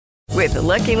With the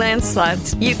Lucky Land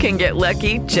Slots, you can get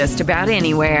lucky just about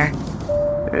anywhere.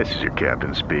 This is your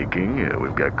captain speaking.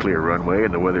 We've got clear runway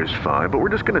and the weather's fine, but we're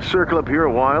just going to circle up here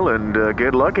a while and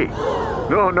get lucky.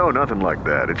 No, nothing like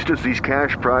that. It's just these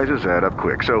cash prizes add up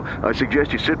quick. So I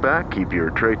suggest you sit back, keep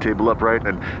your tray table upright,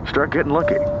 and start getting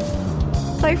lucky.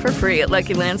 Play for free at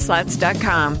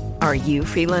LuckyLandSlots.com. Are you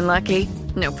feeling lucky?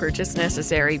 No purchase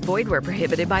necessary. Void where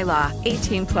prohibited by law.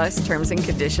 18 plus terms and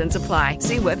conditions apply.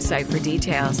 See website for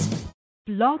details.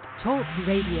 Blog Talk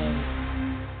Radio.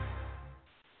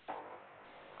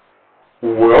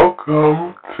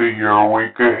 Welcome to your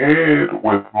week ahead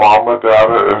with Mama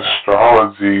Dada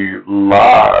Astrology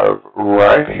live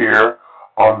right here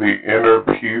on the Inner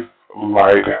Peace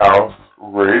Lighthouse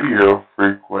radio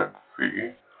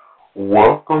frequency.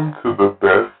 Welcome to the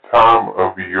best time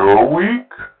of your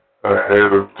week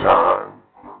ahead of time.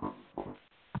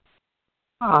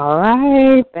 All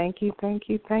right. Thank you.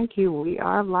 We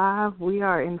are live. We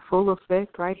are in full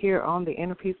effect right here on the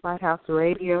Inner Peace Lighthouse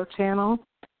radio channel.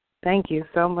 Thank you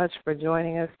so much for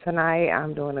joining us tonight.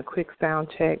 I'm doing a quick sound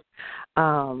check.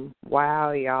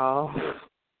 Wow, y'all.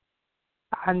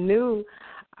 I knew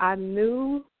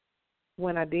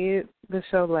when I did the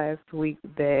show last week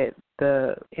that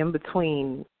in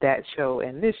between that show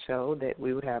and this show that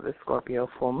we would have the Scorpio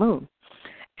Full Moon.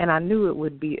 And I knew it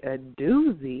would be a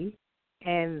doozy,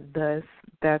 and thus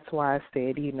that's why I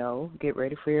said, get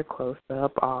ready for your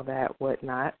close-up, all that,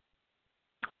 whatnot.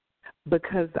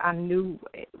 Because I knew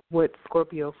what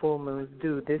Scorpio full moons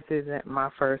do. This isn't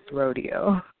my first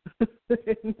rodeo.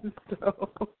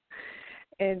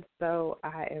 and so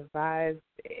I advised,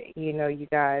 you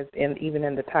guys, and even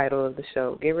in the title of the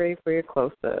show, get ready for your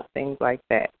close-up, things like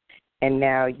that. And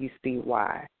now you see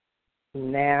why.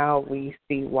 Now we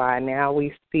see why. Now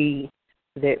we see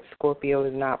that Scorpio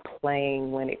is not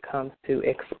playing when it comes to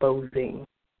exposing.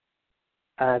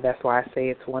 That's why I say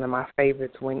it's one of my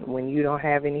favorites when you don't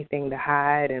have anything to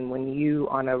hide and when you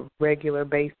on a regular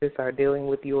basis are dealing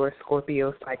with your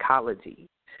Scorpio psychology,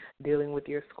 dealing with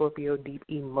your Scorpio deep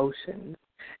emotions,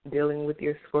 dealing with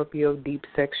your Scorpio deep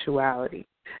sexuality,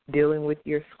 dealing with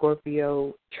your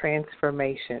Scorpio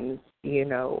transformations,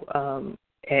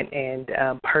 and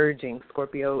purging.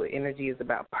 Scorpio energy is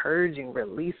about purging,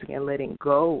 releasing, and letting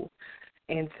go.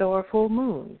 And so are full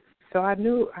moons. So I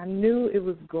knew it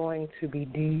was going to be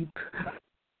deep.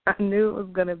 I knew it was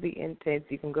going to be intense.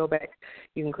 You can go back.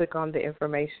 You can click on the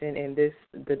information in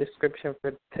the description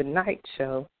for tonight's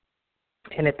show.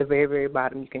 And at the very, very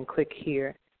bottom, you can click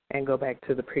here and go back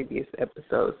to the previous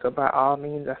episode. So by all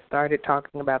means, I started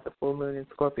talking about the full moon in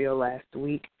Scorpio last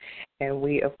week. And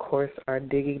we, of course, are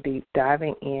digging deep,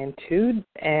 diving into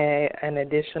an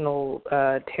additional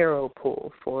tarot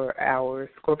pull for our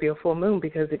Scorpio full moon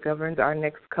because it governs our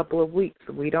next couple of weeks.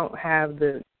 We don't have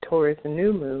the Taurus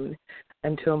New Moon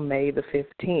until May the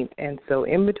 15th. And so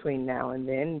in between now and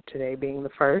then, today being the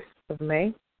 1st of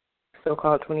May,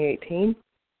 so-called 2018,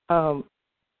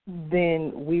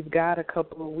 then we've got a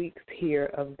couple of weeks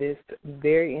here of this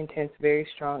very intense, very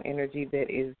strong energy that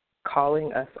is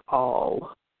calling us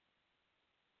all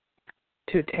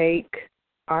to take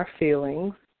our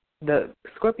feelings. The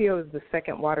Scorpio is the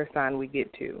second water sign we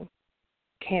get to.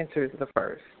 Cancer is the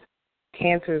first.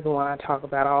 Cancer is the one I talk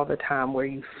about all the time where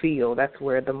you feel. That's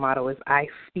where the motto is, I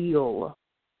feel.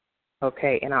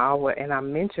 Okay, and I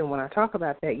mention when I talk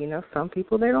about that, some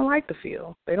people, they don't like to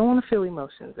feel. They don't want to feel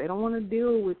emotions. They don't want to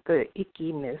deal with the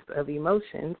ickiness of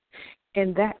emotions,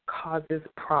 and that causes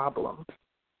problems.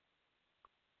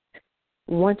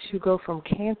 Once you go from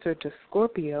Cancer to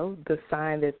Scorpio, the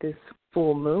sign that this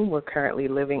full moon we're currently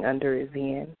living under is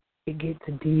in, it gets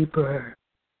deeper.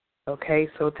 Okay,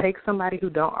 so take somebody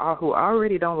who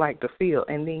already don't like to feel,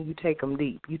 and then you take them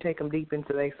deep. You take them deep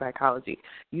into their psychology.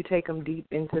 You take them deep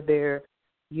into their,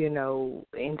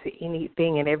 into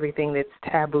anything and everything that's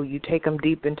taboo. You take them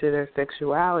deep into their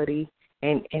sexuality,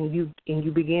 and you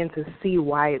begin to see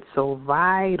why it's so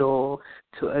vital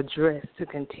to address, to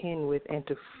contend with, and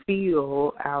to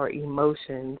feel our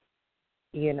emotions,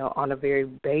 on a very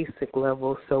basic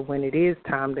level. So when it is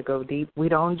time to go deep, we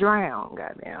don't drown.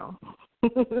 Goddamn.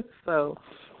 So,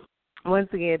 once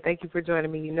again, thank you for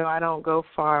joining me. I don't go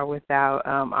far without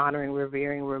honoring,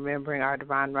 revering, remembering our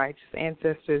divine righteous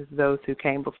ancestors, those who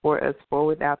came before us, for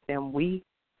without them we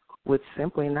would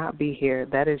simply not be here.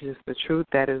 That is just the truth.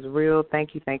 That is real.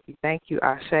 Thank you,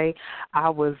 Ashe. I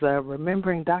was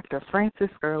remembering Dr.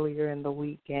 Francis earlier in the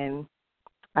week, and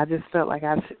I just felt like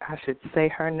I should say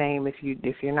her name. If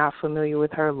you're not familiar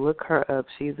with her, look her up.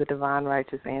 She's a divine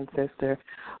righteous ancestor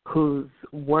whose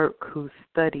work, whose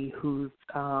study, whose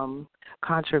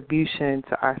contribution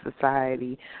to our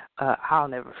society, I'll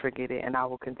never forget it, and I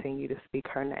will continue to speak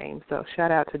her name. So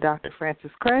shout out to Dr.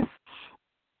 Frances Cress.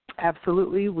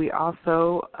 Absolutely. We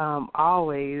also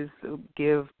always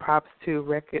give props to,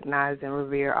 recognize, and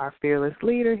revere our fearless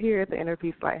leader here at the Inner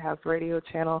Peace Lighthouse Radio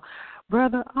Channel,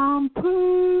 Brother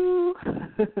Ampu.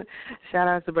 Shout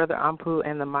out to Brother Ampu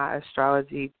and the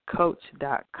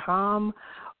MyAstrologyCoach.com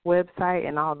website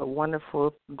and all the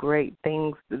wonderful, great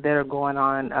things that are going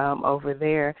on over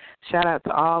there. Shout out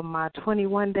to all my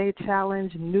 21-day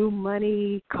challenge, new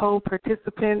money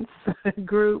co-participants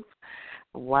group.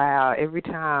 Wow, every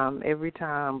time,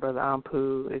 Brother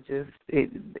Ampu,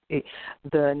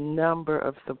 the number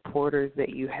of supporters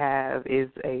that you have is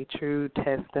a true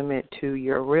testament to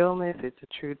your realness. It's a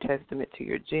true testament to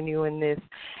your genuineness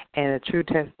and a true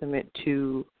testament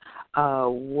to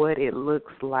what it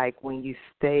looks like when you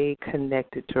stay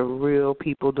connected to real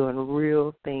people doing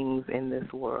real things in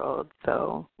this world.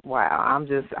 So, wow, I'm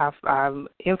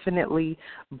infinitely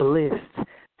blessed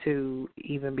to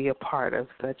even be a part of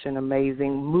such an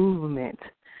amazing movement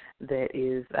that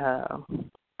is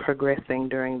progressing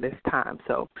during this time.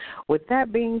 So with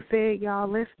that being said, y'all,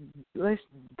 let's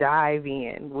dive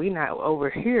in. We not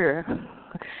over here,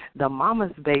 the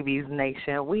Mama's Babies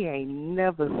Nation, we ain't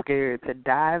never scared to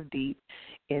dive deep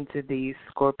into these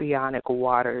scorpionic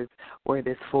waters where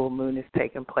this full moon is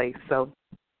taking place. So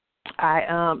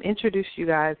I introduced you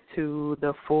guys to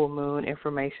the full moon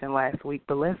information last week,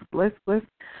 but let's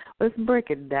break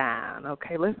it down,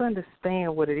 okay? Let's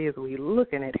understand what it is we're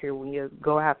looking at here when you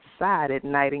go outside at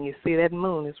night and you see that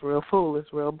moon. It's real full,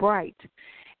 it's real bright,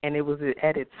 and it was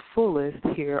at its fullest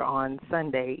here on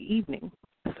Sunday evening.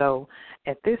 So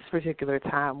at this particular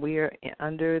time, we are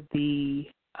under the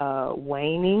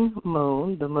waning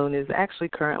moon. The moon is actually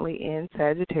currently in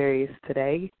Sagittarius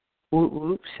today. Whoop,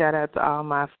 whoop. Shout out to all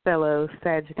my fellow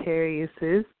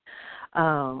Sagittariuses.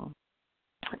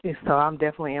 So I'm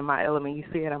definitely in my element. You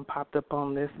see it, I'm popped up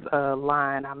on this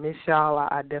line. I miss y'all.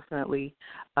 I definitely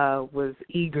was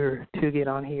eager to get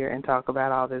on here and talk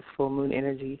about all this full moon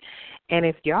energy. And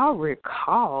if y'all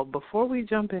recall, before we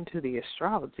jump into the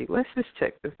astrology, let's just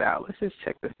check this out.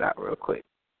 Real quick.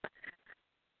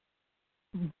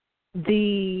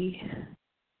 The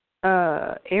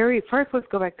Aries, first let's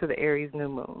go back to the Aries new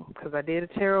moon, because I did a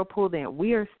tarot pull then.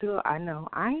 We are still, I know,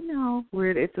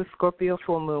 it's a Scorpio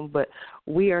full moon, but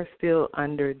we are still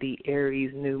under the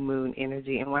Aries new moon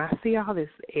energy. And when I see all this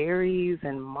Aries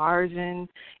and Margin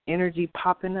energy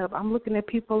popping up, I'm looking at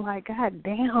people like, God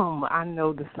damn, I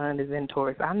know the sun is in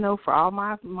Taurus. I know for all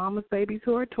my mama's babies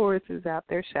who are Tauruses out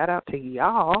there, shout out to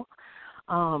y'all,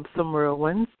 some real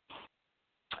ones.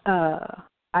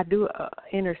 I do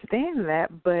understand that,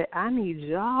 but I need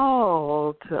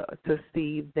y'all to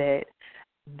see that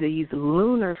these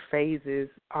lunar phases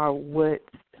are what's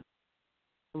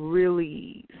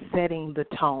really setting the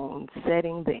tone,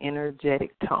 setting the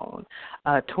energetic tone.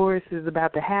 Taurus is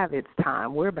about to have its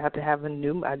time. We're about to have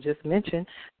I just mentioned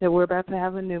that we're about to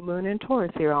have a new moon in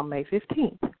Taurus here on May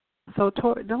 15th. So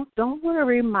don't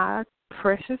worry, my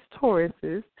precious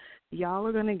Tauruses. Y'all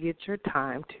are going to get your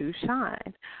time to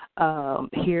shine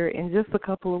here in just a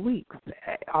couple of weeks.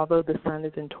 Although the sun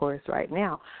is in Taurus right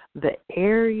now, the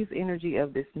Aries energy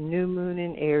of this new moon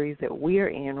in Aries that we are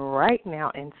in right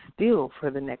now and still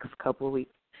for the next couple of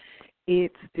weeks,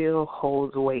 it still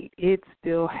holds weight. It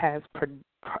still has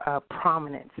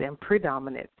prominence and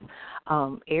predominance.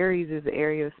 Aries is the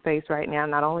area of space right now,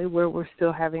 not only where we're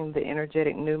still having the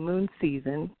energetic new moon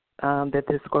season that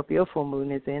the Scorpio full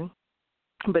moon is in,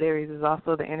 but Aries is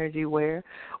also the energy where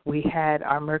we had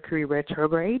our Mercury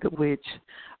retrograde, which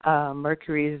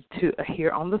Mercury is here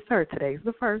on the 3rd. Today's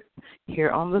the 1st. Here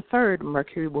on the 3rd,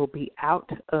 Mercury will be out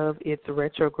of its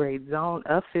retrograde zone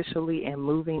officially and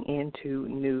moving into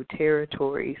new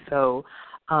territory. So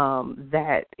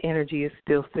that energy is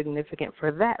still significant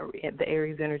for that. The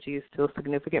Aries energy is still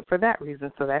significant for that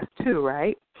reason. So that's 2,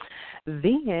 right?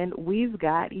 Then we've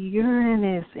got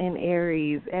Uranus in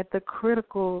Aries at the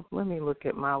critical. Let me look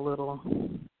at my little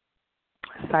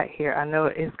site here. I know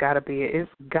it's got to be at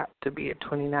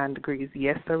 29 degrees.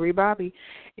 Yes, sir, Bobby.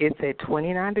 It's at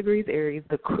 29 degrees Aries,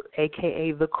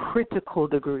 aka the critical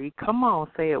degree. Come on,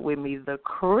 say it with me. The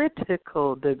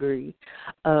critical degree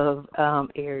of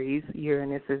Aries,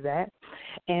 Uranus is at.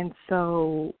 And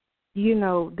so,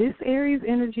 this Aries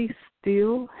energy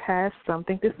still has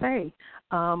something to say.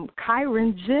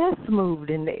 Chiron just moved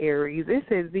into Aries. It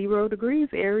says 0 degrees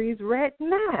Aries right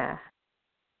now.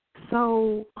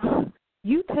 So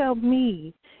You tell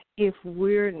me if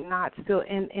we're not still,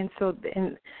 and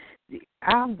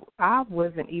I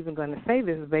wasn't even going to say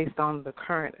this based on the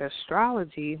current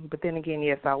astrology, but then again,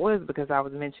 yes, I was, because I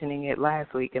was mentioning it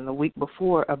last week and the week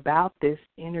before about this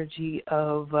energy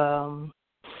of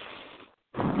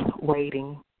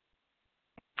waiting.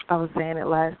 I was saying it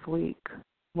last week.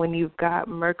 When you've got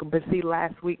Mercury, but see,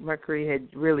 last week Mercury had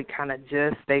really kind of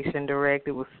just stationed direct.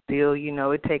 It was still,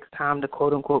 it takes time to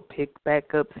quote-unquote pick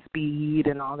back up speed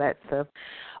and all that stuff.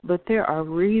 But there are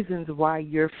reasons why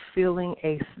you're feeling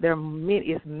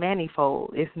it's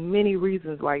manifold. It's many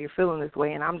reasons why you're feeling this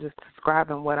way, and I'm just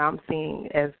describing what I'm seeing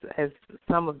as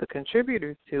some of the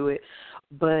contributors to it.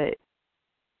 But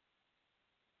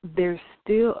there's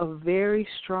still a very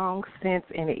strong sense,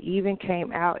 and it even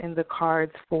came out in the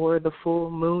cards for the full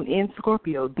moon in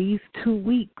Scorpio. These 2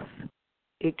 weeks,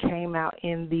 it came out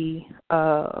in the,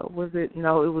 it was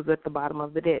at the bottom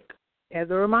of the deck. As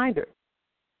a reminder,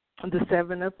 the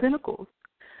Seven of Pentacles,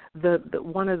 the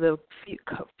one of the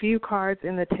few cards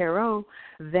in the tarot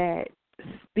that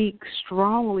speak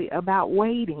strongly about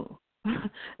waiting.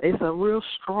 It's a real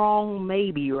strong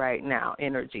maybe right now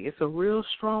energy. It's a real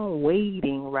strong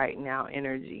waiting right now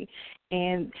energy.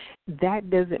 And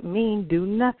that doesn't mean do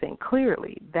nothing,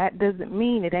 clearly. That doesn't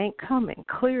mean it ain't coming,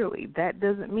 clearly. That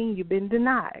doesn't mean you've been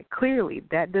denied, clearly.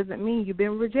 That doesn't mean you've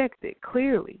been rejected,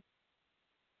 clearly.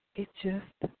 It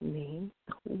just means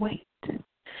wait.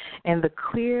 And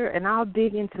and I'll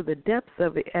dig into the depths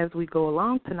of it as we go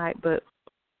along tonight, but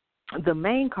the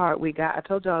main card we got, I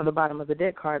told you on the bottom of the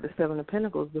deck card, the Seven of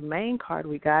Pentacles, the main card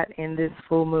we got in this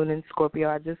full moon in Scorpio,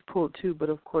 I just pulled 2, but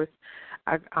of course,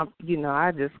 I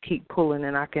just keep pulling,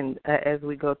 and I can, as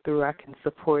we go through, I can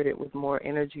support it with more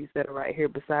energies that are right here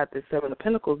beside the Seven of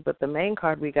Pentacles, but the main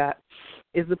card we got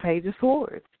is the Page of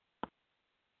Swords.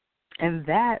 And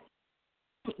that,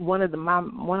 one of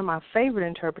my favorite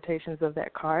interpretations of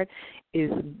that card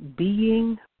is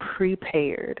being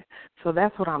prepared. So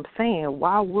that's what I'm saying.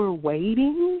 While we're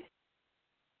waiting,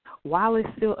 while it's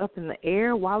still up in the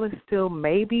air, while it's still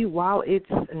maybe, while it's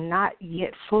not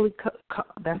yet fully,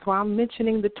 that's why I'm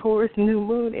mentioning the Taurus New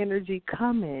Moon energy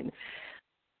coming,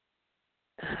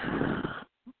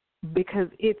 because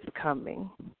it's coming.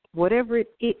 Whatever it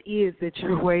is that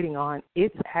you're waiting on,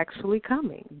 it's actually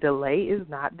coming. Delay is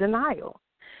not denial.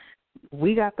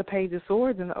 We got the Page of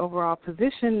Swords in the overall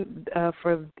position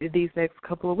for these next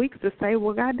couple of weeks to say,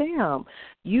 well, goddamn,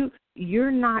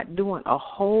 you're not doing a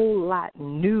whole lot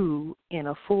new in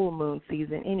a full moon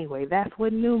season anyway. That's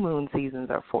what new moon seasons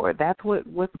are for. That's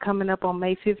what's coming up on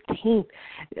May 15th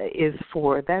is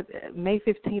for. That May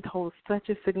 15th holds such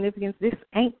a significance. This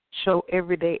ain't show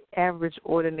everyday, average,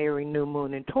 ordinary new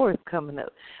moon in Taurus coming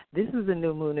up. This is a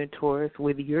new moon in Taurus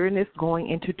with Uranus going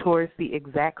into Taurus the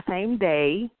exact same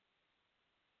day.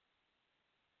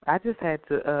 I just had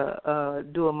to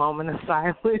do a moment of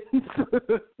silence.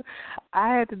 I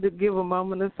had to give a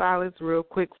moment of silence real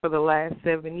quick for the last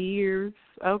 7 years,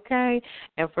 okay,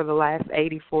 and for the last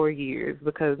 84 years,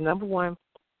 because, number one,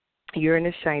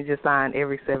 Uranus changes sign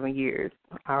every 7 years,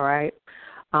 all right?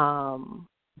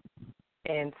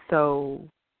 And so,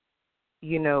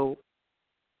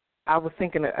 I was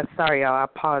thinking, sorry, y'all, I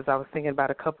paused. I was thinking about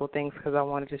a couple of things because I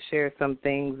wanted to share some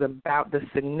things about the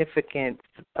significance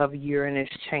of Uranus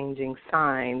changing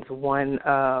signs. One,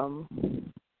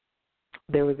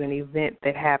 there was an event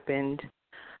that happened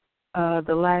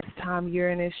the last time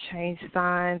Uranus changed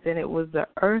signs, and it was the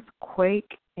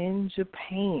earthquake in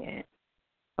Japan.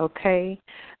 Okay?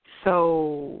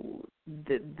 So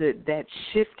that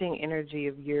shifting energy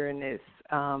of Uranus,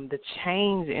 the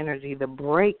change energy, the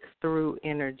breakthrough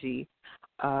energy,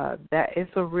 that is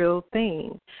a real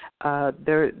thing.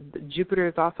 Jupiter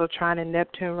is also trining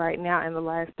Neptune right now, and the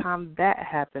last time that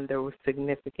happened, there was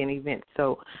significant events.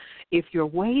 So if you're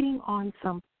waiting on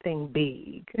something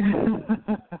big,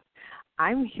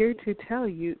 I'm here to tell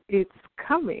you it's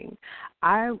coming.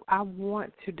 I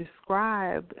want to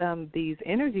describe these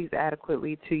energies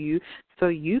adequately to you so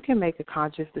you can make a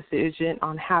conscious decision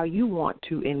on how you want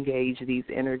to engage these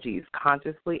energies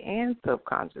consciously and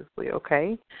subconsciously,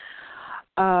 okay?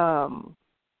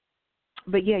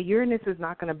 But, yeah, Uranus is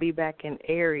not going to be back in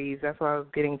Aries. That's what I was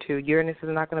getting to. Uranus is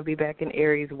not going to be back in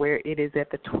Aries where it is at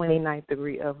the 29th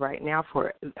degree of right now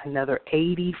for another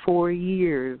 84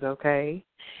 years, okay?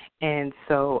 And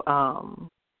so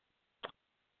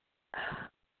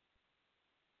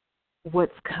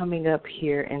what's coming up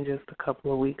here in just a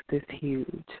couple of weeks is huge.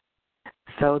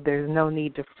 So there's no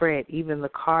need to fret. Even the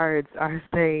cards are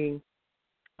saying,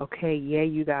 okay, yeah,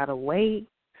 you got to wait.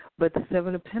 But the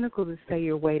Seven of Pentacles is say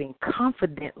you're waiting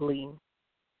confidently.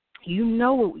 You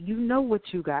know what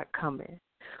you got coming.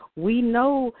 We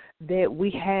know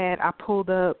that I pulled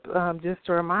up, just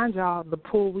to remind y'all, the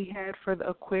pull we had for the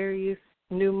Aquarius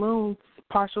New Moon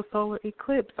partial solar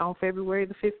eclipse on February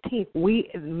the 15th.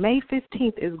 May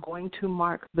 15th is going to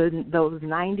mark those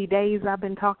 90 days I've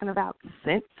been talking about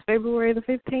since February the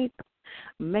 15th.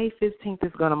 May 15th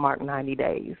is going to mark 90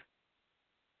 days.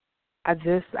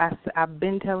 I've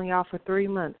been telling y'all for 3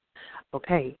 months.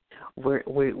 Okay,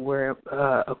 we're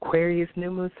Aquarius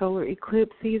New Moon solar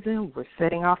eclipse season. We're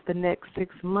setting off the next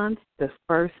 6 months. The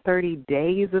first 30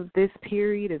 days of this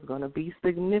period is going to be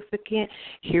significant.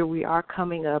 Here we are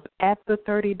coming up at the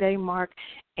 30-day mark.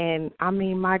 And, I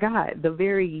mean, my God, the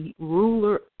very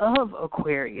ruler of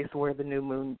Aquarius, where the new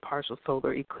moon partial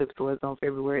solar eclipse was on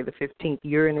February the 15th,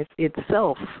 Uranus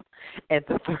itself at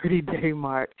the 30-day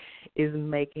mark is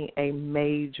making a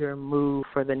major move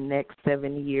for the next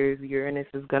 7 years. Uranus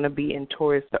is going to be in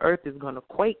Taurus. The earth is going to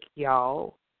quake,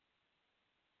 y'all.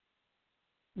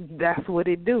 That's what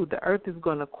it do. The earth is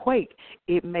going to quake.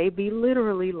 It may be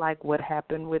literally like what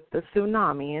happened with the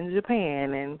tsunami in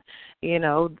Japan, and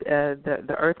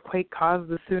the earthquake caused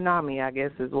the tsunami, I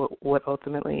guess, is what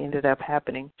ultimately ended up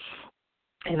happening.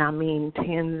 And I mean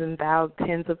tens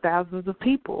of thousands of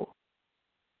people.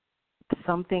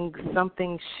 Something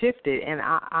shifted, and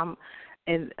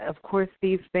and of course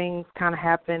these things kind of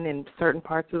happen in certain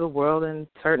parts of the world, and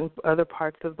certain other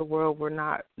parts of the world were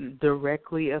not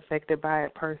directly affected by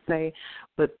it per se,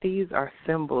 but these are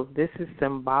symbols. This is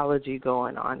symbology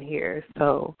going on here.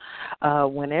 So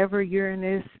whenever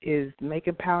Uranus is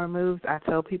making power moves, I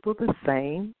tell people the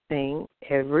same thing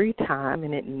every time,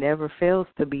 and it never fails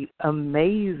to be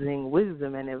amazing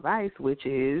wisdom and advice, which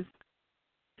is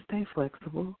stay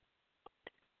flexible,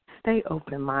 stay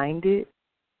open-minded,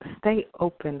 stay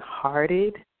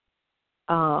open-hearted.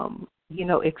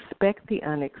 Expect the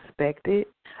unexpected.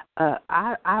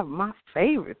 My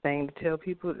favorite thing to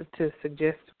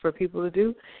suggest for people to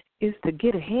do is to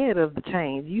get ahead of the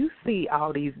change. You see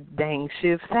all these dang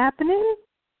shifts happening.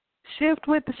 Shift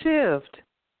with the shift.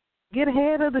 Get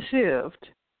ahead of the shift.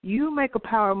 You make a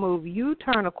power move, you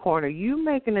turn a corner, you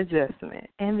make an adjustment,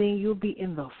 and then you'll be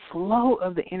in the flow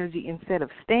of the energy instead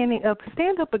of standing up.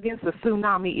 Stand up against a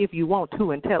tsunami if you want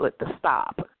to and tell it to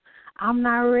stop. I'm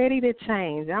not ready to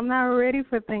change. I'm not ready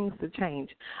for things to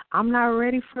change. I'm not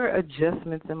ready for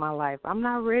adjustments in my life. I'm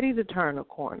not ready to turn a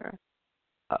corner.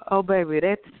 Oh, baby,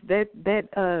 that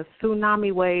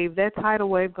tsunami wave, that tidal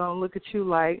wave going to look at you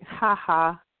like,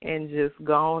 ha-ha, and just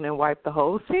go on and wipe the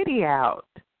whole city out.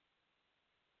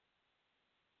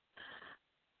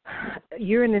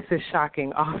 Uranus is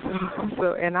shocking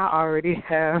also, and I already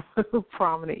have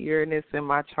prominent Uranus in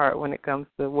my chart when it comes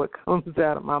to what comes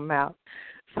out of my mouth.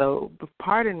 So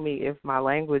pardon me if my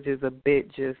language is a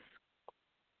bit just,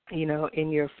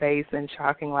 in your face and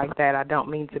shocking like that. I don't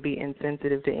mean to be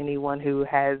insensitive to anyone who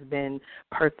has been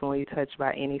personally touched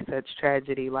by any such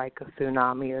tragedy like a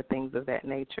tsunami or things of that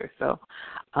nature. So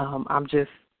I'm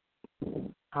just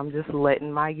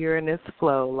letting my Uranus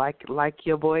flow like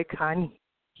your boy Kanye.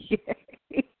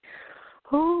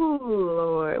 Oh,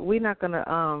 Lord. We're not going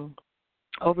to,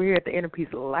 over here at the Inner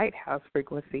Peace Lighthouse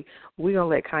frequency, we're going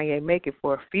to let Kanye make it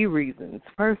for a few reasons.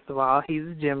 First of all, he's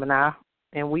a Gemini,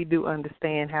 and we do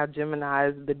understand how Gemini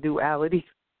is the duality.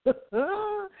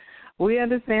 We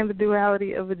understand the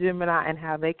duality of a Gemini and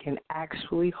how they can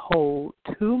actually hold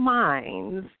two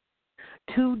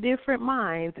different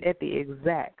minds at the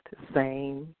exact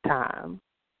same time.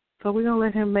 So we're going to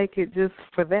let him make it just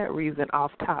for that reason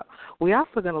off top. We're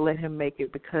also going to let him make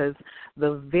it because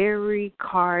the very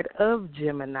card of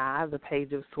Gemini, the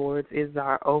Page of Swords, is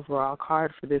our overall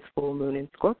card for this full moon in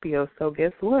Scorpio. So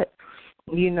guess what?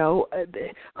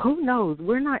 Who knows?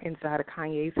 We're not inside of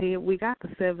Kanye's head. We got the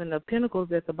Seven of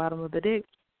Pentacles at the bottom of the deck.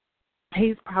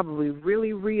 He's probably really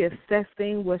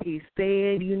reassessing what he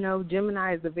said.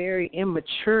 Gemini is a very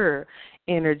immature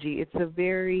energy. It's a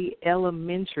very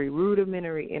elementary,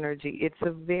 rudimentary energy. It's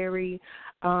a very,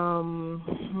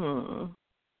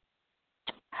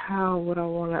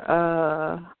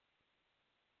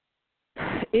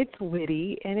 it's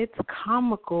witty and it's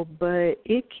comical, but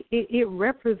it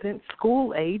represents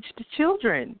school-aged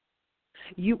children.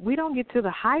 We don't get to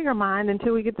the higher mind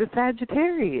until we get to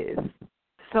Sagittarius.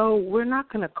 So we're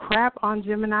not going to crap on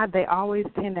Gemini. They always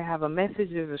tend to have a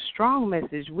message. There's a strong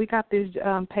message. We got this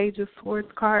Page of Swords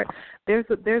card. There's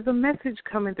a message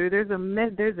coming through. There's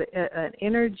an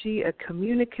energy, a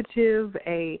communicative,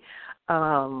 a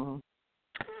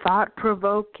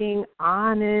thought-provoking,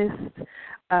 honest,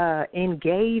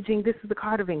 engaging. This is the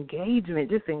card of engagement,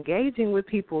 just engaging with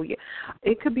people.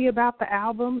 It could be about the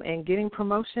album and getting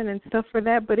promotion and stuff for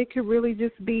that, but it could really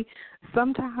just be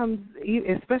sometimes,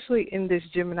 especially in this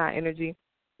Gemini energy,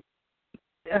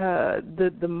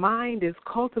 the mind is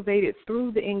cultivated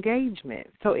through the engagement.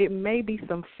 So it may be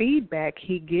some feedback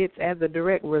he gets as a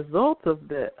direct result of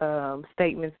the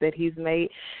statements that he's made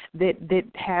that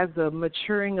has a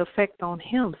maturing effect on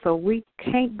him. So we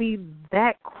can't be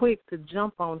that quick to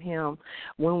jump on him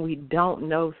when we don't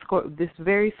know this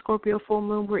very Scorpio full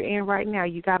moon we're in right now.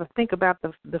 You got to think about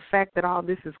the fact that all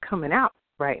this is coming out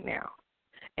right now.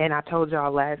 And I told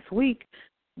y'all last week,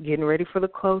 getting ready for the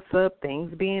close-up, things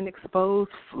being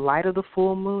exposed, light of the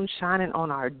full moon shining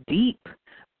on our deep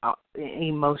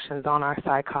emotions, on our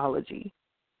psychology.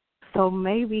 So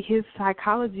maybe his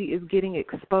psychology is getting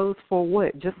exposed for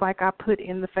what? Just like I put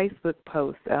in the Facebook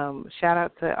post. Shout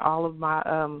out to all of my,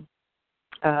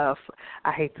 I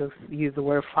hate to use the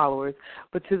word followers,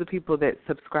 but to the people that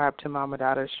subscribe to Mama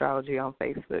Dada Astrology on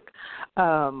Facebook.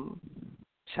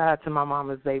 Shout out to my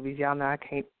mama's babies. Y'all know I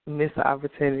can't miss the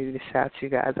opportunity to shout you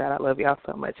guys out. I love y'all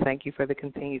so much. Thank you for the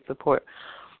continued support.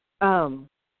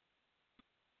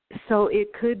 So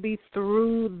it could be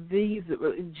through these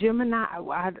Gemini.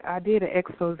 I did an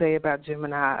expose about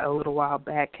Gemini a little while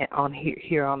back on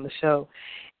here on the show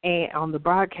and on the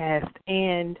broadcast,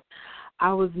 and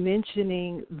I was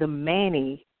mentioning the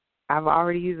Manny. I've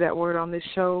already used that word on this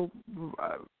show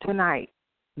tonight.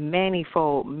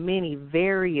 Manifold, many,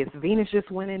 various. Venus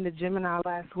just went into Gemini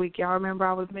last week. Y'all remember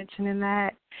I was mentioning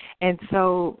that? And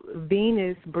so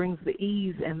Venus brings the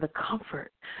ease and the comfort.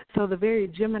 So the very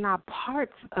Gemini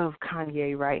parts of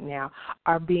Kanye right now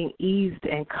are being eased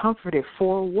and comforted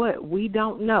for what? We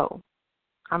don't know.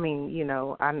 I mean, you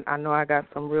know, I know I got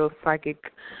some real psychic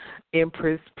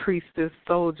empress, priestess,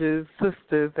 soldiers,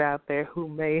 sisters out there who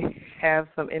may have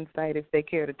some insight if they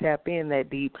care to tap in that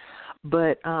deep.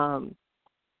 But,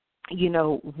 you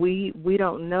know, we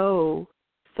don't know,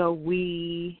 so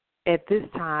we, at this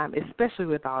time, especially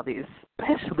with all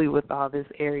this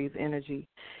Aries energy,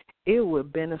 it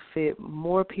would benefit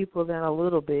more people than a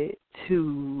little bit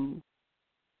to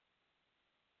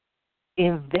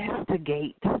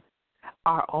investigate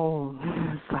our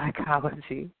own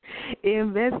psychology.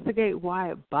 Investigate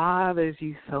why it bothers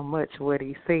you so much what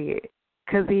he said,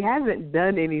 because he hasn't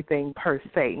done anything per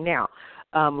se. Now,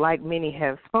 like many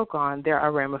have spoke on, there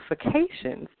are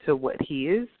ramifications to what he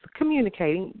is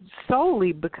communicating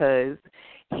solely because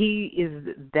he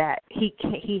is that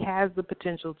he has the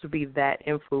potential to be that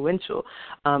influential.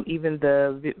 Even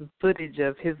the footage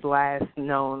of his last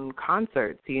known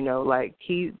concerts, you know, like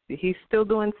he's still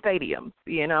doing stadiums,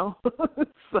 you know,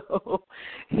 so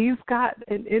he's got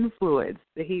an influence.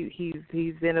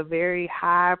 He's in a very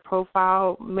high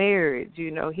profile marriage,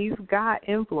 you know, he's got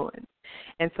influence.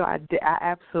 And so I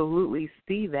absolutely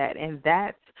see that, and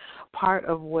that's part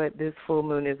of what this full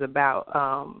moon is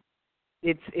about.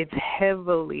 It's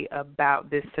heavily about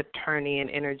this Saturnian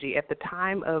energy. At the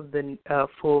time of the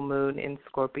full moon in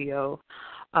Scorpio,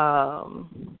 let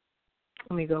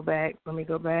me go back.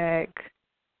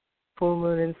 Full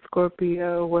moon in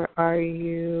Scorpio, where are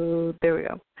you? There we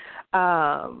go.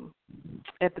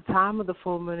 At the time of the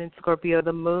full moon in Scorpio,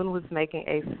 the moon was making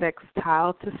a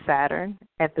sextile to Saturn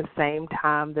at the same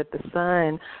time that the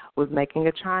sun was making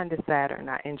a trine to Saturn.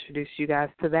 I introduced you guys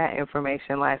to that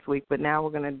information last week, but now we're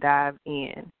going to dive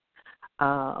in.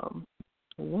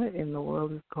 What in the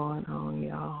world is going on,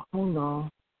 y'all? Hold on.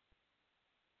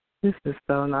 This is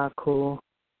so not cool.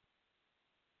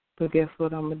 But guess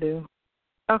what I'm going to do?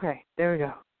 Okay, there we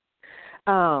go.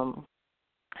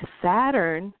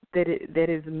 Saturn that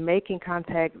is making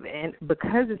contact, and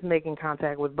because it's making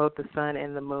contact with both the sun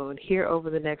and the moon here over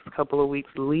the next couple of weeks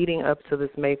leading up to this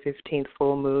May 15th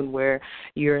full moon, where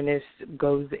Uranus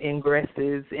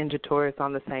ingresses into Taurus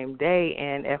on the same day,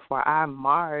 and FYI,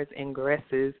 Mars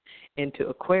ingresses into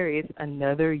Aquarius,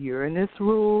 another Uranus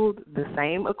ruled, the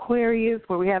same Aquarius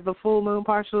where we have the full moon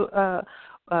partial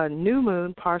new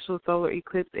moon partial solar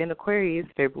eclipse in Aquarius,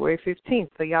 February 15th.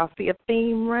 So y'all see a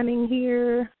theme running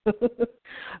here,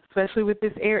 especially with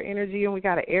this air energy, and we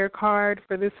got an air card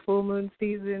for this full moon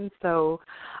season. So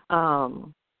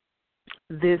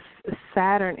this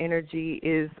Saturn energy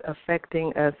is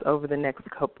affecting us over the next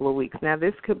couple of weeks. Now,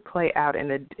 this could play out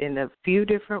in a few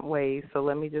different ways, so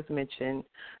let me just mention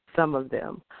some of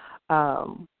them.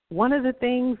 One of the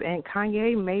things, and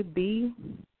Kanye may be,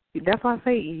 that's why I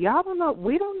say y'all don't know.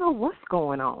 We don't know what's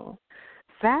going on.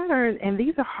 Saturn, and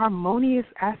these are harmonious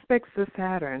aspects of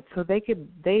Saturn, so they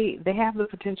have the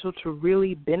potential to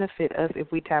really benefit us if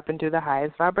we tap into the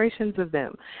highest vibrations of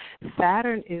them.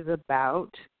 Saturn is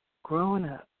about growing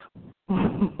up.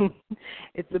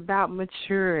 It's about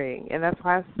maturing, and that's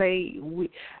why I say we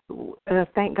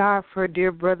thank God for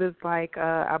dear brothers like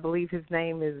I believe his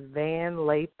name is Van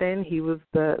Lathan. He was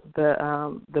the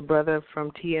brother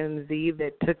from TMZ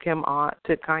that took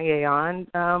Kanye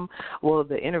on. Well,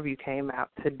 the interview came out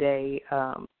today.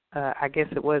 I guess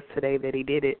it was today that he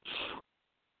did it.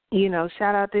 You know,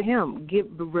 shout out to him.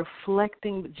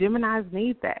 Reflecting. Geminis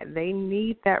need that. They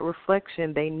need that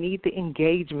reflection. They need the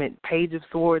engagement. Page of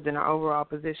Swords in our overall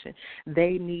position.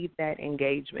 They need that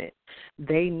engagement.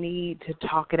 They need to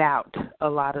talk it out a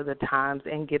lot of the times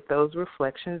and get those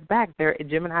reflections back. They're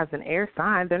Gemini's an air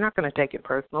sign. They're not going to take it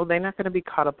personal. They're not going to be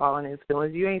caught up all in his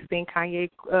feelings. You ain't seen Kanye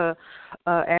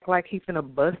act like he's going to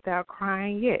bust out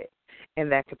crying yet. And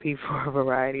that could be for a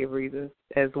variety of reasons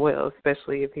as well,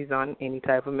 especially if he's on any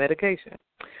type of medication.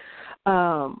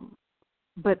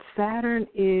 But Saturn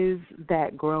is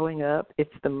that growing up.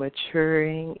 It's the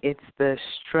maturing. It's the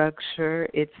structure.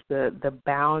 It's the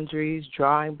boundaries,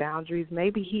 drawing boundaries.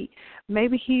 Maybe he's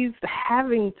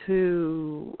having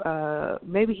to.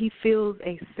 Maybe he feels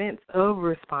a sense of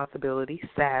responsibility.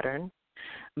 Saturn.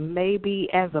 Maybe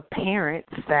as a parent,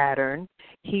 Saturn,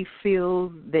 he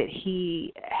feels that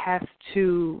he has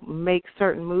to make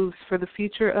certain moves for the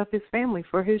future of his family,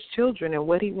 for his children, and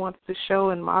what he wants to show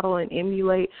and model and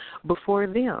emulate before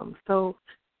them. So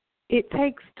it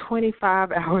takes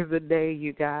 25 hours a day,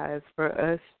 you guys, for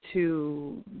us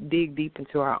to dig deep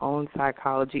into our own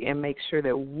psychology and make sure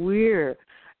that we're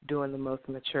doing the most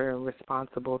mature and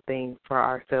responsible thing for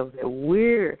ourselves, that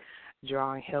we're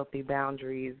drawing healthy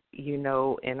boundaries, you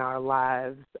know, in our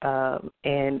lives.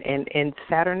 And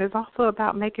Saturn is also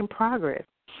about making progress.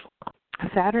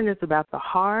 Saturn is about the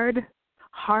hard,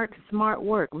 smart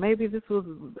work. Maybe this was,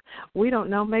 we don't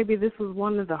know, maybe this was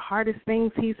one of the hardest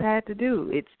things he's had to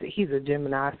do. He's a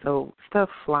Gemini, so stuff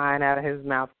flying out of his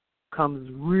mouth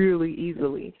comes really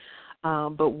easily.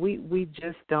 But we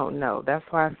just don't know. That's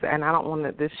why I say, and I don't want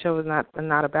to, this show is not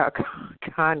about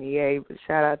Kanye, but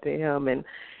shout out to him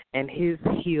and his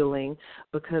healing,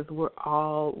 because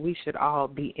we should all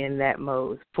be in that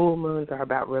mode. Full moons are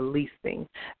about releasing.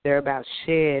 They're about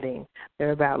shedding.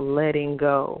 They're about letting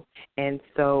go. And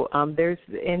so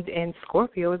and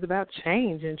Scorpio is about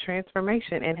change and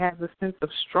transformation and has a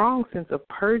strong sense of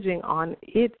purging on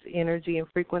its energy and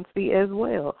frequency as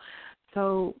well.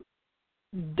 So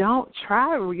don't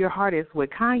try your hardest with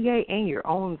Kanye and your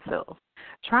own self.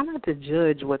 Try not to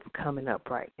judge what's coming up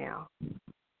right now.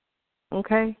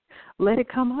 Okay? Let it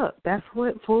come up. That's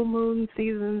what full moon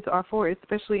seasons are for,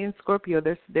 especially in Scorpio.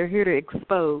 They're here to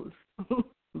expose.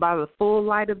 By the full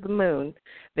light of the moon,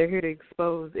 they're here to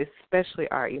expose especially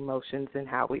our emotions and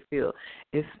how we feel.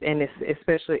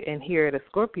 Especially, and here at a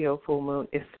Scorpio full moon,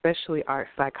 especially our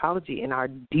psychology and our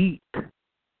deep,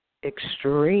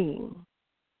 extreme,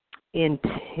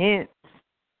 intense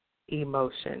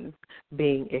emotions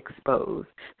being exposed.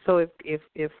 So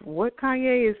if what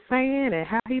Kanye is saying and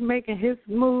how he making his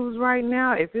moves right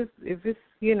now, if it's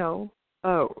you know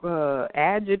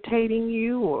agitating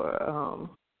you or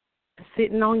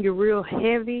sitting on you real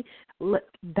heavy,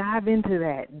 dive into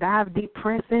that. Dive deep,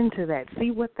 press into that.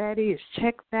 See what that is.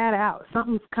 Check that out.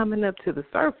 Something's coming up to the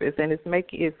surface and it's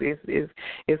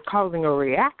causing a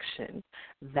reaction.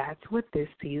 That's what this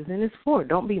season is for.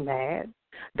 Don't be mad.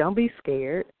 Don't be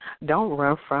scared. Don't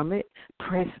run from it.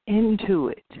 Press into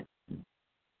it.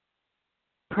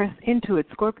 Press into it.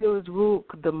 Scorpio is ruled.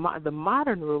 The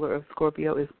modern ruler of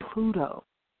Scorpio is Pluto,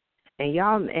 and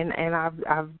y'all. And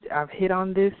I've hit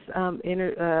on this.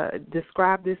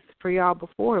 Described this for y'all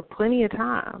before plenty of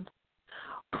times.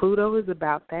 Pluto is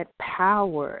about that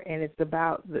power, and it's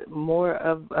about more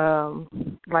of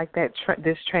like that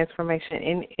this transformation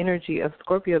in energy of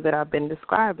Scorpio that I've been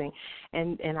describing,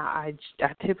 and I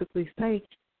typically say,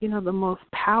 you know,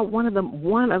 one of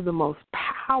the most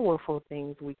powerful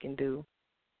things we can do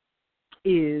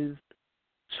is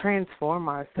transform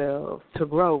ourselves to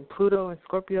grow. Pluto and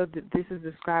Scorpio, this is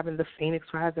describing the phoenix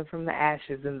rising from the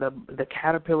ashes and the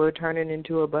caterpillar turning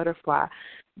into a butterfly.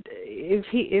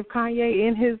 If Kanye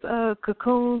in his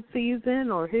cocoon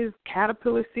season or his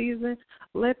caterpillar season,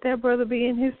 let that brother be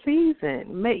in his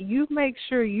season. You make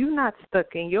sure you're not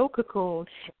stuck in your cocoon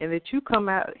and that you come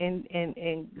out and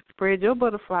spread your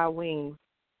butterfly wings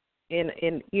in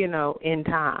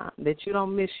time, that you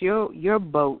don't miss your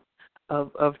boat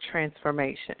of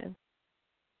transformation.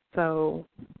 So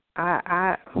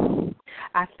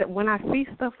when I see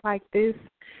stuff like this,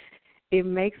 it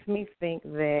makes me think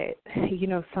that, you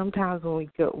know, sometimes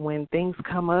when things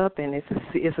come up and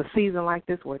it's a season like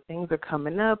this where things are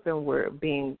coming up and we're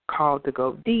being called to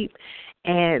go deep,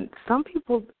 and some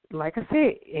people, like I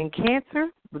said, in Cancer,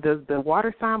 the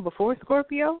water sign before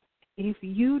Scorpio, if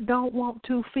you don't want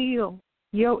to feel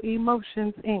your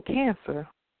emotions in Cancer,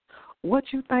 what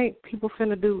you think people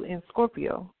finna do in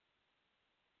Scorpio?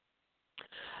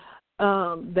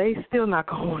 They still not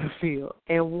going to want to feel.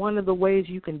 And one of the ways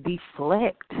you can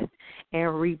deflect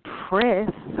and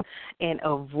repress and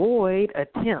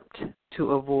attempt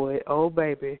to avoid, oh,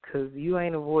 baby, because you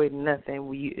ain't avoiding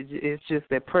nothing. It's just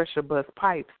that pressure bust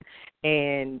pipes,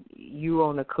 and you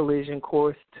on a collision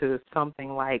course to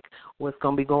something like what's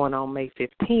going to be going on May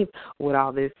 15th with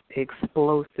all this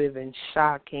explosive and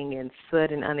shocking and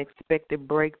sudden unexpected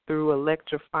breakthrough,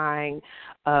 electrifying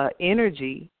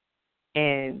energy.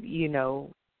 And,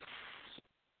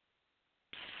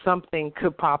 something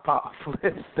could pop off,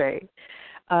 let's say.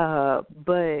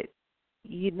 But,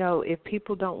 if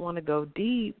people don't want to go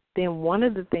deep, then one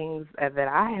of the things that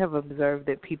I have observed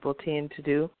that people tend to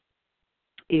do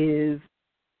is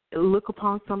look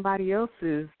upon somebody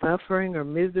else's suffering or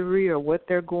misery or what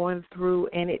they're going through,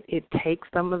 and it takes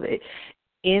some of it.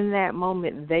 In that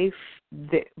moment,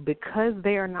 because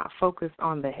they are not focused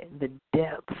on the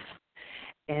depth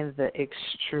and the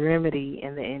extremity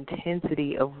and the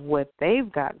intensity of what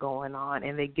they've got going on,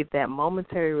 and they get that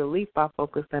momentary relief by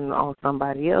focusing on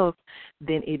somebody else,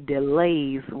 then it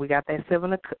delays. We got that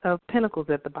Seven of Pentacles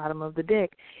at the bottom of the deck.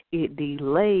 It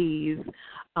delays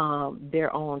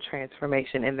their own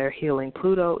transformation and their healing.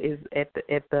 Pluto is at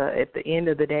the end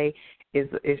of the day.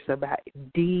 It's about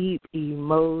deep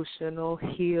emotional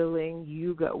healing.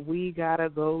 We gotta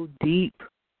go deep.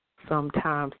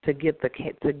 Sometimes to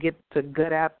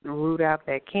root out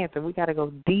that cancer, we got to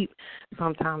go deep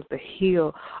sometimes to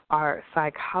heal our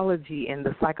psychology and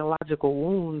the psychological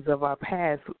wounds of our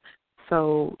past.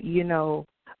 So,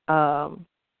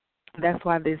 that's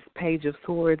why this Page of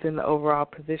Swords in the overall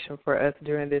position for us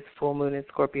during this full moon in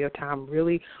Scorpio time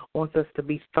really wants us to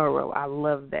be thorough. I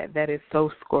love that. That is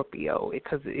so Scorpio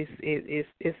because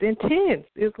it's intense.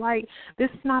 It's like this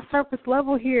is not surface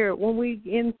level here when we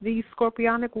in these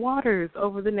scorpionic waters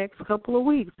over the next couple of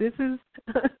weeks. This is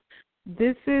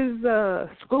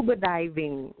scuba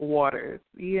diving waters.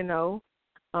 You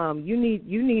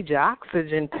need your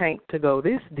oxygen tank to go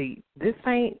this deep. This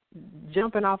ain't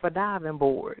jumping off a diving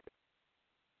board.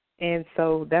 And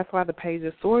so that's why the Page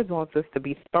of Swords wants us to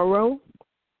be thorough.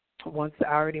 Once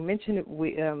I already mentioned it,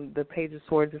 the Page of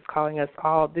Swords is calling us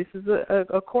all. This is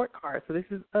a court card, so this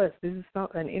is us. This is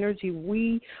an energy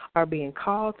we are being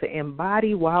called to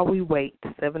embody while we wait.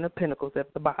 Seven of Pentacles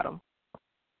at the bottom.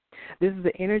 This is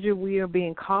the energy we are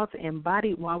being called to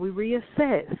embody while we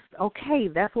reassess. Okay,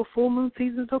 that's what full moon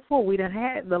seasons are for. We done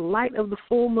had the light of the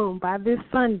full moon by this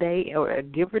Sunday, or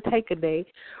give or take a day,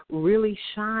 really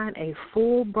shine a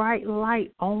full bright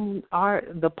light on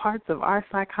the parts of our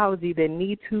psychology that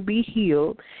need to be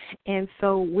healed. And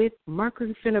so with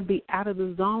Mercury finna be out of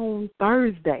the zone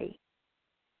Thursday.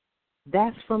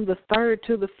 That's from the 3rd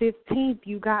to the 15th.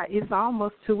 It's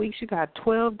almost 2 weeks. You got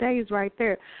 12 days right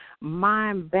there.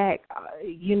 Mind back,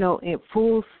 in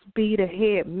full speed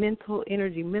ahead, mental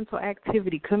energy, mental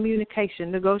activity,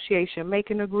 communication, negotiation,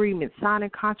 making agreements, signing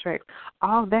contracts.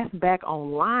 All that's back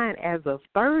online as of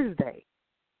Thursday.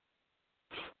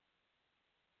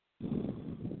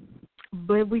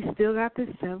 But we still got this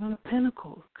Seven of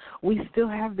Pentacles. We still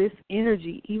have this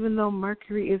energy, even though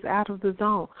Mercury is out of the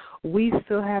zone. We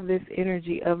still have this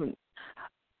energy of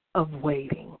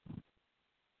waiting.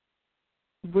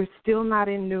 We're still not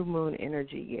in new moon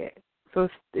energy yet. So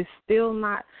it's still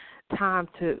not time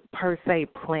to, per se,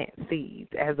 plant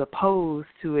seeds, as opposed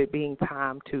to it being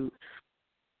time to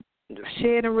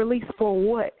shed and release for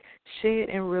what? Shed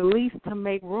and release to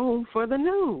make room for the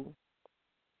new.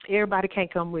 Everybody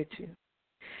can't come with you.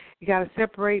 You got to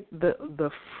separate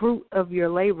the fruit of your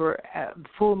labor.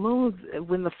 Full moons,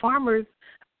 when the farmers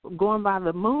going by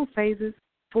the moon phases,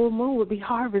 full moon would be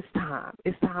harvest time.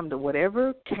 It's time to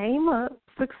whatever came up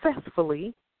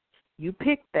successfully, you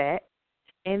pick that,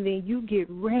 and then you get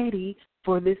ready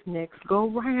for this next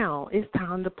go-round. It's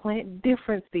time to plant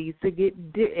different seeds to get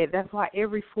that's why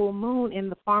every full moon in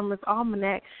the Farmer's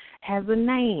Almanac has a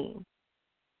name.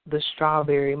 The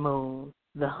strawberry moon,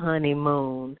 the honey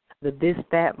moon, the this,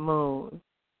 that moon.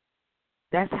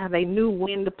 That's how they knew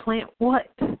when to plant what.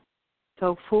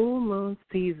 So full moon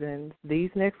seasons, these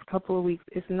next couple of weeks,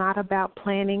 it's not about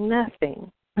planning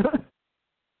nothing.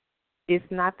 It's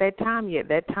not that time yet.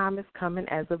 That time is coming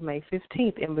as of May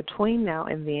 15th. In between now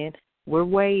and then, we're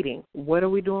waiting. What are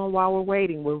we doing while we're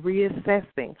waiting? We're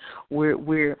reassessing.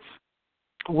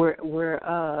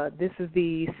 This is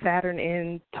the Saturn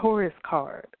in Taurus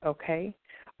card, okay?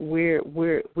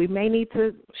 we may need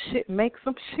to make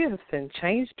some shifts and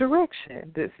change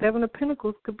direction. The Seven of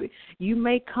Pentacles could be. You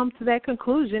may come to that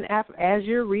conclusion as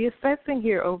you're reassessing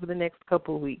here over the next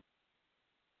couple of weeks.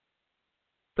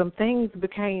 Some things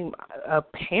became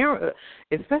apparent,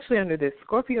 especially under this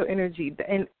Scorpio energy.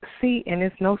 And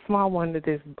it's no small wonder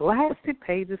this blasted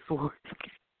Page of Swords.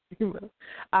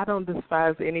 I don't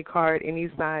despise any card, any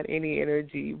sign, any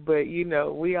energy, but,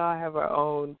 we all have our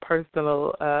own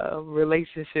personal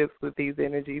relationships with these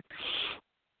energies.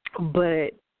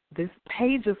 But this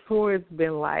Page of Swords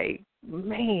been like,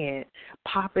 man,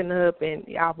 popping up, and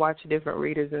I watch different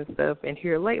readers and stuff, and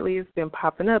here lately it's been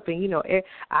popping up, and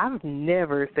I've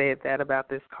never said that about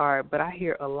this card, but I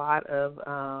hear a lot of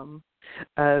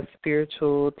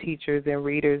spiritual teachers and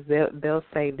readers, they'll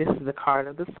say this is the card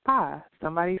of the spy.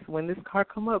 When this card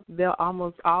come up, they'll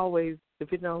almost always,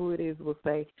 if you know who it is, will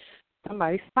say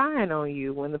somebody's spying on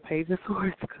you when the Page of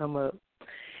Swords come up.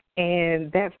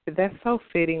 And that's so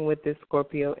fitting with this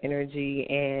Scorpio energy,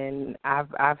 and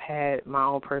I've had my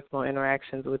own personal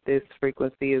interactions with this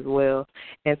frequency as well.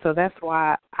 And so that's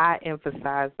why I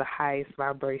emphasize the highest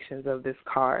vibrations of this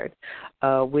card,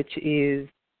 which is,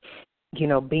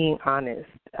 being honest.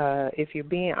 If you're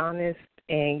being honest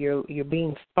and you're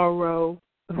being thorough,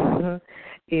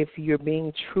 if you're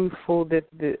being truthful,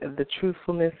 the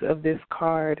truthfulness of this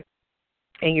card,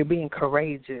 and you're being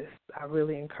courageous, I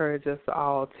really encourage us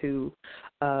all to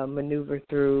maneuver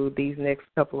through these next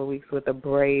couple of weeks with a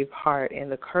brave heart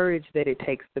and the courage that it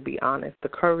takes to be honest, the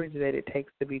courage that it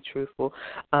takes to be truthful,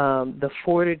 the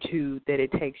fortitude that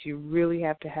it takes. You really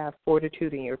have to have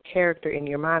fortitude in your character, in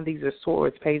your mind. These are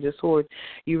swords, Page of Swords.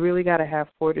 You really got to have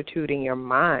fortitude in your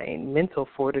mind, mental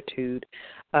fortitude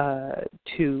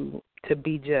to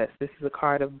be just. This is a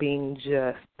card of being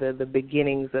just, the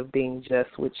beginnings of being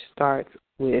just, which starts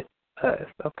with us,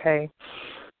 okay?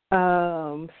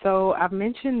 So I've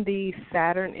mentioned the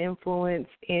Saturn influence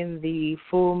in the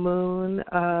full moon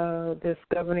that's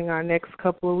governing our next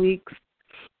couple of weeks.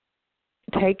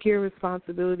 Take your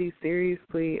responsibilities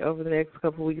seriously over the next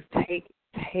couple of weeks.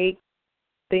 Take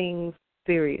things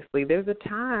seriously. There's a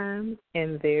time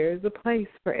and there's a place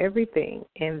for everything,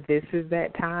 and this is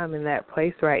that time and that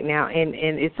place right now, and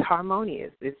it's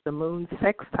harmonious. It's the moon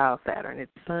sextile Saturn.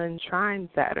 It's sun trine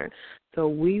Saturn. So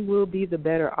we will be the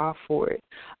better off for it.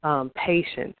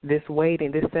 Patience, this waiting,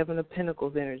 this Seven of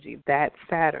Pentacles energy, that's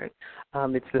Saturn.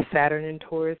 It's the Saturn and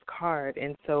Taurus card.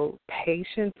 And so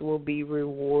patience will be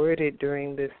rewarded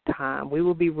during this time. We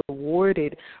will be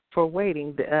rewarded for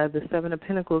waiting. The Seven of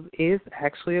Pentacles is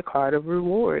actually a card of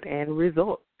reward and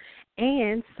results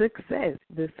and success.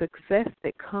 The success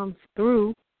that comes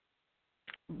through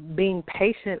being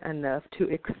patient enough to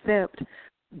accept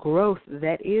growth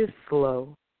that is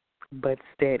slow but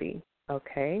steady,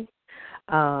 okay?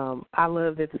 I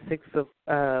love that the Six of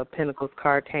Pentacles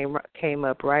card came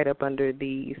up right up under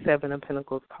the Seven of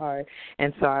Pentacles card.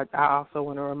 And so I also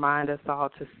want to remind us all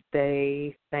to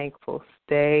stay thankful,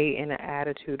 stay in an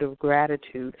attitude of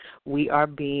gratitude. We are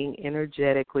being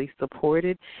energetically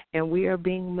supported, and we are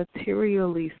being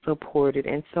materially supported.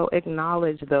 And so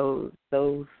acknowledge those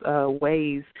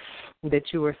ways that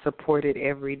you are supported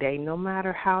every day, no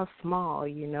matter how small.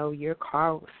 Your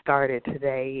car started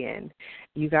today, and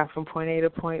you got from point A to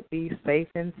point B safe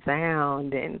and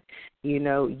sound, and,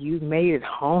 you made it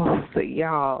home. So,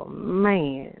 y'all,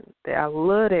 man, I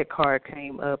love that card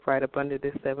came up right up under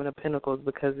this Seven of Pentacles,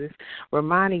 because it's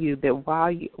reminding you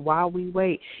that while we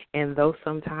wait, and though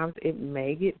sometimes it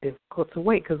may get difficult to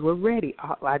wait because we're ready.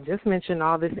 I just mentioned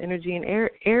all this energy in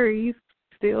Aries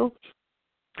still.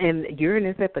 And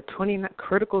Uranus at the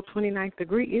critical 29th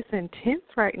degree. It's intense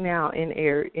right now in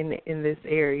this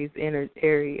Aries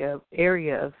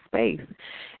area of space.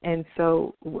 And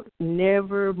so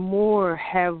never more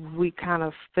have we kind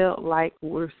of felt like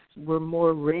we're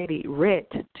more ready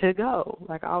to go.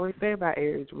 Like I always say about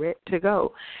Aries, ready to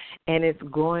go. And it's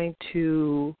going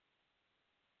to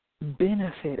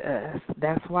benefit us.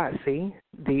 That's why, see,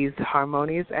 these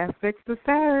harmonious aspects of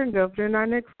Saturn governing our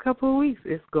next couple of weeks,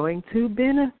 it's going to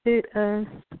benefit us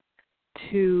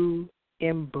to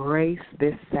embrace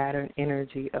this Saturn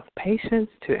energy of patience,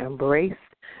 to embrace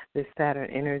this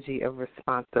Saturn energy of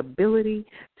responsibility,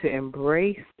 to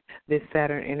embrace this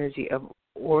Saturn energy of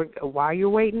while you're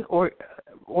waiting,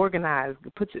 organize,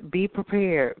 be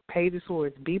prepared. Page of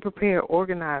Swords, be prepared,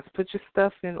 organize, put your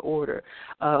stuff in order.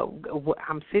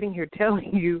 I'm sitting here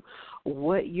telling you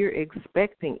what you're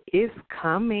expecting is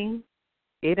coming.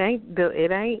 It ain't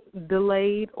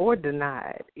delayed or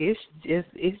denied. It's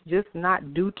just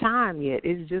not due time yet.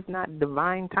 It's just not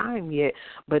divine time yet.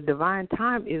 But divine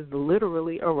time is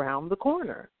literally around the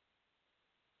corner.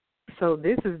 So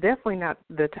this is definitely not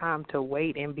the time to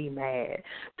wait and be mad,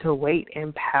 to wait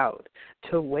and pout,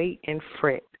 to wait and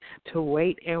fret, to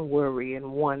wait and worry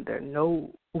and wonder.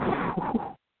 No.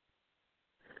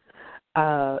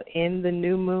 In the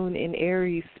new moon in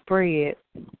Aries spread,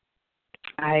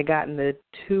 I had gotten the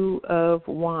Two of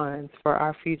Wands for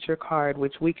our future card,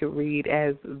 which we could read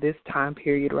as this time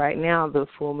period right now, the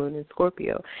full moon in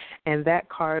Scorpio. And that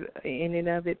card in and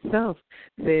of itself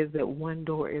says that one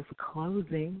door is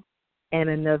closing and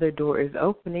another door is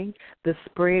opening. The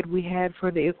spread we had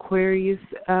for the Aquarius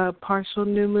partial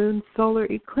new moon solar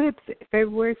eclipse,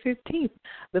 February 15th,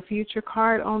 the future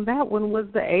card on that one was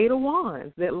the Eight of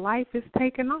Wands, that life is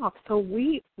taking off. So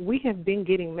we have been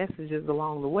getting messages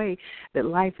along the way that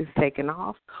life is taking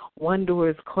off. One door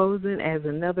is closing as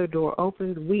another door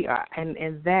opens. We are, and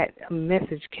that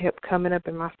message kept coming up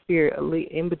in my spirit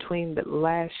in between the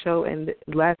last show and the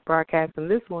last broadcast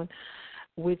and this one,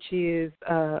 which is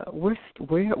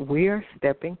we're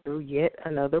stepping through yet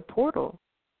another portal.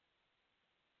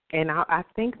 And I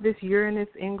think this Uranus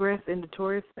ingress into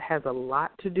Taurus has a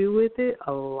lot to do with it,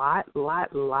 a lot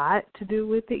to do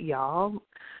with it, y'all.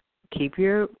 Keep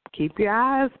your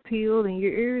eyes peeled and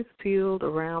your ears peeled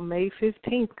around May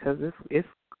 15th because it's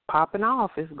popping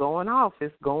off, it's going off,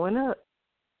 it's going up.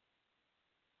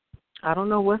 I don't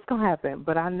know what's going to happen,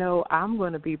 but I know I'm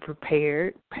going to be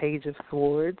prepared, Page of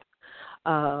Swords.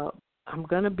 I'm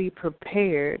going to be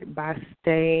prepared by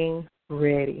staying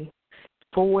ready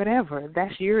for whatever.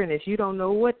 That's Uranus. You don't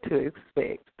know what to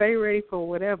expect. Stay ready for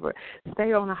whatever.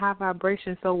 Stay on a high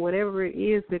vibration so whatever it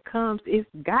is that comes, it's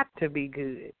got to be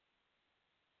good.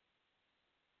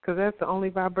 Because that's the only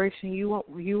vibration you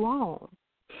on.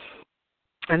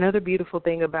 Another beautiful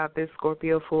thing about this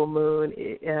Scorpio full moon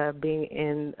being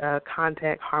in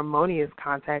harmonious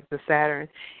contact with Saturn,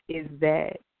 is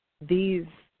that these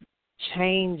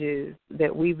changes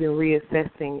that we've been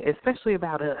reassessing, especially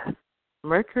about us.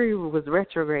 Mercury was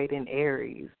retrograde in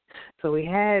Aries, so we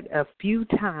had a few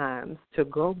times to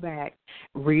go back,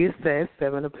 reassess,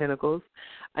 Seven of Pentacles,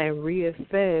 and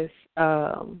reassess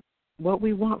what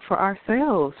we want for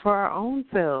ourselves, for our own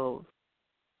selves.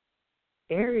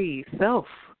 Aries, self.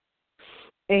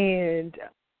 And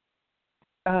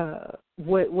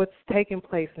what's taking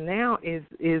place now is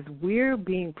we're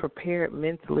being prepared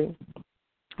mentally.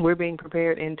 We're being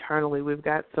prepared internally. We've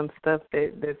got some stuff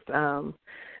that's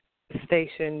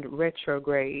stationed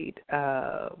retrograde.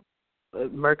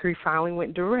 Mercury finally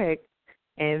went direct,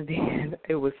 and then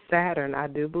it was Saturn, I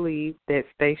do believe, that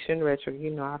stationed retrograde.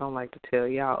 You know, I don't like to tell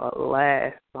y'all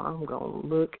last, so I'm going to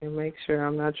look and make sure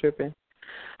I'm not tripping.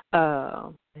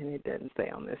 And it doesn't say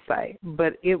on this site.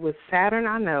 But it was Saturn,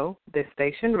 I know, that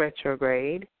stationed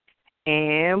retrograde,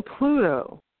 and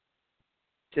Pluto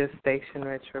just stationed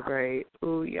retrograde.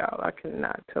 Ooh, y'all, I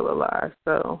cannot tell a lie.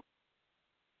 So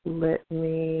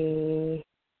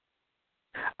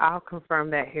I'll confirm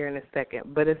that here in a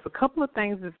second. But it's a couple of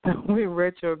things that's done with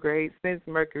retrograde since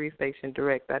Mercury stationed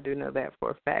direct. I do know that for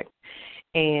a fact.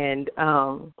 And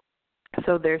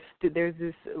so there's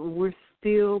this, we're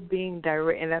still being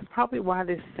direct, and that's probably why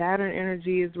this Saturn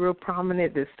energy is real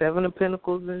prominent. The Seven of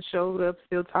Pentacles and showed up,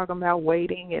 still talking about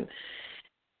waiting,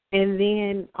 and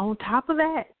then on top of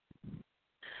that,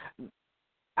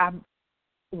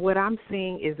 what I'm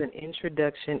seeing is an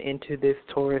introduction into this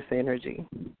Taurus energy,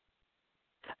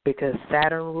 because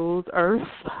Saturn rules Earth.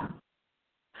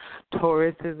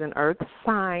 Taurus is an earth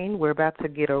sign. We're about to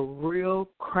get a real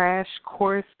crash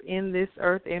course in this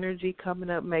earth energy coming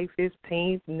up May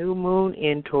 15th. New moon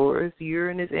in Taurus.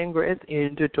 Uranus ingress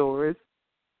into Taurus.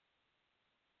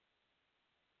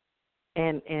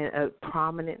 And a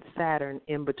prominent Saturn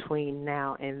in between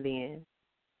now and then.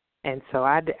 And so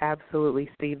I absolutely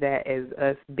see that as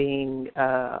us being,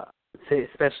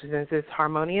 especially since it's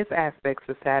harmonious aspects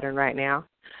of Saturn right now,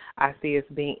 I see us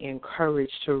being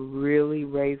encouraged to really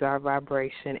raise our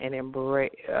vibration and embrace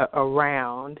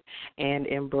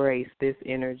this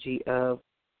energy of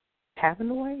having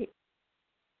to wait,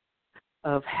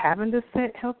 of having to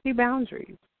set healthy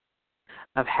boundaries,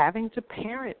 of having to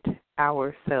parent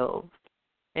ourselves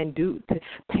and to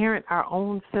parent our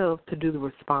own selves to do the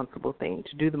responsible thing,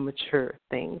 to do the mature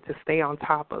thing, to stay on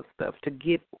top of stuff, to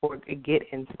get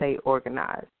and stay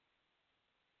organized.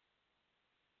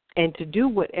 And to do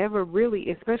whatever really,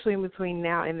 especially in between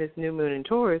now and this new moon in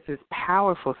Taurus, is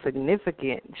powerful,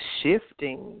 significant,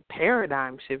 shifting,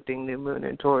 paradigm-shifting new moon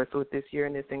in Taurus with this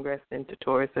Uranus ingress into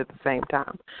Taurus at the same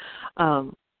time.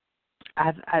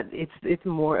 It's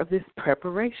more of this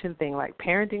preparation thing, like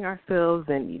parenting ourselves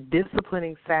and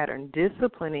disciplining Saturn,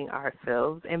 disciplining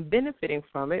ourselves and benefiting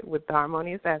from it with the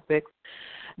harmonious aspects,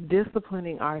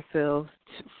 disciplining ourselves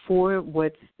for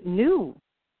what's new.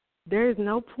 There is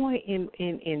no point in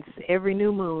every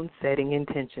new moon setting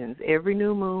intentions, every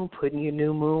new moon putting your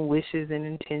new moon wishes and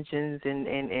intentions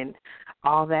and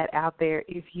all that out there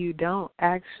if you don't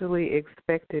actually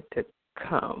expect it to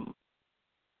come.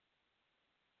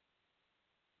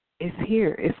 It's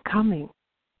here. It's coming.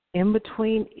 In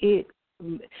between it,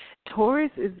 Taurus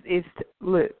is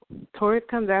look, Taurus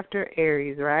comes after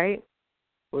Aries, right?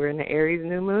 We're in the Aries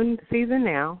New Moon season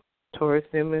now. Taurus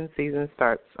New Moon season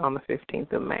starts on the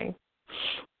 15th of May.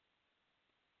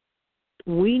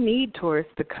 We need Taurus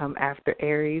to come after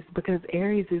Aries because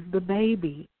Aries is the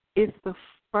baby. It's the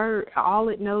first. All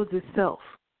it knows is self.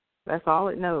 That's all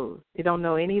it knows. It don't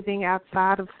know anything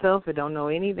outside of self. It don't know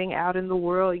anything out in the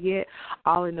world yet.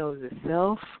 All it knows is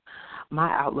self,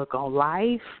 my outlook on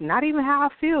life, not even how I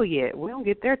feel yet. We don't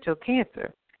get there till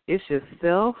Cancer. It's just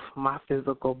self, my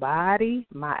physical body,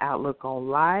 my outlook on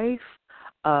life,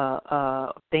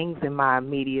 things in my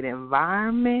immediate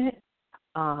environment.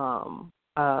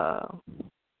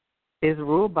 Is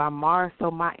ruled by Mars, so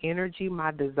my energy,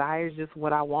 my desires, just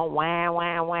what I want. Wah,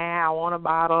 wah, wah. I want a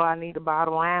bottle. I need a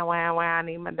bottle. Wah, wah, wah. I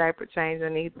need my diaper change. I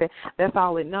need that. That's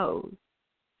all it knows.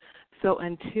 So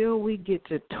until we get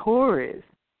to Taurus,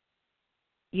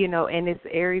 and it's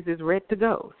Aries is ready to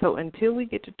go. So until we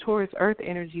get to Taurus Earth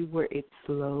energy where it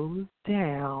slows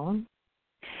down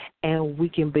and we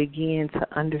can begin to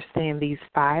understand these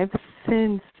five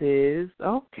senses.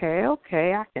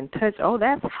 Okay, I can touch. Oh,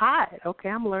 that's hot. Okay,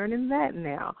 I'm learning that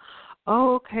now.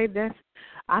 Oh, okay,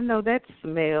 I know that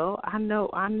smell. I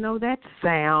know that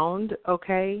sound.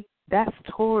 Okay, that's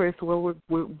Taurus where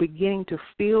we're beginning to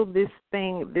feel this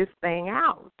thing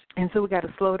out. And so we got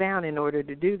to slow down in order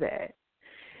to do that.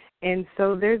 And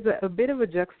so there's a bit of a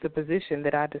juxtaposition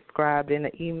that I described in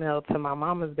an email to my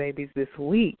mama's babies this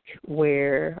week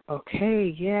where,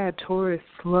 Taurus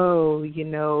slow,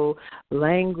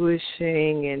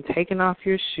 languishing and taking off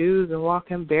your shoes and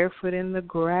walking barefoot in the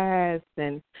grass.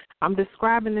 And I'm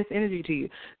describing this energy to you,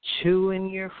 chewing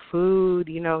your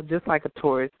food, just like a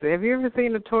Taurus. Have you ever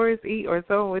seen a Taurus eat or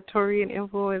someone with Taurian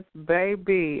influence?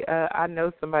 Baby, I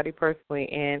know somebody personally,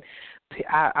 and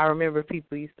I remember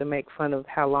people used to make fun of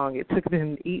how long it took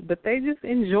them to eat, but they just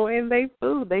enjoying their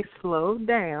food. They slowed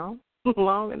down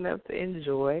long enough to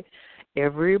enjoy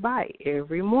every bite,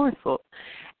 every morsel.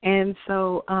 And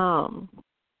so,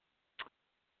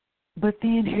 but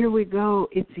then here we go.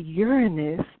 It's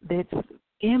Uranus that's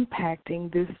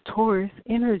impacting this Taurus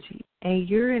energy. And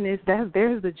Uranus,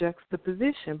 there's the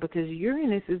juxtaposition because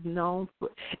Uranus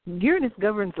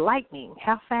governs lightning.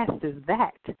 How fast is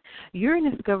that?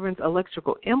 Uranus governs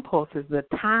electrical impulses, the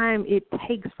time it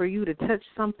takes for you to touch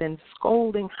something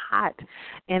scalding hot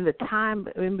and the time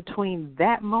in between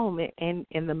that moment and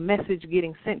the message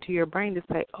getting sent to your brain to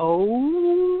say,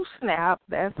 oh, snap,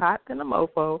 that's hot than a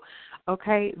mofo.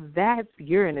 Okay, that's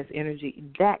Uranus energy,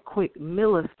 that quick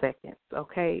milliseconds,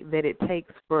 okay, that it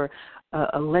takes for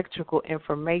electrical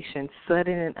information,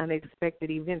 sudden and unexpected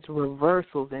events,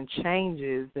 reversals and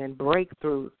changes and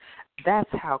breakthroughs. That's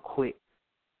how quick.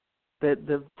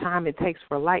 The time it takes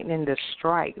for lightning to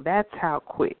strike, that's how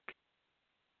quick.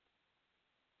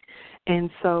 And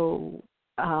so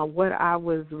what I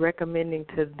was recommending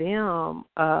to them,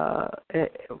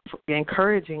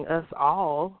 encouraging us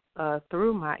all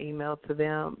through my email to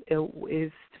them,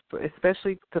 is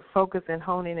especially to focus and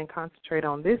hone in and concentrate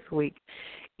on this week,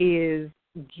 is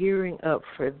gearing up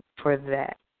for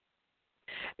that.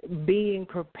 Being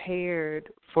prepared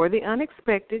for the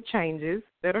unexpected changes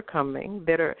that are coming,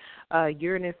 that are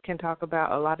Uranus can talk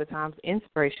about a lot of times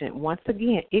inspiration. Once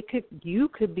again, you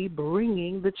could be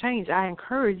bringing the change. I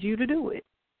encourage you to do it.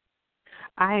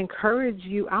 I encourage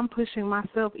you. I'm pushing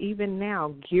myself even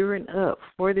now, gearing up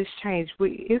for this change.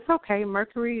 It's okay.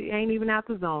 Mercury ain't even out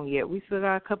the zone yet. We still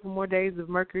got a couple more days of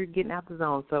Mercury getting out the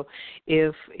zone. So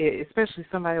especially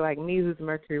somebody like me who's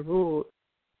Mercury ruled,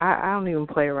 I don't even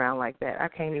play around like that. I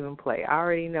can't even play. I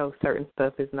already know certain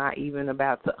stuff is not even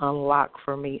about to unlock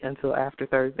for me until after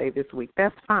Thursday this week.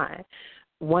 That's fine.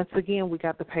 Once again, we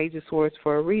got the Page of Swords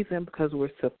for a reason because we're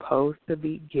supposed to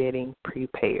be getting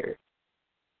prepared.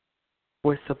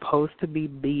 We're supposed to be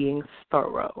being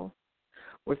thorough.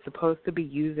 We're supposed to be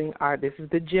using this is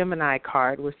the Gemini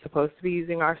card, we're supposed to be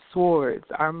using our swords,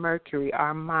 our Mercury,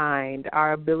 our mind,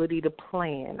 our ability to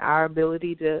plan, our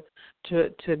ability to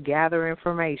gather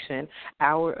information,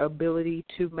 our ability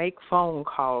to make phone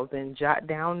calls and jot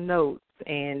down notes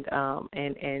and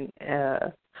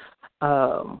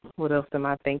What else am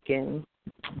I thinking?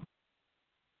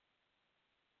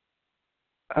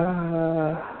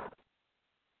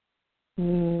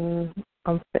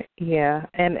 Yeah,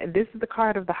 and this is the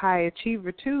card of the high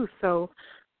achiever too. So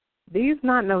these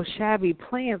not no shabby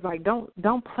plans. Like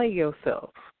don't play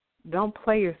yourself. Don't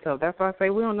play yourself. That's why I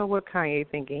say we don't know what Kanye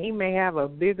thinking. He may have a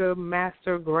bigger,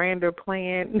 master, grander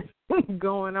plan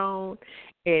going on,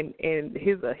 and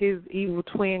his evil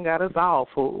twin got us all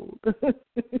fooled.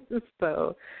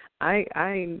 So I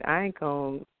ain't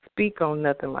gonna speak on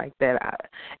nothing like that.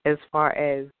 As far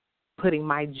as putting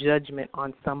my judgment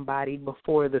on somebody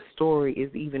before the story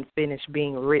is even finished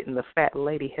being written. The fat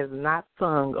lady has not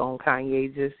sung on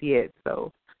Kanye just yet,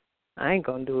 so I ain't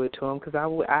gonna do it to him because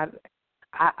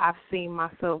I've seen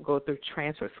myself go through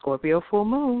Scorpio Full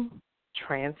Moon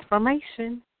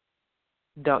transformation.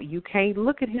 You can't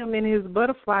look at him in his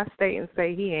butterfly state and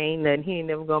say he ain't nothing, he ain't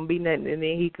never gonna be nothing, and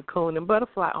then he cocoon and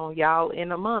butterfly on y'all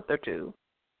in a month or two.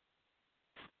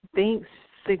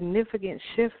 Significant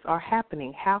shifts are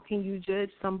happening. How can you judge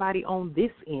somebody on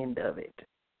this end of it?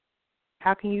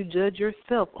 How can you judge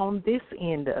yourself on this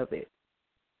end of it?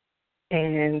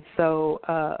 And so,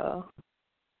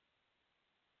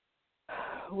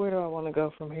 where do I want to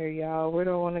go from here, y'all? Where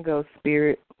do I want to go,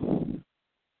 Spirit?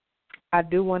 I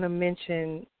do want to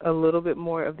mention a little bit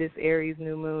more of this Aries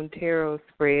New Moon tarot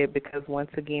spread because, once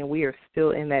again, we are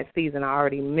still in that season. I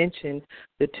already mentioned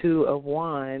the Two of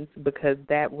Wands because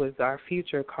that was our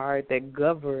future card that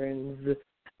governs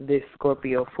this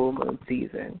Scorpio Full Moon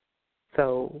season.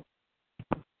 So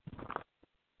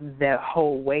that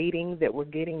whole waiting that we're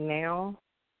getting now,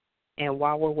 and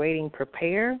while we're waiting,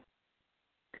 prepare.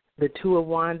 The Two of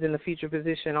Wands in the future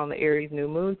position on the Aries New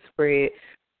Moon spread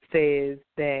says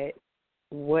that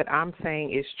what I'm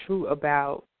saying is true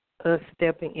about us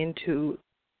stepping into,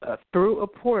 through a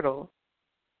portal,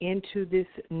 into this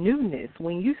newness.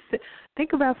 When you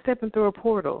think about stepping through a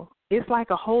portal, it's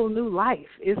like a whole new life.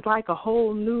 It's like a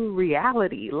whole new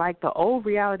reality. Like the old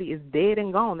reality is dead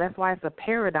and gone. That's why it's a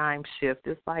paradigm shift.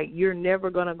 It's like you're never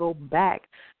going to go back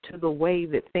to the way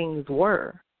that things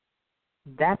were.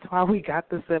 That's why we got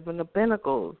the Seven of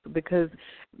Pentacles, because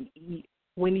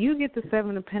when you get the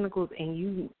Seven of Pentacles and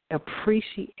you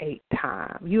appreciate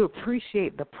time, you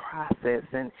appreciate the process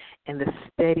and the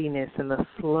steadiness and the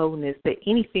slowness that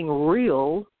anything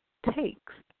real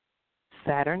takes.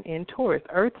 Saturn in Taurus,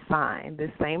 Earth sign,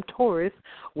 this same Taurus,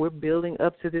 we're building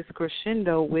up to this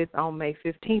crescendo with on May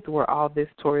 15th where all this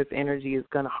Taurus energy is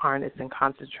going to harness and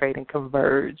concentrate and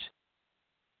converge.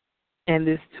 And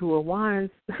this Two of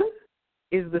Wands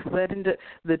is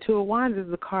the Two of Wands is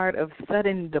the card of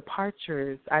sudden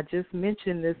departures. I just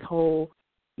mentioned this whole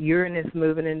Uranus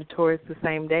moving into Taurus the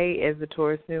same day as the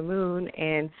Taurus New Moon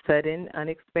and sudden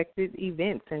unexpected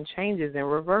events and changes and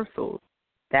reversals.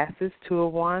 That's this Two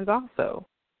of Wands also.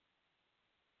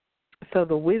 So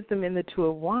the wisdom in the Two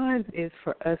of Wands is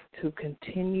for us to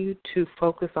continue to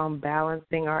focus on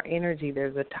balancing our energy.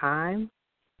 There's a time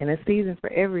and a season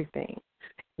for everything.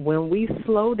 When we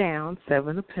slow down,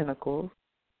 Seven of Pentacles,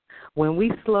 when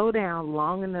we slow down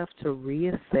long enough to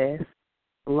reassess,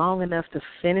 long enough to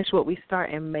finish what we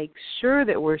start and make sure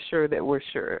that we're sure that we're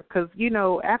sure. Because,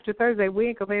 after Thursday, we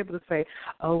ain't going to be able to say,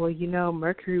 oh, well,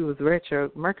 Mercury was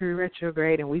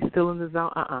retrograde and we still in the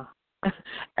zone.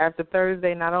 After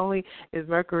Thursday, not only is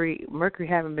Mercury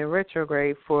haven't been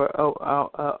retrograde for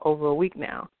over a week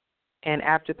now. And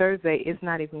after Thursday, it's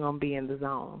not even going to be in the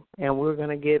zone. And we're going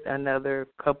to get another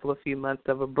few months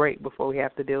of a break before we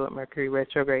have to deal with Mercury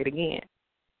retrograde again.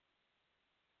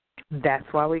 That's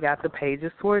why we got the Page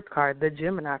of Swords card, the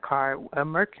Gemini card, a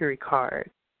Mercury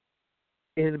card.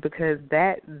 Is because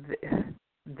this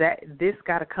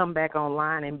got to come back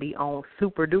online and be on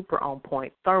super duper on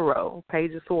point, thorough.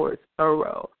 Page of Swords,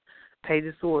 thorough. Page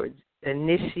of Swords,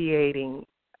 initiating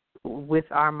with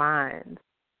our minds.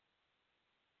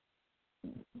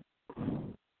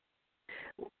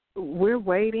 We're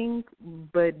waiting,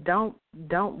 but don't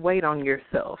wait on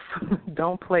yourself.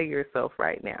 Don't play yourself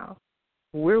right now.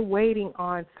 We're waiting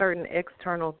on certain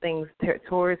external things.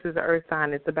 Taurus is an earth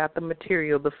sign. It's about the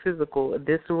material, the physical,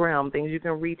 this realm, things you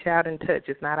can reach out and touch.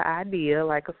 It's not an idea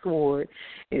like a sword.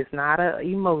 It's not an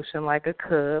emotion like a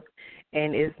cup,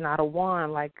 and it's not a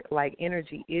wand like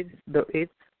energy. It's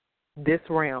this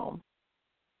realm.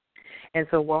 And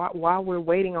so while we're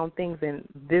waiting on things in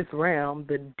this realm,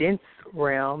 the dense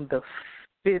realm,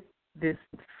 this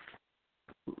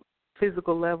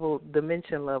physical level,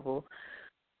 dimension level,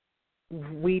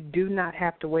 we do not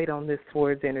have to wait on this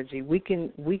swords energy. We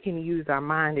can use our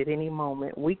mind at any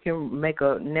moment. We can make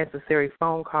a necessary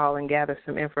phone call and gather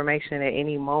some information at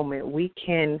any moment. We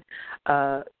can,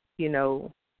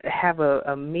 have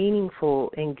a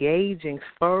meaningful, engaging,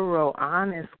 thorough,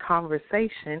 honest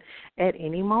conversation at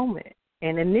any moment.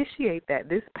 And initiate that.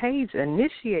 This page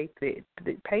initiates it.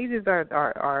 The pages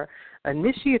are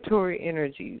initiatory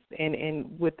energies.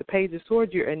 And with the Page of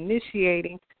Swords, you're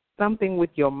initiating something with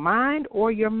your mind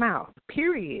or your mouth,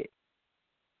 period.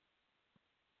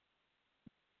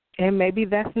 And maybe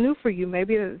that's new for you.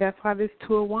 Maybe that's why this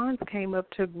Two of Wands came up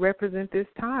to represent this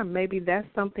time. Maybe that's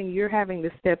something you're having to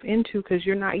step into because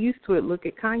you're not used to it. Look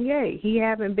at Kanye. He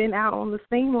haven't been out on the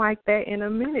scene like that in a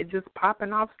minute, just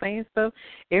popping off, saying stuff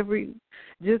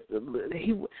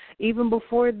even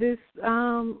before this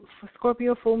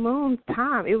Scorpio Full Moon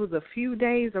time. It was a few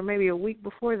days or maybe a week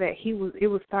before that it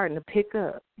was starting to pick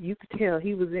up. You could tell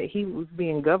he was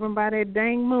being governed by that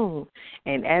dang moon,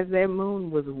 and as that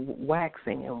moon was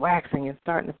waxing and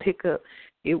starting to pick up,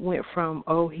 it went from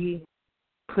he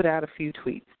put out a few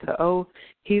tweets to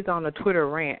he's on a Twitter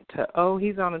rant to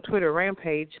he's on a Twitter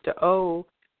rampage to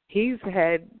he's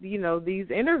had these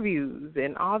interviews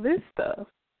and all this stuff.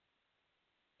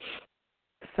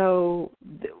 So,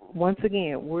 once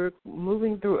again, we're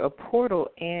moving through a portal,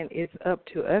 and it's up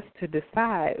to us to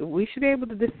decide. We should be able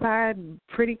to decide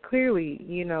pretty clearly,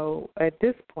 at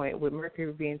this point, with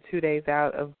Mercury being 2 days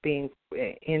out of being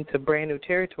into brand new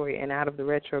territory and out of the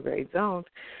retrograde zone,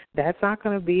 that's not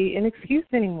going to be an excuse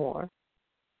anymore.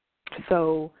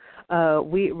 So,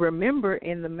 we remember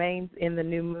in the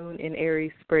new moon in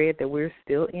Aries spread that we're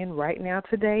still in right now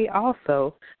today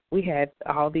also, we had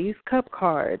all these cup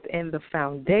cards, and the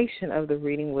foundation of the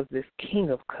reading was this King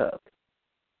of Cups,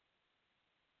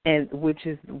 and which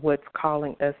is what's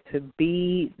calling us to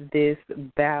be this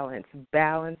balance,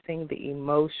 balancing the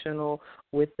emotional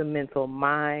with the mental,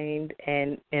 mind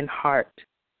and heart.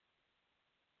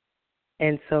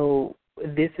 And so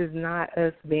this is not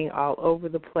us being all over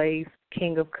the place.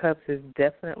 King of Cups is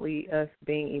definitely us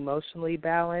being emotionally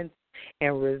balanced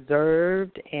and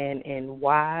reserved and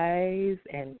wise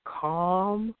and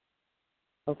calm,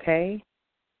 okay?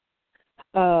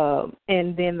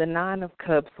 And then the Nine of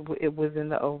Cups, it was in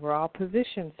the overall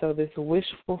position. So this wish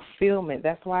fulfillment,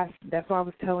 that's why I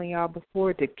was telling y'all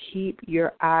before to keep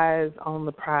your eyes on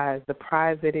the prize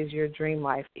that is your dream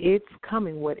life. It's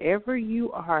coming. Whatever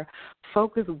you are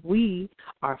we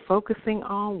are focusing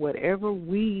on, whatever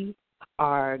we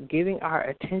are giving our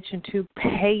attention to,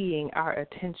 paying our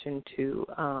attention to,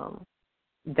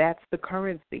 that's the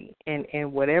currency.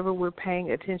 And whatever we're paying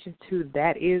attention to,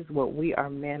 that is what we are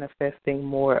manifesting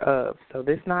more of. So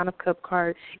this Nine of Cups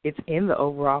card, it's in the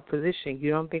overall position.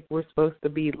 You don't think we're supposed to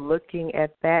be looking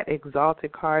at that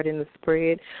exalted card in the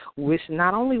spread,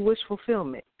 not only wish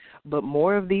fulfillment, but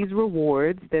more of these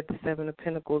rewards that the Seven of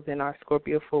Pentacles in our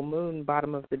Scorpio Full Moon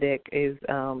bottom of the deck is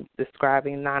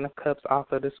describing. Nine of Cups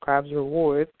also describes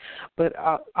rewards, but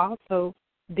also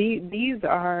these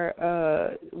are,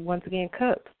 once again,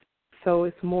 cups. So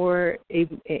it's more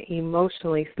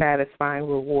emotionally satisfying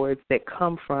rewards that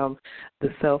come from the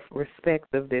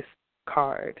self-respect of this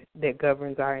card that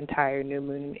governs our entire new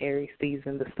moon and Aries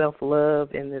season, the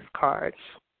self-love in this card.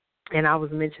 And I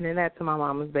was mentioning that to my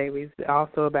mama's babies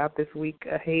also about this week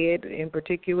ahead in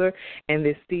particular and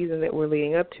this season that we're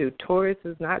leading up to. Taurus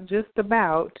is not just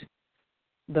about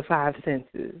the five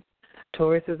senses.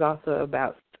 Taurus is also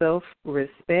about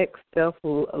self-respect,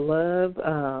 self-love,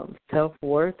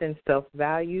 self-worth and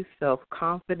self-value,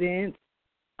 self-confidence.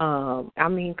 I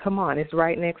mean, come on, it's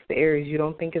right next to Aries. You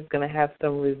don't think it's going to have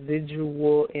some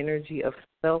residual energy of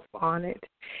self on it?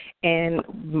 And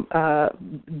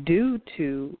due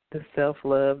to the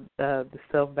self-love, the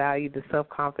self-value, the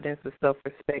self-confidence, the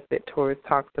self-respect that Taurus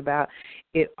talks about,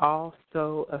 it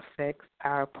also affects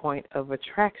our point of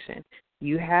attraction.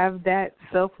 You have that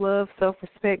self-love,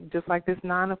 self-respect, just like this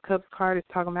Nine of Cups card is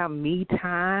talking about me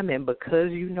time, and because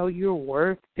you know you're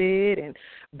worth it, and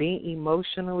being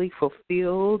emotionally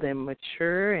fulfilled and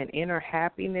mature and inner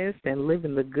happiness and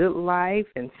living the good life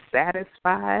and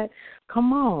satisfied.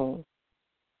 Come on.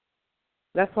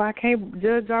 That's why I can't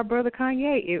judge our brother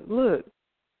Kanye. Look,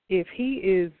 if he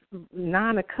is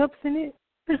Nine of Cups in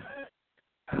it,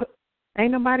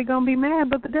 ain't nobody going to be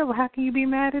mad but the devil. How can you be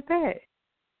mad at that?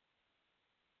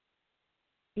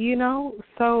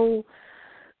 So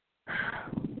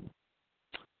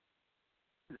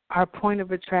our point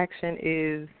of attraction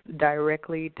is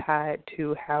directly tied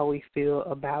to how we feel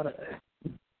about us.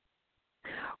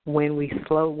 When we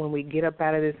get up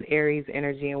out of this Aries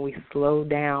energy and we slow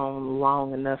down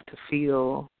long enough to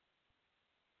feel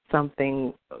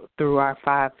something through our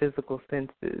five physical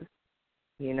senses,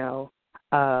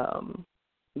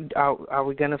 are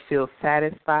we going to feel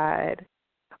satisfied?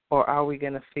 Or are we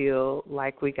going to feel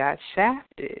like we got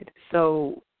shafted?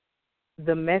 So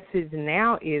the message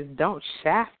now is don't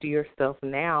shaft yourself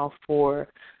now for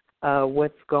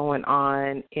what's going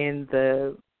on in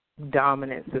the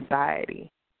dominant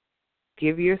society.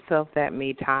 Give yourself that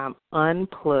me time.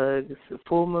 Unplug.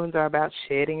 Full moons are about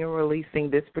shedding and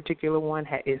releasing. This particular one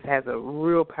has a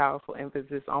real powerful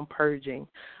emphasis on purging.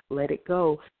 Let it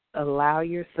go. Allow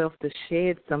yourself to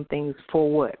shed some things.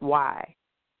 For what? Why?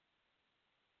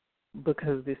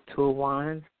 Because this Two of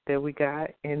Wands that we got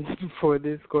and for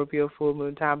this Scorpio full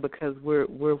moon time, because we're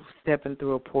stepping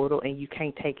through a portal and you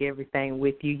can't take everything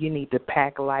with you. You need to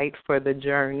pack light for the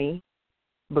journey.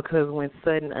 Because when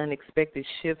sudden unexpected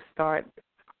shifts start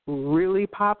really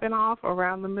popping off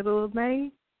around the middle of May,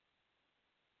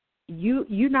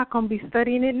 you're not going to be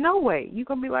studying it no way. You're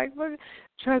going to be like, look,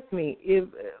 trust me, if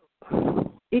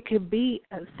it could be,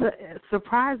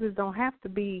 surprises don't have to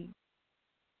be,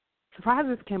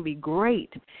 surprises can be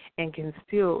great and can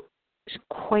still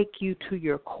quake you to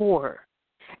your core.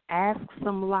 Ask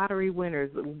some lottery winners.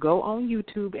 Go on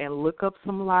YouTube and look up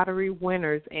some lottery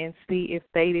winners and see if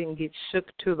they didn't get shook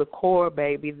to the core,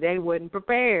 baby. They wasn't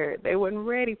prepared. They wasn't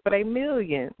ready for their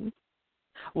millions.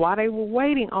 While they were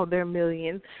waiting on their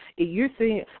millions, you're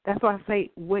seeing. That's why I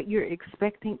say what you're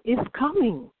expecting is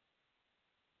coming.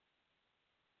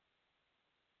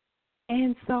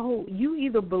 And so you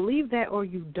either believe that or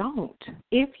you don't.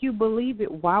 If you believe it,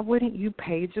 why wouldn't you,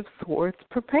 Page of Swords,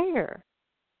 prepare?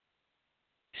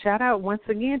 Shout out once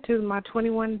again to my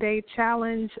 21-day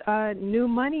challenge new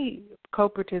money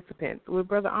co-participants with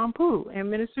Brother Ampu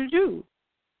and Minister Jew.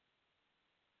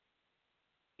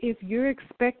 If you're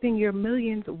expecting your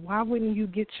millions, why wouldn't you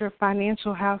get your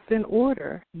financial house in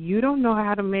order? You don't know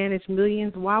how to manage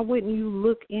millions. Why wouldn't you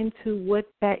look into what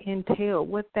that entails,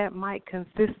 what that might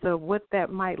consist of, what that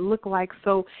might look like,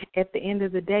 so at the end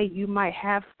of the day you might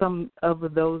have some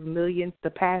of those millions to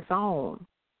pass on,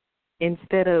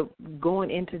 instead of going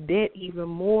into debt even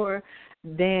more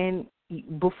than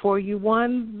before you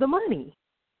won the money,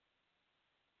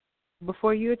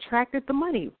 before you attracted the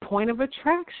money. Point of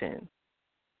attraction.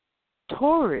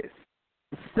 Taurus,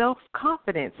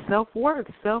 self-confidence, self-worth,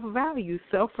 self-value,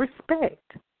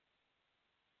 self-respect.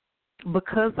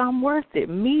 Because I'm worth it.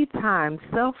 Me time,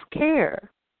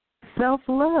 self-care,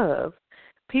 self-love.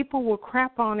 People will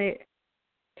crap on it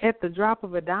at the drop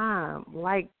of a dime,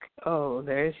 like, oh,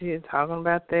 there she is talking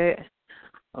about that.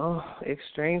 Oh,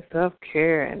 extreme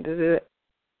self-care and da-da.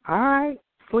 All right,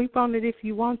 sleep on it if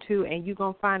you want to, and you're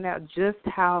going to find out just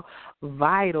how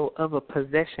vital of a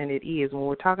possession it is. When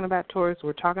we're talking about Taurus,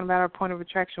 we're talking about our point of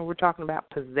attraction, we're talking about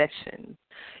possessions.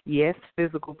 Yes,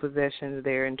 physical possessions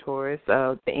there in Taurus,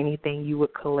 anything you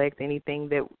would collect, anything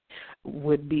that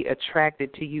would be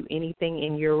attracted to you, anything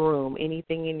in your room,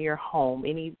 anything in your home,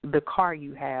 the car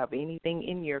you have, anything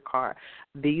in your car.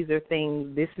 These are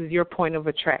things, this is your point of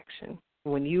attraction.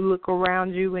 When you look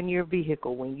around you in your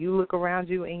vehicle, when you look around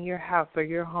you in your house or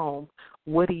your home,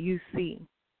 what do you see?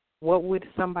 What would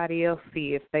somebody else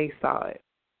see if they saw it?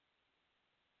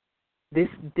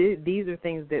 These are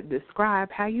things that describe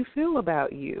how you feel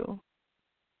about you.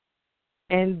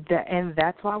 And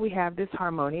that's why we have this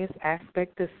harmonious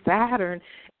aspect of Saturn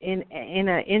in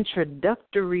an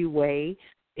introductory way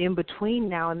in between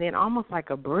now and then, almost like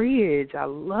a bridge. I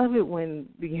love it when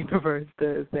the universe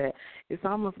does that. It's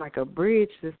almost like a bridge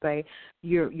to say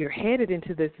you're headed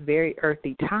into this very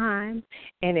earthy time,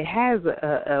 and it has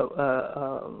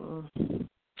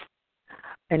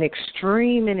an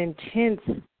extreme and intense,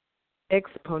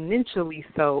 exponentially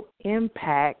so,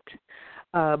 impact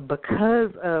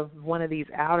because of one of these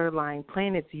outer lying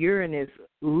planets, Uranus,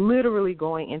 literally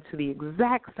going into the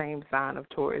exact same sign of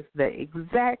Taurus, the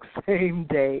exact same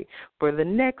day for the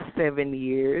next 7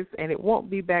 years, and it won't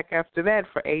be back after that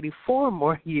for 84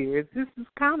 more years. This is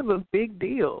kind of a big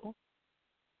deal.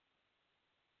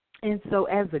 And so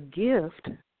as a gift,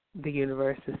 the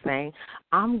universe is saying,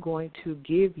 I'm going to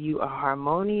give you a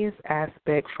harmonious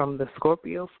aspect from the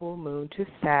Scorpio full moon to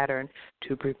Saturn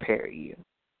to prepare you,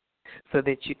 so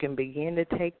that you can begin to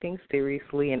take things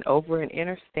seriously and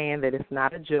understand that it's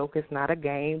not a joke, it's not a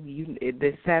game.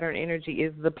 This Saturn energy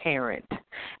is the parent,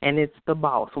 and it's the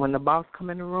boss. When the boss come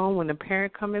in the room, when the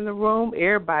parent come in the room,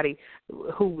 everybody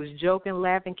who was joking,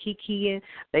 laughing, kikiing,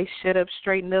 they shut up,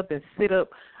 straighten up, and sit up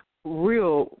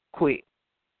real quick.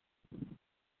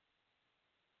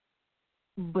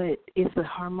 But it's a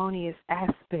harmonious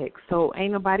aspect, so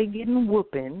ain't nobody getting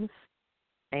whoopings,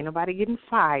 ain't nobody getting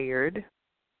fired.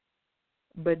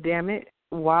 But damn it,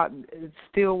 while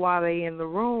they in the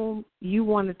room, you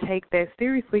want to take that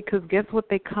seriously, because guess what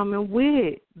they coming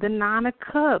with? The 9 of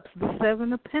Cups, the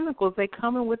 7 of Pentacles. They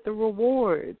coming with the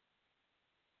rewards.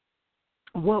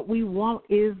 What we want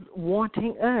is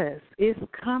wanting us. It's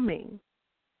coming.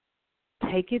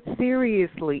 Take it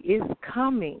seriously. It's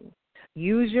coming.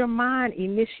 Use your mind.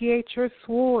 Initiate your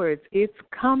swords. It's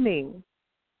coming.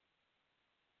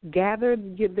 Gather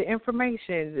the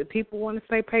information. People want to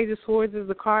say Page of Swords is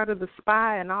the card of the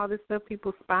spy and all this stuff,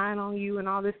 people spying on you and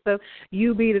all this stuff.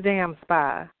 You be the damn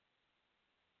spy.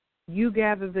 You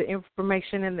gather the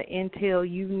information and the intel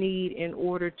you need in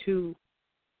order to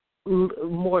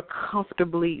more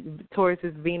comfortably, Taurus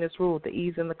is Venus ruled, the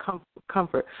ease and the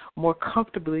comfort, more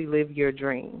comfortably live your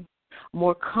dream,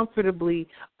 more comfortably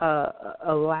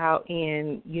allow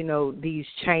in, these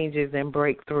changes and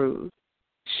breakthroughs,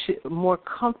 more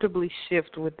comfortably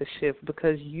shift with the shift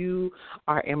because you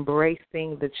are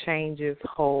embracing the changes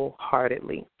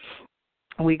wholeheartedly.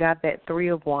 We got that Three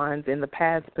of Wands in the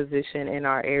past position in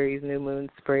our Aries New Moon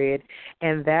spread,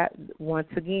 and that, once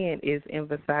again, is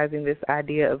emphasizing this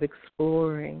idea of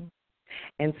exploring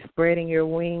and spreading your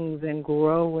wings and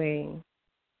growing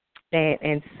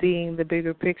and seeing the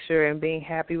bigger picture and being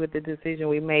happy with the decision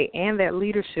we made. And that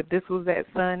leadership, this was that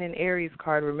Sun and Aries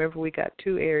card. Remember, we got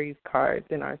 2 Aries cards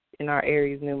in our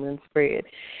Aries New Moon spread.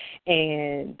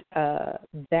 And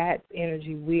that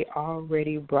energy we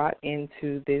already brought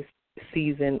into this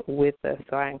season with us.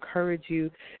 So I encourage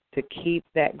you to keep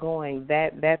that going.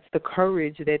 That's the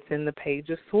courage that's in the Page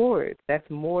of Swords. That's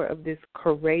more of this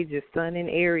courageous Sun and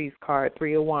Aries card,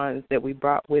 Three of Wands, that we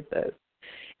brought with us.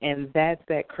 And that's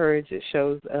that courage that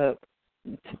shows up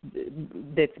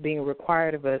that's being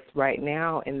required of us right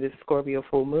now in this Scorpio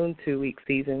Full Moon 2-week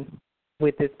season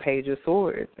with this Page of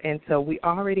Swords. And so we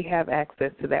already have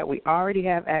access to that. We already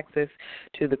have access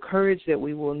to the courage that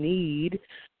we will need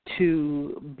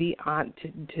to be on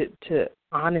to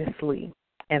honestly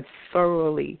and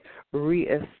thoroughly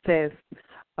reassess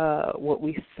what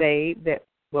we say that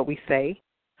we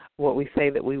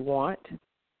want,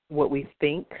 what we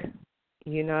think.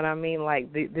 You know what I mean?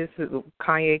 Like this is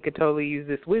Kanye could totally use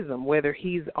this wisdom, whether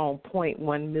he's on point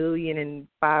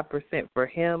 1,005% for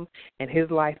him and his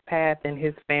life path and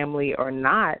his family or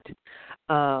not.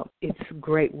 It's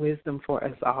great wisdom for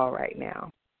us all right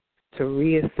now to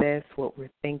reassess what we're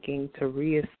thinking, to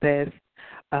reassess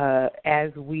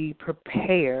as we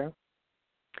prepare,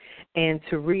 and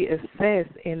to reassess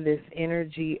in this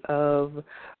energy of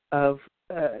to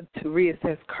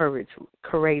reassess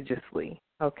courageously.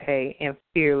 Okay, and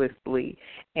fearlessly,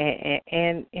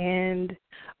 and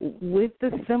with the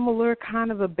similar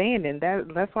kind of abandon.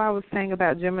 That's why I was saying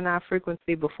about Gemini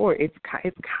frequency before. It's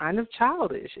kind of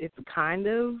childish. It's kind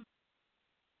of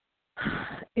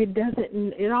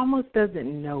it almost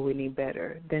doesn't know any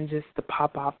better than just to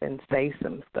pop off and say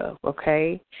some stuff.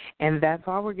 Okay, and that's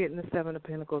why we're getting the Seven of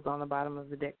Pentacles on the bottom of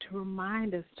the deck to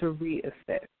remind us to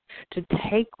reassess, to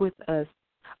take with us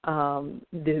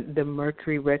the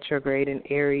Mercury retrograde and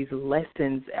Aries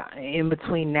lessons in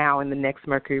between now and the next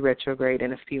Mercury retrograde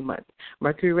in a few months.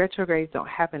 Mercury retrogrades don't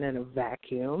happen in a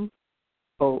vacuum.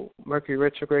 Oh, Mercury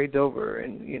retrograde's over,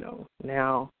 and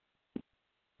now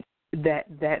that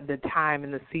the time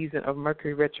and the season of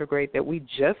Mercury retrograde that we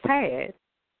just had,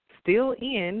 still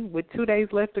in with 2 days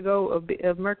left to go of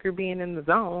Mercury being in the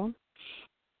zone.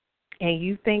 And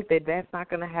you think that that's not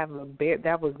going to have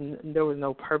there was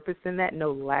no purpose in that,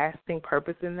 no lasting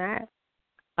purpose in that.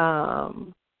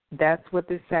 That's what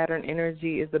this Saturn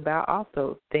energy is about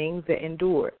also, things that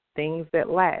endure, things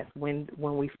that last. When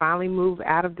we finally move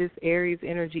out of this Aries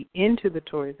energy into the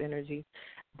Taurus energy,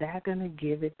 that's going to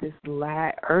give it this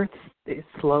Earth, it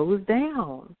slows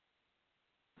down.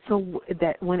 So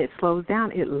that when it slows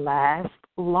down, it lasts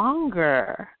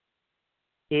longer.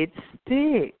 It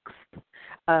sticks.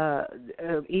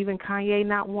 Even Kanye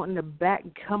not wanting to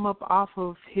come up off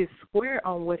of his square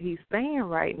on what he's saying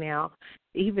right now,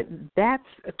 even that's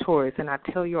a Taurus. And I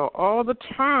tell you all the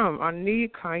time, I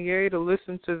need Kanye to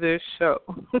listen to this show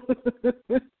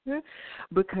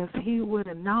because he would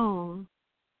know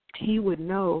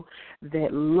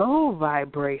that low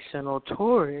vibrational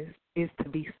Taurus is to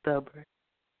be stubborn.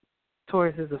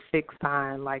 Taurus is a fixed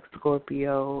sign like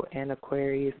Scorpio and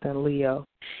Aquarius and Leo.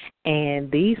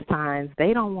 And these signs,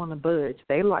 they don't want to budge.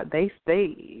 They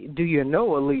do you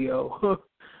know a Leo?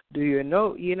 Do you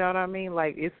know? You know what I mean?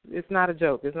 Like it's not a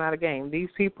joke. It's not a game. These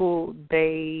people,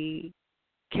 they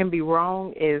can be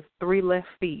wrong as 3 left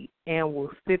feet and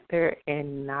will sit there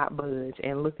and not budge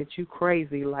and look at you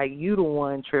crazy like you the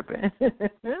one tripping.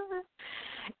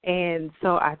 And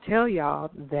so I tell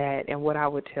y'all that, and what I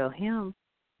would tell him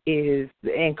is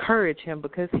encourage him,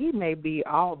 because he may be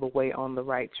all the way on the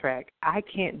right track. I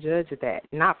can't judge that,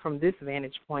 not from this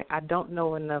vantage point. I don't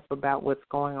know enough about what's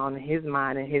going on in his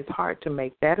mind and his heart to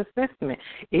make that assessment.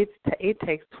 It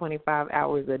takes 25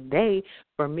 hours a day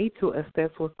for me to assess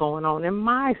what's going on in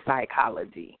my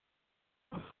psychology.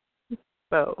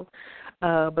 So,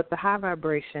 but the high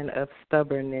vibration of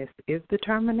stubbornness is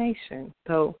determination.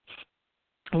 So,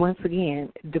 once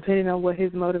again, depending on what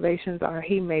his motivations are,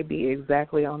 he may be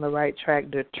exactly on the right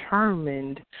track,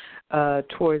 determined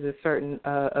towards a certain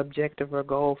objective or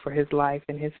goal for his life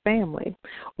and his family.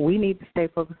 We need to stay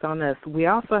focused on us. We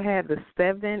also had the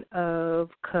 7 of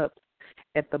Cups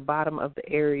at the bottom of the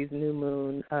Aries New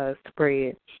Moon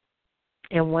spread.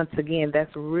 And once again,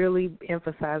 that's really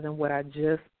emphasizing what I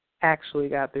just actually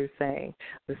got through saying.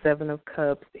 The 7 of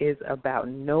Cups is about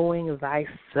knowing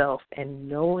thyself and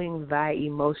knowing thy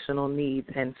emotional needs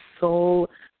and soul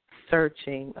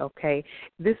searching, okay?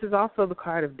 This is also the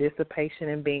card of dissipation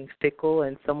and being fickle,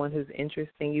 and someone who's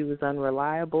interested in you is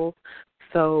unreliable.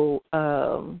 So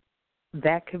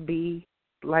that could be,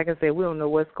 like I said, we don't know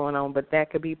what's going on, but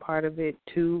that could be part of it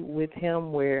too with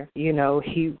him, where, you know,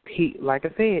 he like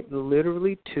I said,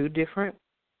 literally 2 different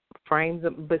frames.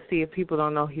 But see, if people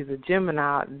don't know he's a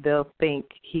Gemini, they'll think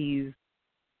he's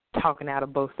talking out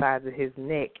of both sides of his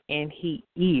neck, and he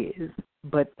is,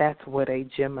 but that's what a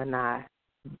Gemini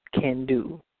can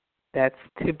do. That's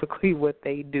typically what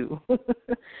they do.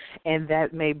 And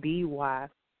that may be why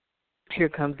here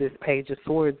comes this Page of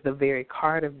Swords, the very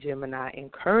card of Gemini,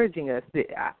 encouraging us.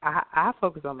 I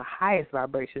focus on the highest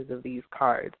vibrations of these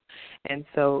cards. And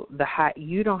so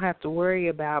you don't have to worry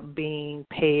about being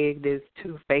pegged as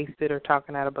two-faced or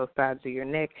talking out of both sides of your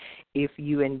neck if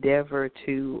you endeavor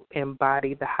to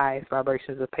embody the highest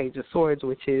vibrations of Page of Swords,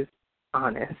 which is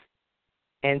honest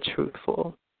and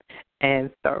truthful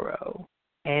and thorough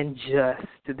and just.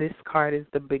 This card is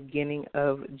the beginning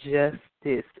of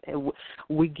justice.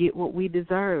 We get what we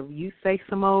deserve. You say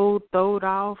some old, throwed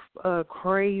off,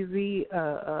 crazy,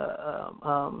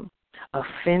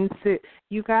 offensive.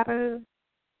 You gotta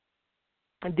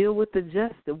deal with the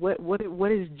justice.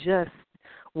 What is just?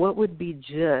 What would be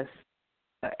just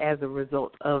as a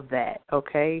result of that?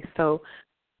 Okay, so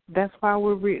that's why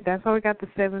that's why we got the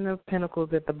 7 of Pentacles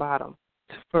at the bottom,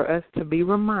 for us to be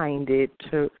reminded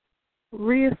to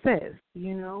reassess.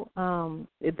 You know,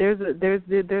 there's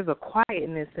a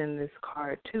quietness in this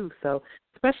card too. So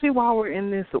especially while we're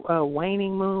in this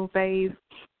waning moon phase,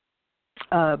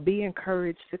 be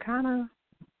encouraged to kind of,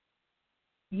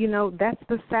 you know, that's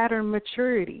the Saturn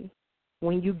maturity.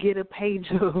 When you get a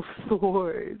Page of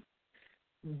Swords,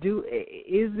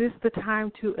 is this the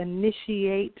time to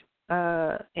initiate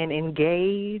and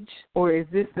engage, or is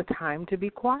this the time to be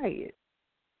quiet?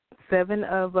 7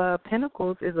 of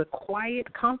Pentacles is a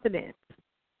quiet confidence.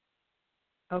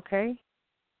 Okay,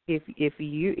 if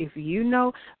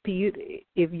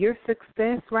your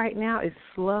success right now is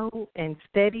slow and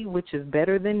steady, which is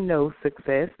better than no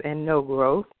success and no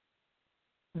growth,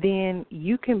 then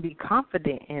you can be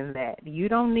confident in that. You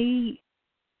don't need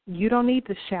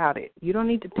to shout it. You don't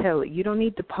need to tell it. You don't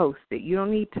need to post it. You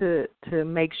don't need to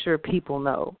make sure people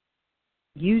know.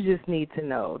 You just need to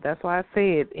know. That's why I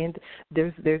said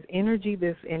there's energy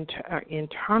that's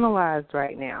internalized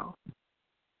right now.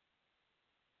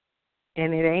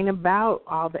 And it ain't about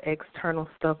all the external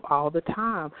stuff all the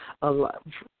time.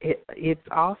 It's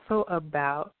also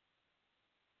about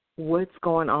what's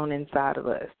going on inside of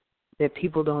us that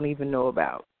people don't even know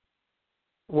about.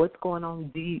 What's going on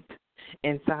deep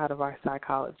inside of our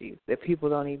psychology that people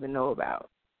don't even know about.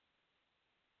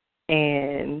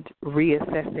 And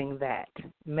reassessing that,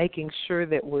 making sure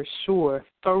that we're sure,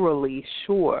 thoroughly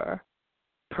sure,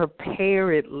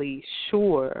 preparedly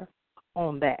sure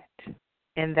on that.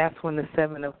 And that's when the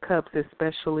 7 of Cups,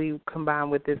 especially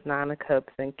combined with this 9 of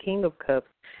Cups and King of Cups,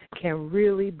 can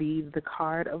really be the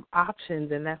card of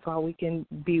options. And that's why we can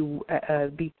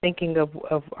be thinking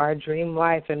of our dream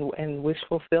life and wish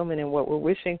fulfillment and what we're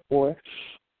wishing for,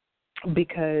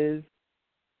 because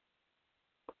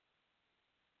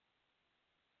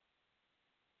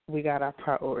we got our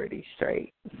priorities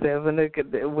straight.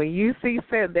 When you see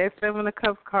that 7 of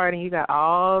Cups card and you got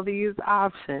all these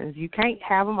options, you can't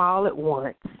have them all at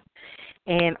once,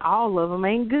 and all of them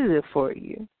ain't good for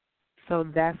you. So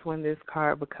that's when this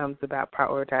card becomes about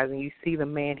prioritizing. You see the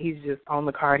man, he's just on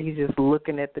the card, he's just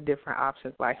looking at the different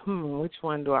options like, which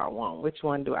one do I want? Which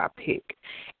one do I pick?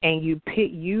 And you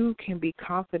can be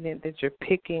confident that you're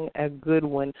picking a good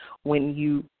one when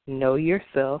you know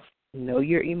yourself, know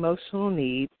your emotional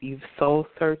needs, you've soul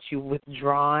searched, you've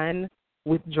withdrawn,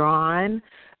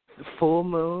 full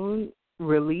moon,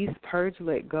 release, purge,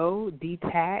 let go,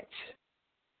 detach.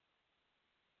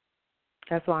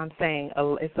 That's what I'm saying.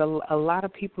 It's a lot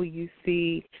of people you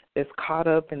see that's caught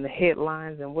up in the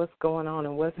headlines and what's going on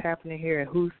and what's happening here and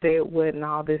who said what and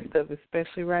all this stuff,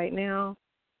 especially right now.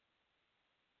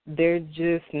 They're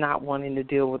just not wanting to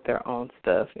deal with their own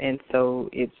stuff. And so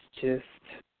it's just,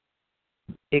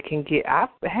 it can get,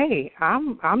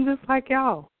 I'm just like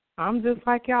y'all.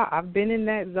 I've been in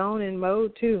that zone and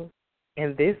mode too.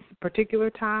 And this particular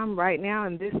time right now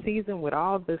in this season with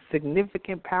all the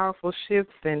significant, powerful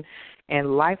shifts and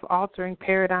life-altering,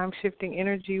 paradigm-shifting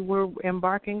energy we're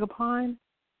embarking upon,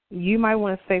 you might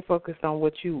want to stay focused on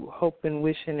what you hope and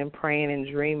wishing and praying and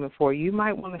dreaming for. You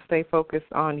might want to stay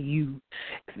focused on you.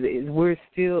 We're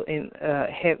still in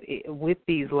with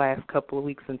these last couple of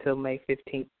weeks until May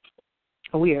 15th.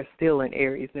 We are still in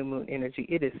Aries New Moon energy.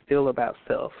 It is still about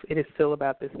self. It is still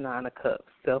about this 9 of Cups,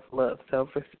 self-love,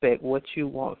 self-respect, what you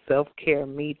want, self-care,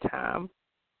 me time.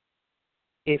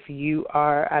 If you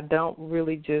are, I don't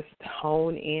really just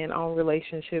hone in on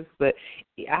relationships, but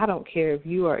I don't care if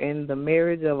you are in the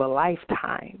marriage of a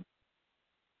lifetime.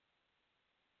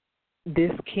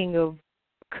 This King of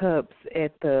Cups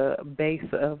at the base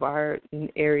of our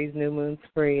Aries New Moon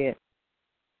spread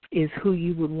is who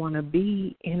you would want to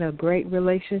be in a great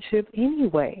relationship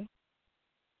anyway,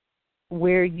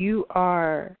 where you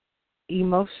are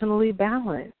emotionally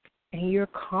balanced and you're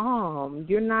calm.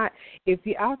 You're not,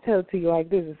 I'll tell it to you like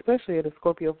this, especially at a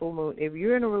Scorpio Full Moon, if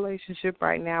you're in a relationship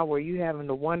right now where you're having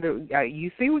to wonder,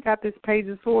 you see we got this Page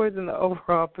of Swords in the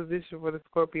overall position for the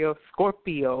Scorpio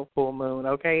Full Moon,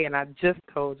 okay? And I just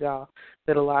told y'all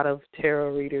that a lot of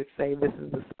tarot readers say this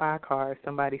is a spy card.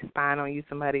 Somebody's spying on you.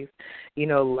 Somebody's,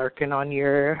 lurking on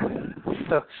your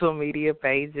social media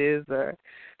pages or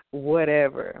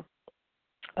whatever.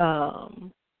 That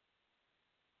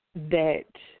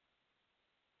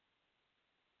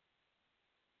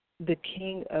the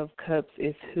King of Cups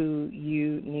is who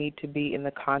you need to be in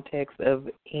the context of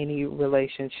any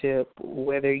relationship,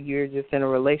 whether you're just in a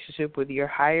relationship with your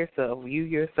higher self, you,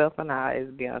 yourself, and I, as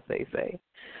Beyonce say.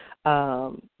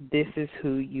 This is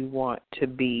who you want to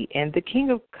be. And the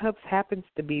King of Cups happens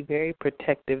to be very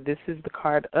protective. This is the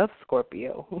card of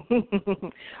Scorpio.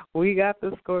 We got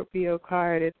the Scorpio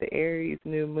card at the Aries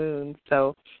New Moon.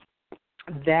 So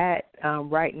that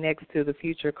right next to the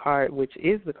future card, which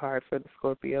is the card for the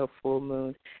Scorpio Full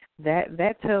Moon,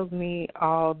 that tells me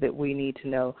all that we need to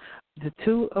know. The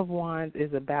Two of Wands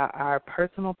is about our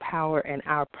personal power and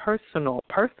our personal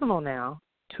now.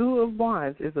 Two of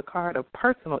Wands is a card of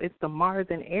personal. It's the Mars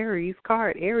and Aries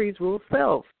card. Aries rules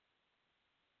self.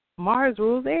 Mars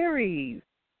rules Aries.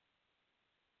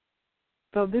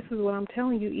 So this is what I'm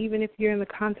telling you. Even if you're in the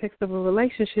context of a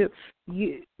relationship,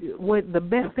 what the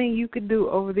best thing you could do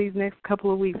over these next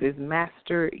couple of weeks is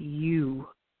master you.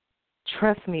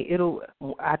 Trust me,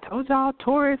 I told y'all,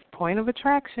 Taurus, point of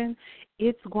attraction.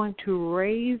 It's going to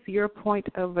raise your point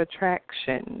of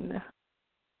attraction.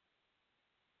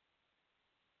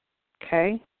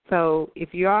 Okay? So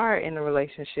if you are in a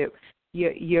relationship,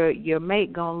 your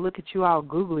mate gonna look at you all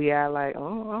googly eyed like,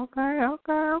 oh,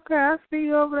 okay, I see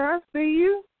you over there, I see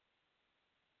you.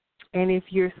 And if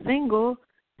you're single,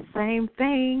 same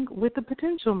thing with the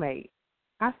potential mate.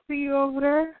 I see you over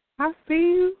there, I see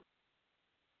you.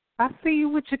 I see you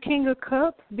with your King of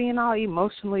Cups being all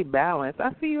emotionally balanced.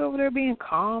 I see you over there being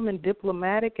calm and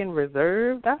diplomatic and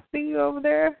reserved. I see you over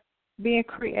there being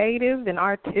creative and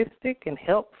artistic and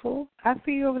helpful. I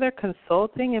see you over there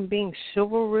consulting and being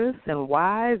chivalrous and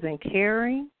wise and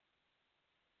caring.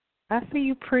 I see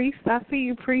you, priest. I see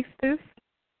you, priestess.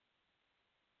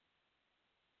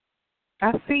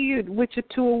 I see you with your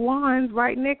Two of Wands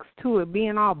right next to it,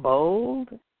 being all bold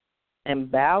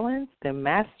and balanced and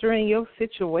mastering your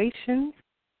situations.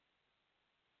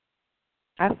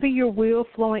 I see your will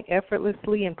flowing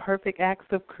effortlessly in perfect acts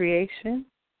of creation.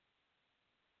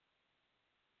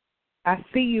 I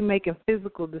see you making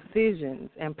physical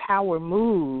decisions and power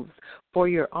moves for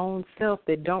your own self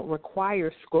that don't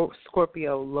require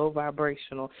Scorpio, low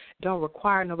vibrational, don't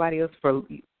require nobody else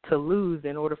to lose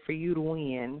in order for you to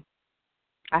win.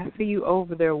 I see you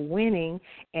over there winning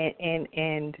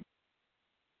and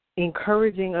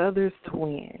encouraging others to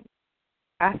win.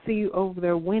 I see you over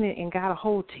there winning and got a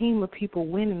whole team of people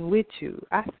winning with you.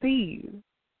 I see you.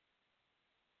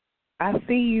 I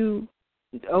see you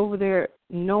over there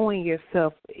knowing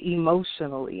yourself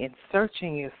emotionally and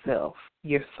searching yourself,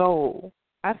 your soul.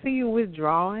 I see you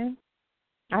withdrawing.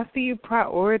 I see you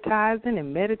prioritizing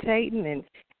and meditating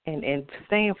and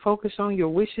staying focused on your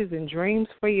wishes and dreams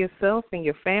for yourself and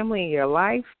your family and your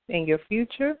life and your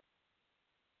future.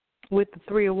 With the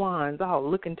Three of Wands,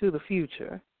 looking to the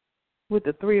future. with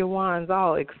the Three of Wands,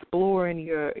 all exploring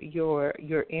your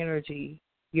energy,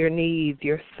 your needs,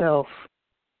 yourself.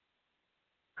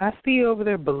 I see you over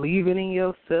there believing in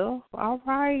yourself. All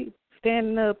right.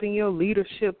 Standing up in your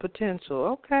leadership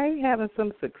potential. Okay. Having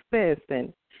some success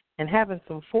and having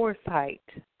some foresight.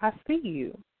 I see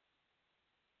you.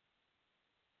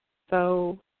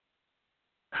 So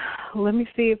let me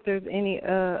see if there's any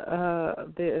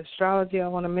the astrology I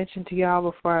want to mention to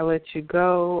y'all before I let you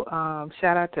go.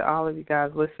 Shout out to all of you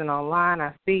guys listening online.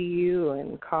 I see you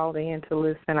and called in to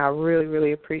listen. I really,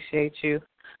 really appreciate you.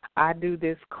 I do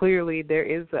this clearly. There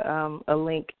is a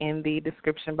link in the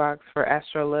description box for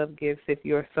AstroLove gifts if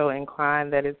you're so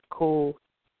inclined. That is cool.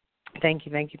 Thank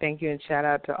you. And shout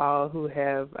out to all who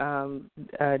have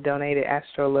donated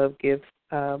AstroLove gifts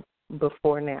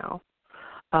before now.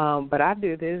 But I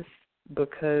do this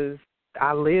because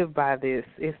I live by this.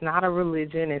 It's not a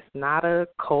religion. It's not a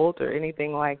cult or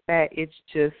anything like that. It's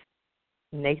just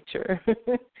nature.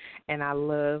 And I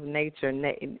love nature.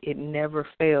 It never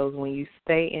fails. When you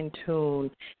stay in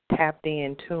tune, tapped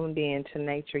in, tuned in to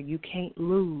nature, you can't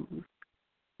lose.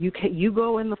 You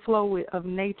go in the flow of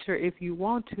nature if you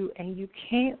want to, and you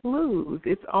can't lose.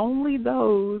 It's only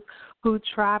those who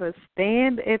try to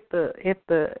stand at the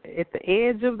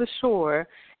edge of the shore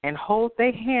and hold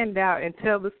their hand out and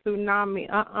tell the tsunami,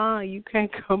 you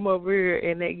can't come over here,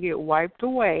 and they get wiped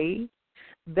away.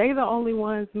 They the only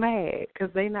ones mad because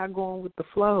they're not going with the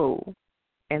flow.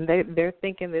 And they're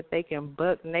thinking that they can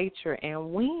buck nature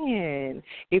and win.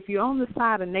 If you're on the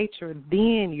side of nature,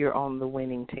 then you're on the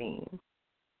winning team.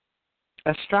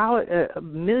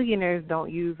 Millionaires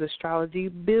don't use astrology,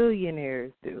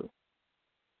 billionaires do.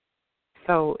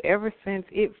 So ever since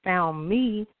it found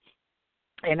me,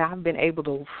 and I've been able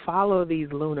to follow these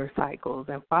lunar cycles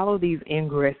and follow these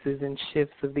ingresses and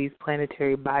shifts of these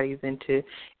planetary bodies into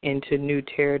new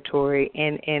territory,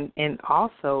 and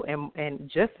also, and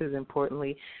just as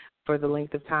importantly, for the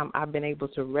length of time, I've been able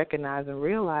to recognize and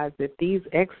realize that these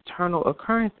external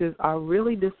occurrences are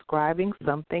really describing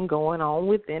something going on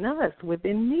within us,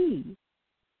 within me.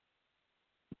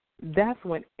 That's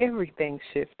when everything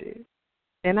shifted.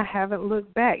 And I haven't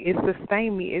looked back. It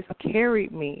sustained me. It's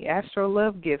carried me.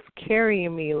 AstroLove gifts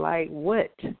carrying me like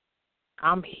what?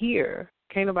 I'm here.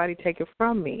 Can't nobody take it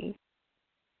from me.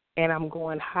 And I'm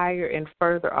going higher and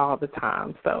further all the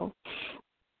time. So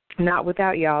not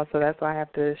without y'all. So that's why I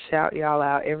have to shout y'all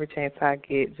out every chance I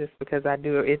get, just because I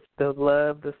do. It's the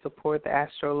love, the support, the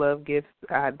AstroLove gifts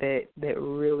that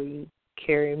really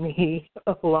carry me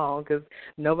along, because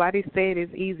nobody said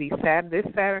it's easy.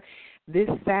 This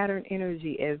Saturn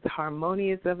energy, as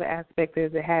harmonious of an aspect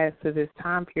as it has to this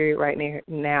time period right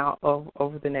now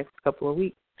over the next couple of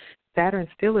weeks, Saturn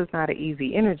still is not an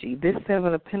easy energy. This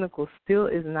Seven of Pentacles still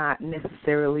is not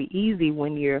necessarily easy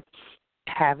when you're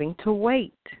having to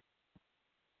wait.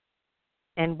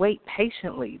 And wait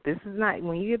patiently. This is not,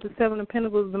 when you get the Seven of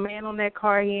Pentacles, the man on that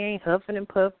car, he ain't huffing and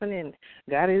puffing and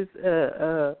got his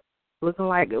looking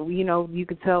like, you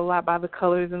can tell a lot by the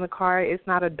colors in the card. It's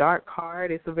not a dark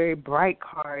card. It's a very bright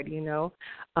card,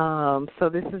 So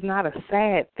this is not a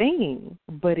sad thing,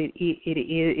 but it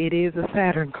is a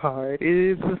Saturn card.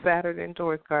 It is a Saturn and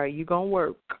Taurus card. You're going to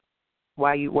work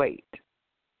while you wait.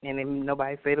 And then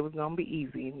nobody said it was going to be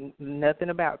easy. Nothing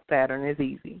about Saturn is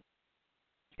easy.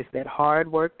 It's that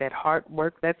hard work, that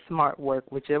smart work,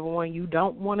 whichever one you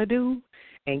don't want to do,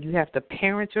 and you have to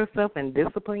parent yourself and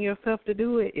discipline yourself to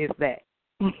do it, is that.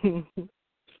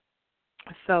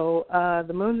 So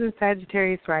the moon's in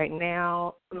Sagittarius right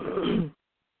now.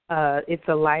 It's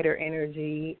a lighter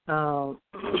energy.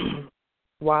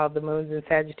 While the moon's in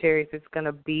Sagittarius, it's going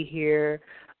to be here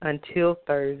until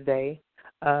Thursday,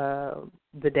 the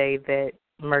day that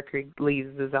Mercury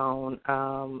leaves the zone.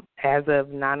 As of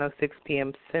 9:06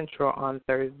 p.m. Central on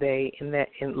Thursday,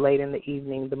 late in the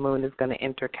evening, the moon is going to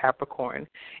enter Capricorn.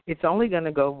 It's only going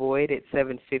to go void at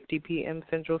 7:50 p.m.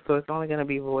 Central, so it's only going to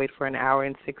be void for an hour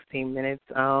and 16 minutes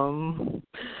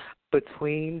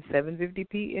between 7:50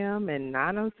 p.m. and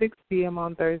 9:06 p.m.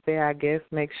 on Thursday. I guess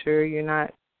make sure you're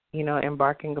not,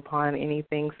 embarking upon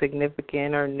anything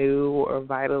significant or new or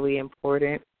vitally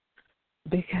important,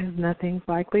 because nothing's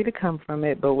likely to come from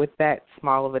it. But with that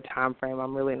small of a time frame,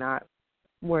 I'm really not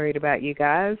worried about you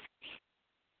guys.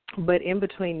 But in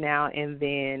between now and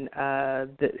then,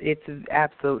 it's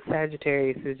absolute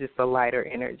Sagittarius is just a lighter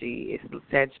energy.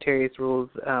 Sagittarius rules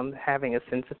having a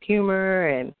sense of humor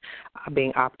and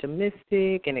being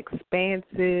optimistic and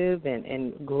expansive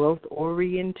and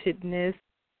growth-orientedness,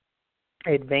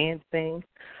 advancing.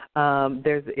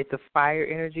 It's a fire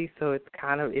energy, so it's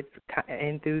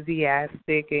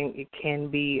enthusiastic and it can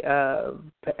be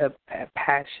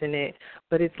passionate,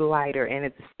 but it's lighter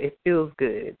and it feels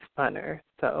good. It's funner.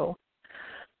 So,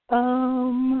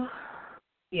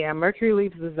 Mercury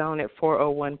leaves the zone at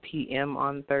 4:01 p.m.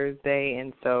 on Thursday,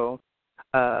 and so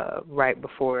right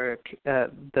before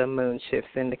the moon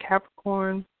shifts into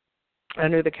Capricorn.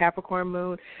 Under the Capricorn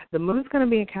moon, the moon's going to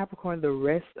be in Capricorn the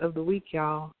rest of the week,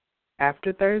 y'all.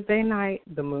 After Thursday night,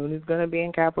 the moon is going to be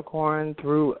in Capricorn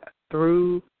through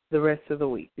the rest of the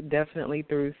week, definitely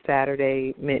through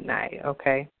Saturday midnight,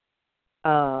 okay?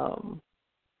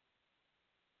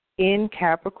 In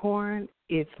Capricorn,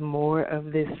 it's more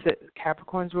of this,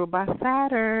 Capricorn's ruled by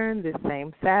Saturn, this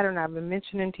same Saturn I've been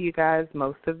mentioning to you guys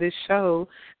most of this show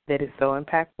that is so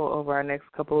impactful over our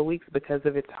next couple of weeks because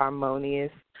of its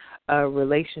harmonious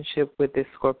relationship with this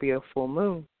Scorpio full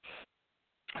moon.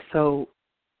 So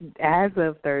as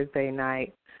of Thursday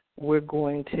night, we're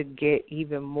going to get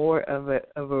even more of a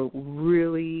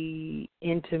really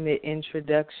intimate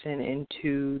introduction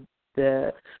into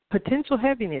the potential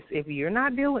heaviness. If you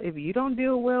don't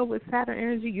deal well with Saturn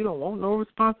energy, you don't want no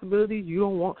responsibilities, you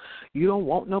don't want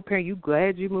no parent. You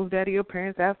glad you moved out of your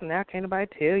parents' house and now can't nobody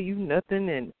tell you nothing,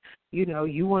 and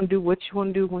you want to do what you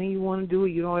want to do when you want to do it.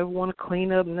 You don't ever want to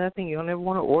clean up nothing. You don't ever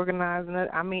want to organize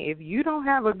nothing. I mean, if you don't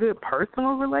have a good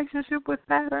personal relationship with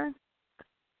Saturn,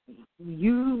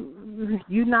 you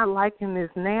not liking this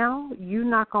now. You're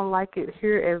not going to like it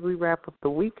here as we wrap up the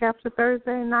week after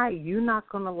Thursday night. You're not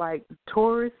going to like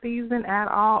Taurus season at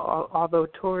all, although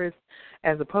Taurus,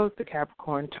 as opposed to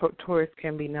Capricorn, Taurus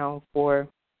can be known for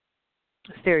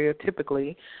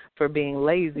stereotypically for being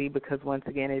lazy because, once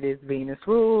again, it is Venus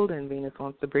ruled and Venus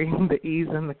wants to bring the ease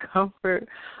and the comfort.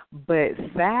 But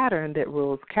Saturn that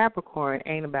rules Capricorn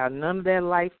ain't about none of that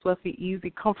light, fluffy, easy,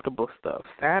 comfortable stuff.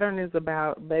 Saturn is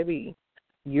about, baby,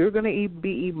 you're going to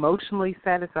be emotionally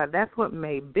satisfied. That's what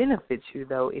may benefit you,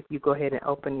 though, if you go ahead and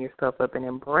open yourself up and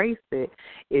embrace it,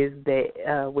 is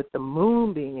that with the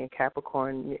moon being in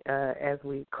Capricorn as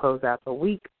we close out the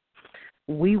week,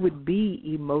 we would be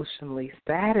emotionally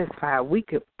satisfied. We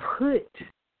could put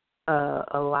a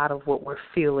lot of what we're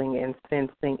feeling and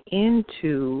sensing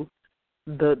into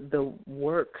the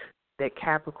work that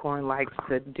Capricorn likes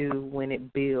to do when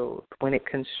it builds, when it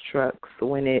constructs,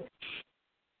 when it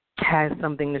has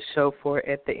something to show for it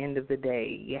at the end of the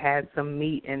day. It has some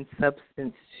meat and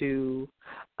substance to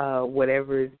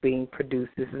whatever is being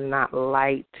produced. This is not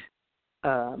light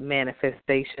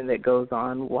manifestation that goes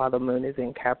on while the moon is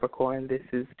in Capricorn. This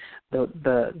is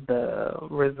the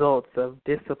results of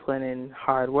discipline and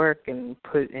hard work and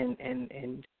patience,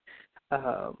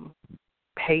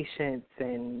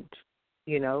 and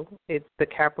it's the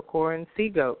Capricorn sea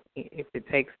goat. If it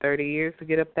takes 30 years to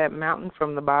get up that mountain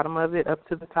from the bottom of it up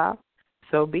to the top,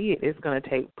 so be it. It's going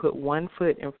to put one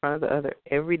foot in front of the other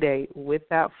every day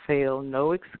without fail,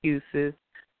 no excuses.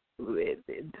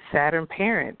 Saturn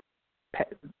parents.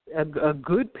 A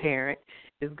good parent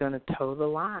is going to toe the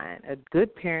line. A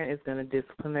good parent is going to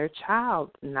discipline their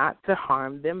child, not to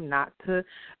harm them, not to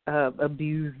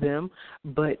abuse them,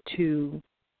 but to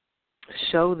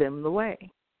show them the way.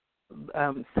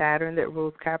 Saturn that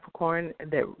rules Capricorn,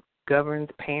 that governs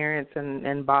parents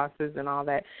and bosses and all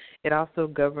that, it also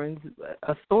governs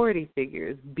authority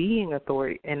figures, being an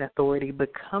authority,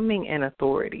 becoming an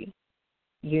authority.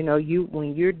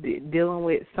 When you're dealing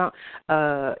with some,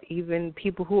 even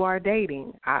people who are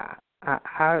dating,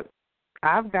 I've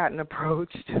gotten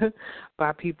approached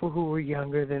by people who were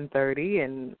younger than 30,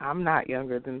 and I'm not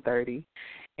younger than 30,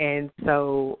 and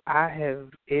so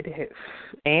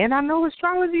and I know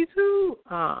astrology too.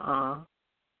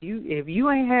 If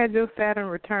you ain't had your Saturn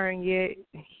return yet,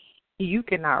 you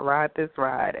cannot ride this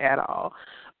ride at all,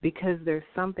 because there's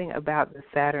something about the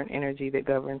Saturn energy that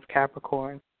governs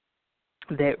Capricorn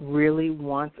that really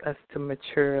wants us to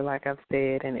mature, like I've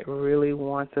said, and it really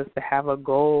wants us to have a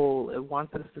goal. It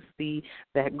wants us to see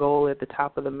that goal at the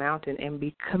top of the mountain and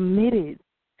be committed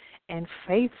and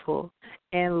faithful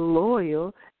and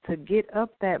loyal to get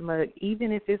up that mug,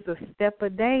 even if it's a step a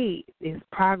day. It's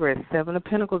progress. 7 of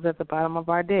Pentacles at the bottom of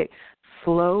our deck.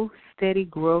 Slow, steady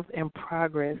growth and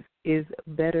progress is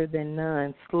better than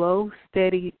none. Slow,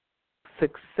 steady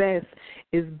success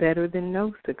is better than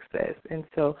no success. And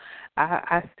so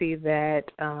I see that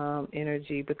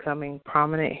energy becoming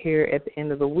prominent here at the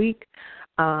end of the week.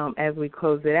 As we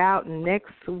close it out,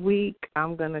 next week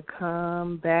I'm going to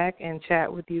come back and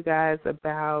chat with you guys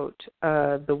about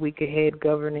the week ahead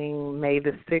governing May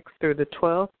the 6th through the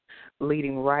 12th,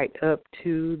 leading right up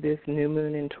to this new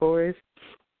moon in Taurus.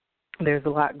 There's a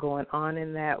lot going on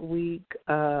in that week.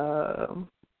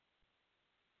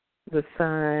 the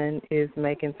Sun is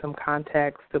making some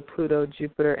contacts to Pluto,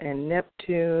 Jupiter, and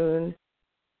Neptune.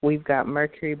 We've got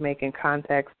Mercury making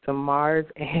contacts to Mars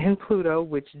and Pluto,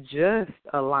 which just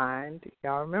aligned.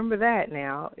 Y'all remember that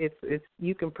now. It's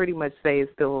you can pretty much say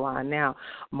it's still aligned now.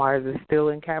 Mars is still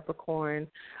in Capricorn,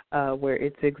 where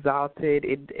it's exalted.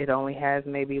 It only has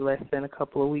maybe less than a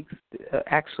couple of weeks.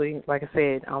 Actually, like I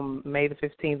said, on May the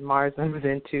 15th, Mars moves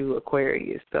into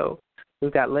Aquarius. So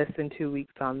we've got less than 2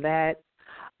 weeks on that.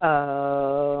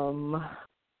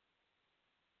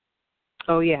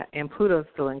 Oh, yeah, and Pluto's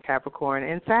still in Capricorn,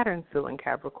 and Saturn's still in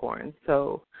Capricorn.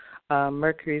 So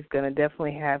Mercury's going to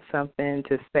definitely have something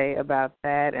to say about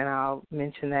that, and I'll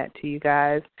mention that to you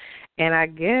guys. And I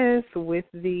guess with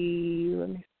let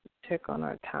me check on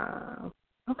our time.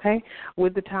 Okay,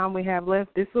 with the time we have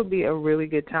left, this will be a really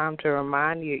good time to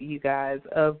remind you guys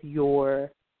of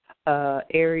your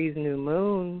Aries New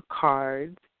Moon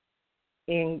cards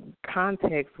in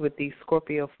context with these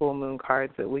Scorpio Full Moon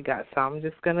cards that we got. So I'm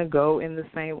just going to go in the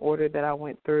same order that I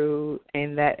went through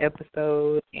in that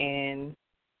episode, and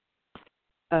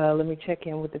let me check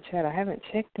in with the chat. I haven't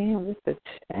checked in with the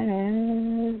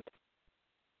chat.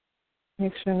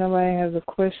 Make sure nobody has a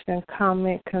question,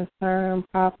 comment, concern,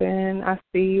 pop in. I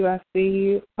see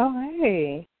you. Oh,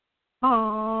 hey.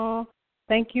 Aw.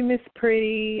 Thank you, Miss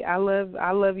Pretty. I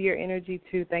love your energy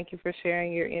too. Thank you for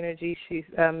sharing your energy.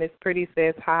 Miss Pretty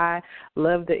says hi.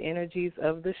 Love the energies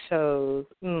of the shows.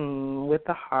 With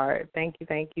the heart. Thank you.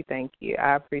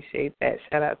 I appreciate that.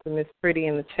 Shout out to Miss Pretty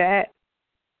in the chat.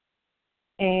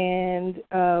 And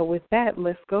with that,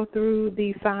 let's go through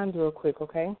the signs real quick,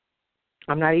 okay?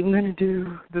 I'm not even going to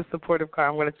do the supportive card.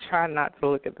 I'm going to try not to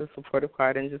look at the supportive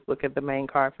card and just look at the main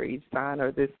card for each sign,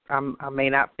 or I may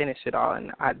not finish it all,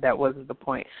 and that wasn't the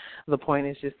point. The point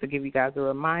is just to give you guys a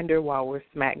reminder while we're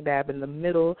smack dab in the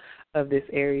middle of this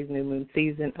Aries New Moon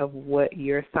season of what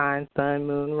your sign, Sun,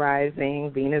 Moon, Rising,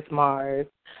 Venus, Mars,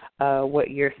 what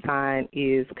your sign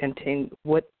is,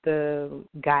 what the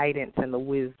guidance and the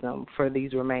wisdom for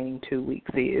these remaining 2 weeks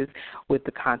is with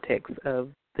the context of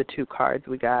the two cards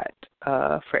we got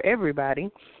for everybody,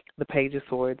 the Page of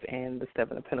Swords and the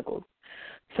Seven of Pentacles.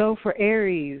 So for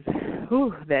Aries,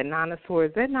 that Nine of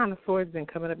Swords been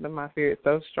coming up in my spirit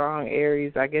so strong,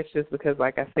 Aries. I guess just because,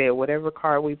 like I said, whatever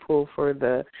card we pull for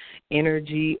the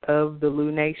energy of the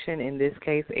lunation, in this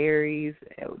case Aries,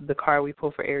 the card we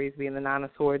pull for Aries being the Nine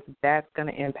of Swords, that's going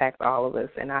to impact all of us.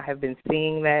 And I have been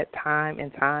seeing that time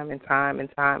and time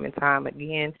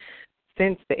again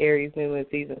since the Aries New Moon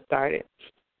season started.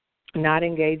 Not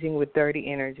engaging with dirty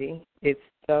energy. It's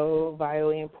so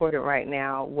vitally important right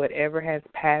now. Whatever has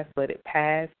passed, let it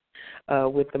pass.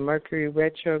 With the Mercury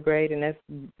retrograde, and that's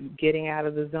getting out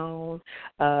of the zone,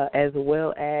 as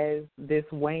well as this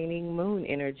waning moon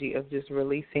energy of just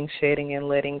releasing, shedding, and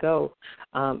letting go.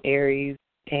 Aries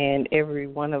and every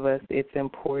one of us, it's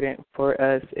important for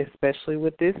us, especially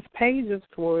with this Page of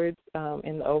Swords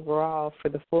in the overall for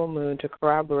the full moon, to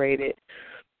corroborate it.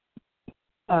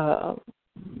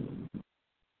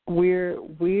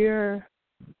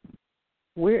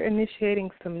 We're initiating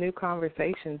some new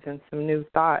conversations and some new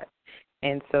thought,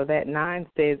 and so that 9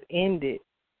 says end it,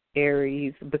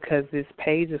 Aries, because this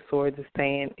Page of Swords is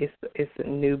saying it's a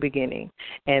new beginning,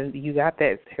 and you got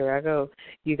that. Here I go.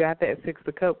 You got that 6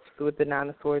 of Cups with the 9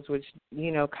 of Swords, which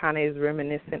kind of is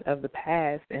reminiscent of the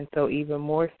past, and so even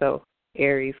more so,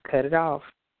 Aries, cut it off.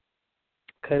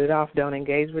 Cut it off. Don't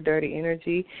engage with dirty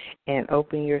energy, and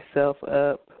open yourself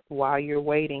up while you're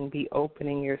waiting. Be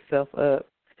opening yourself up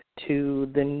to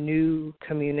the new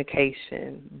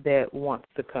communication that wants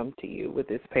to come to you with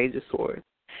this Page of Swords.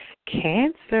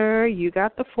 Cancer, you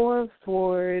got the 4 of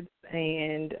Swords,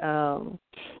 and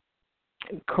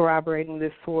corroborating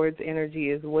this Swords energy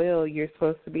as well. You're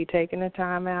supposed to be taking a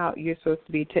time out. You're supposed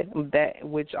to be that,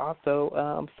 which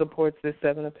also supports the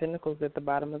 7 of Pentacles at the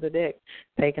bottom of the deck.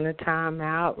 Taking a time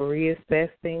out,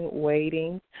 reassessing,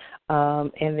 waiting,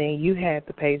 and then you had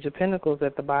the Page of Pentacles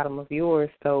at the bottom of yours.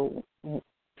 So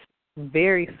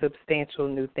very substantial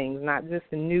new things, not just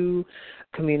a new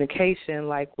communication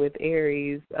like with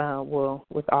Aries,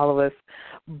 with all of us,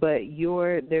 but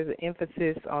there's an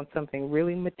emphasis on something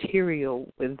really material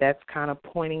that's kind of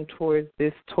pointing towards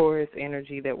this Taurus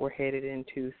energy that we're headed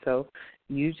into. So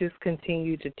you just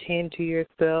continue to tend to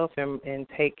yourself and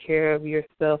take care of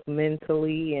yourself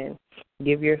mentally, and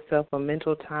give yourself a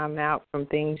mental time out from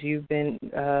things you've been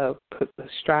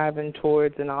striving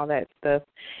towards and all that stuff,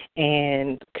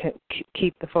 and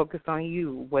keep the focus on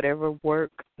you. Whatever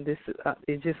work,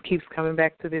 it just keeps coming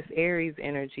back to this Aries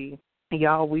energy.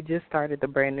 Y'all, we just started the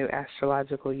brand new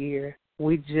astrological year.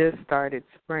 We just started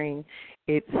spring.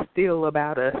 It's still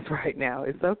about us right now.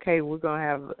 It's okay. We're going to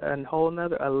have a whole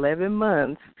another 11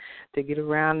 months to get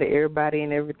around to everybody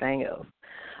and everything else.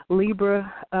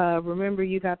 Libra, remember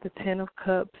you got the 10 of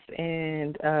Cups,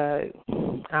 and,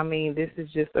 this is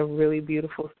just a really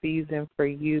beautiful season for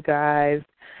you guys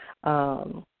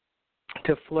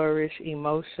to flourish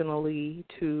emotionally,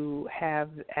 to have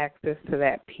access to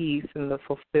that peace and the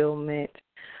fulfillment,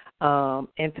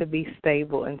 and to be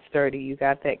stable and sturdy. You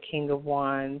got that King of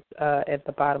Wands at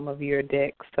the bottom of your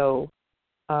deck. So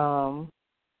 10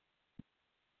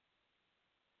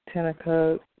 of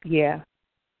Cups, yeah.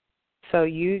 So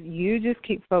you just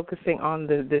keep focusing on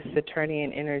the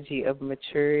Saturnian energy of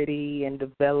maturity and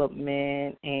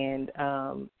development and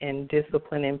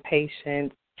discipline and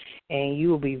patience, and you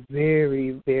will be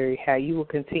very, very happy. You will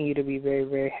continue to be very,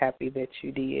 very happy that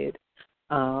you did.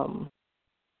 Let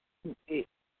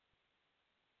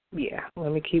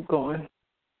me keep going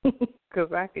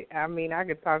because I could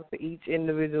talk to each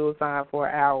individual sign for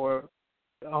an hour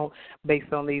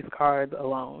based on these cards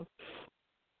alone.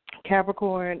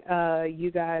 Capricorn,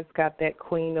 you guys got that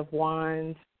Queen of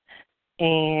Wands,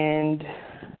 and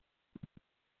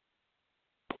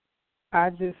I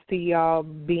just see y'all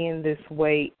being this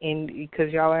way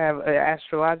because y'all have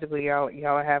astrologically y'all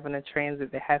are having a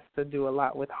transit that has to do a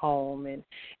lot with home and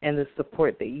the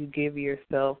support that you give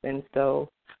yourself, and so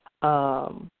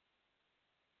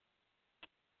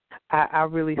I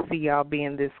really see y'all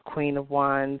being this Queen of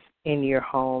Wands in your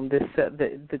home. To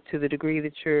the degree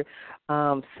that you're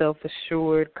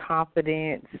self-assured,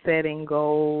 confident, setting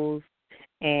goals,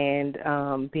 and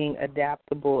being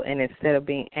adaptable, and instead of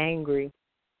being angry,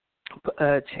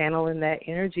 channeling that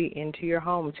energy into your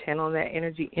home, channeling that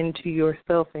energy into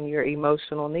yourself and your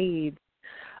emotional needs.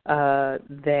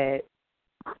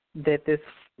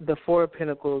 The Four of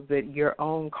Pentacles, that your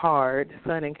own card,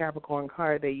 Sun and Capricorn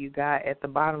card that you got at the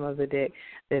bottom of the deck,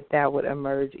 that would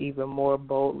emerge even more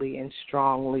boldly and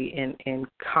strongly and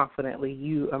confidently,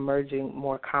 you emerging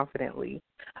more confidently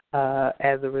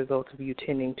as a result of you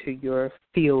tending to your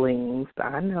feelings.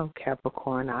 I know,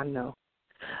 Capricorn, I know.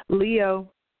 Leo,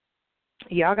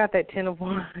 y'all got that 10 of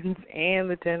Wands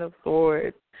and the 10 of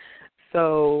Swords.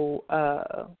 So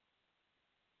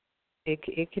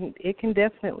it can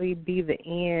definitely be the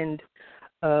end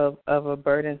of a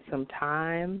burdensome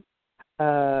time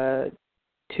to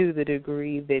the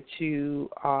degree that you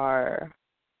are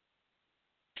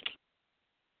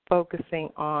focusing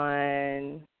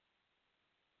on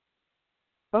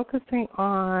I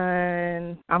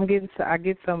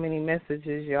get so many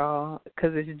messages, y'all,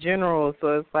 because it's general,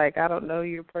 so it's like I don't know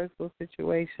your personal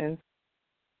situations.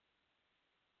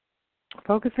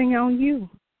 Focusing on you.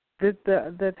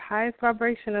 The highest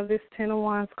vibration of this 10 of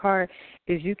Wands card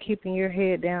is you keeping your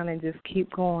head down and just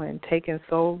keep going, taking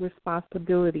sole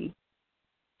responsibility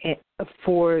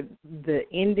for the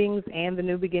endings and the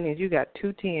new beginnings. You got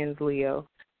 2 10s, Leo.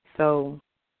 So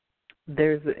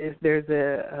there's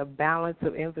a balance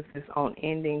of emphasis on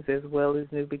endings as well as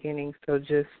new beginnings. So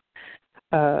just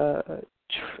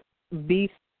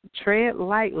tread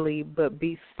lightly, but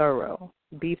be thorough.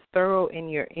 Be thorough in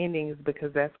your endings,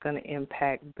 because that's going to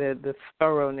impact the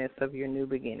thoroughness of your new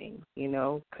beginnings. You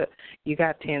know, you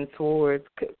got 10 swords.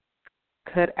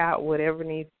 Cut out whatever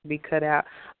needs to be cut out.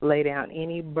 Lay down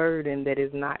any burden that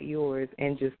is not yours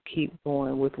and just keep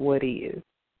going with what is.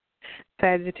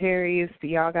 Sagittarius,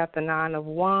 y'all got the 9 of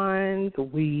Wands.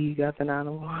 We got the 9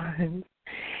 of Wands.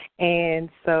 And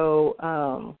so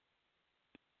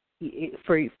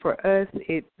for us,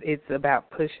 it's about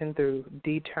pushing through,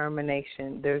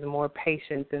 determination. There's more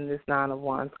patience in this 9 of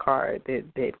Wands card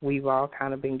that we've all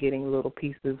kind of been getting little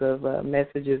pieces of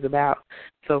messages about.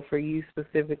 So for you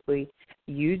specifically,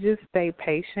 you just stay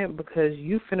patient, because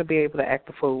you finna be able to act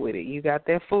a fool with it. You got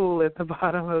that Fool at the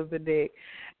bottom of the deck,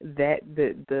 that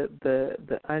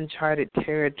the uncharted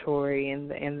territory and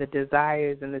the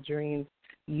desires and the dreams.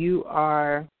 You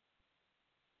are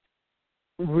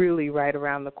really right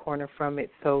around the corner from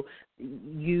it, so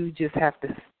you just have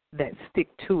to, that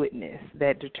stick-to-itness,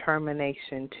 that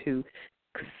determination to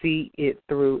see it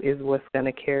through is what's going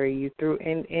to carry you through.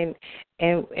 And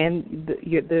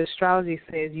the astrology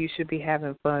says you should be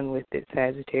having fun with it,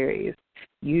 Sagittarius.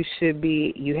 You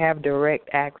have direct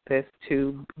access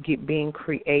to being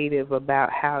creative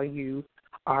about how you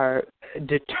are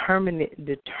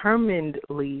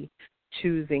determinedly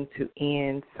choosing to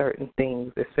end certain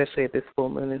things, especially at this full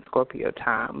moon in Scorpio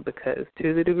time, because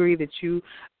to the degree that you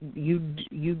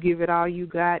give it all you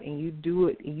got and you do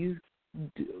it,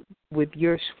 with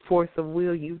your force of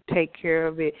will, you take care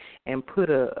of it and put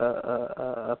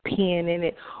a pin in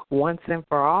it once and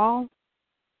for all,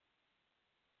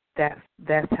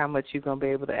 that's how much you're going to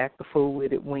be able to act the fool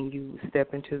with it when you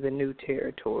step into the new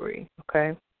territory,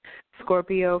 okay?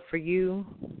 Scorpio, for you,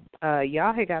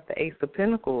 y'all had got the Ace of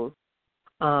Pentacles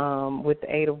with the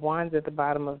Eight of Wands at the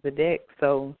bottom of the deck.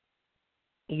 So,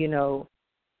 you know,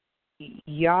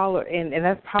 y'all are, and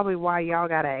that's probably why y'all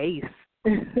got an ace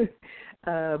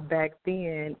back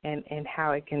then, and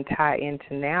how it can tie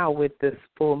into now with this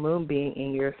full moon being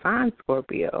in your sign,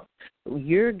 Scorpio.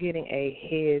 You're getting a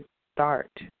head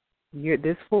start.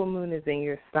 This full moon is in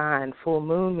your sign. Full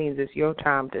moon means it's your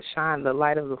time to shine. The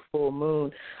light of the full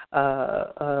moon.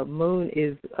 Moon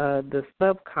is the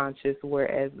subconscious,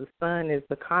 whereas the sun is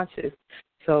the conscious.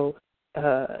 So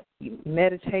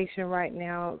meditation right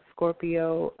now,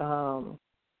 Scorpio,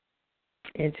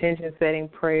 intention setting,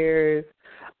 prayers,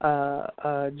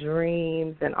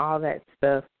 dreams, and all that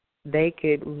stuff, they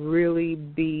could really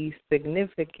be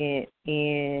significant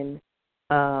in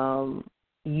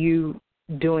you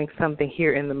doing something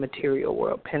here in the material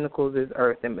world. Pentacles is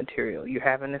earth and material. You're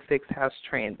having a 6th house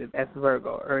transit. That's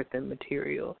Virgo, earth and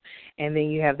material. And then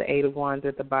you have the Eight of Wands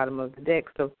at the bottom of the deck.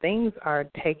 So things are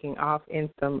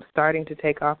starting to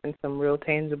take off in some real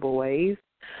tangible ways.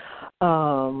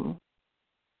 But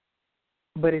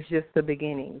it's just the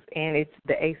beginnings. And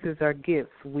the aces are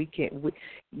gifts.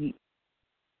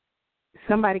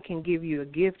 Somebody can give you a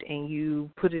gift and you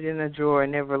put it in a drawer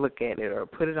and never look at it, or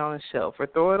put it on a shelf or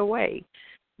throw it away.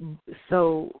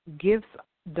 So gifts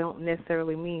don't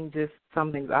necessarily mean just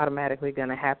something's automatically going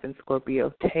to happen,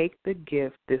 Scorpio. Take the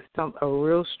gift, a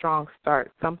real strong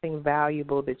start, something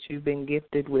valuable that you've been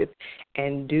gifted with,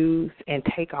 and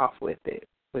take off with it,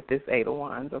 with this Eight of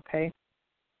Wands, okay?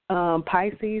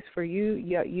 Pisces, for you,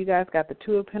 you guys got the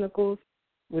Two of Pentacles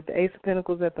with the Ace of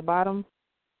Pentacles at the bottom.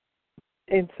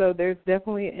 And so there's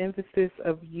definitely an emphasis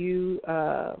of you,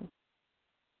 there's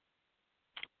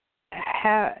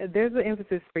an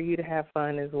emphasis for you to have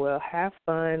fun as well. Have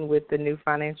fun with the new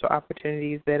financial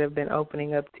opportunities that have been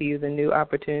opening up to you, the new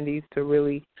opportunities to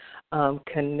really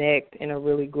connect in a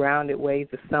really grounded way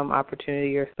to some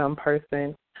opportunity or some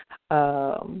person.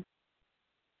 And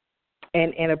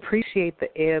appreciate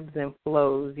the ebbs and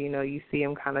flows. You know, you see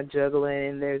them kind of juggling,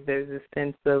 and there's a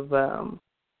sense of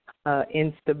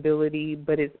instability,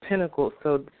 but it's Pentacles,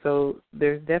 so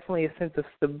there's definitely a sense of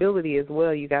stability as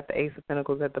well. You got the Ace of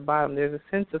Pentacles at the bottom. There's a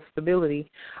sense of stability,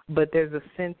 but there's a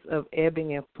sense of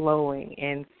ebbing and flowing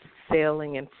and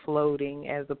sailing and floating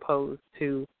as opposed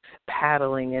to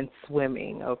paddling and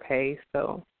swimming, okay?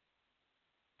 So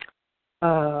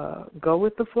go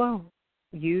with the flow.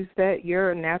 Use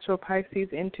your natural Pisces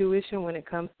intuition when it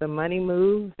comes to money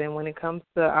moves and when it comes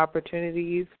to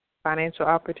opportunities, financial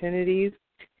opportunities,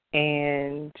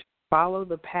 and follow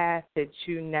the path that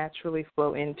you naturally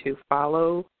flow into.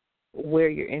 Follow where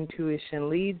your intuition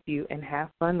leads you and have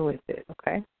fun with it,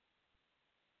 okay?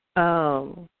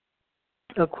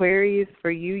 Aquarius,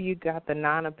 for you, you got the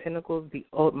Nine of Pentacles,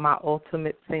 my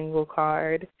ultimate single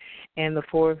card, and the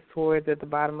Four of Swords at the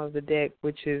bottom of the deck,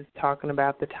 which is talking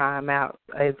about the time out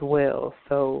as well.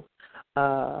 So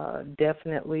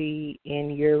definitely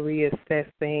in your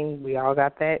reassessing, we all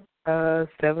got that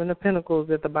Seven of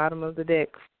Pentacles at the bottom of the deck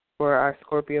for our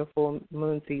Scorpio full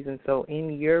moon season. So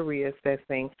in your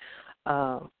reassessing,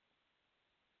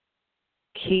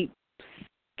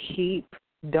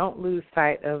 don't lose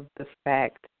sight of the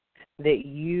fact that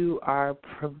you are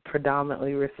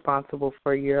predominantly responsible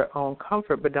for your own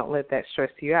comfort, but don't let that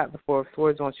stress you out. The Four of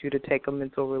Swords wants you to take a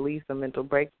mental release, a mental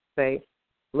break, say,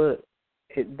 look,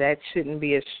 that shouldn't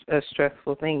be a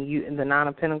stressful thing. The Nine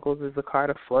of Pentacles is a card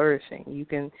of flourishing. You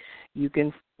can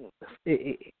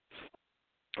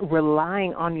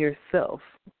relying on yourself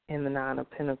in the Nine of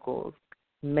Pentacles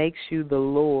makes you the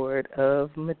lord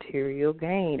of material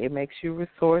gain. It makes you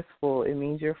resourceful. It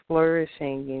means you're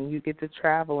flourishing and you get to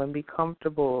travel and be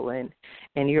comfortable and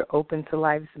you're open to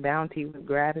life's bounty with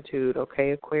gratitude,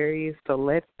 okay, Aquarius? So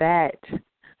let that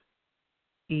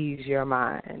ease your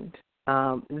mind.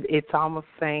 It's almost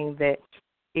saying that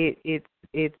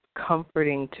it's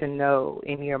comforting to know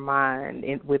in your mind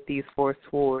with these Four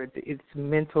Swords. It's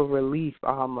mental relief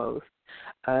almost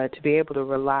to be able to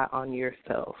rely on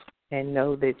yourself and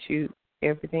know that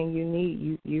everything you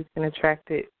need, you can attract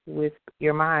it with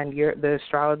your mind. The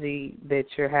astrology that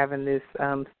you're having this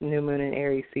new moon in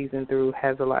Aries season through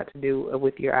has a lot to do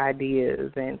with your ideas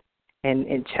and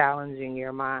challenging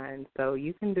your mind. So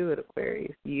you can do it,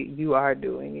 Aquarius. You are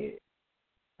doing it.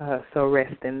 So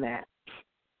rest in that.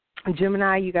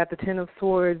 Gemini, you got the Ten of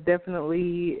Swords,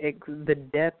 definitely the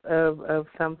depth of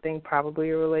something, probably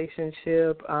a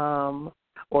relationship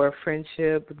or a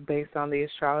friendship based on the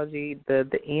astrology, the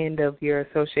end of your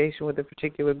association with a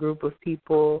particular group of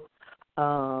people,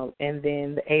 And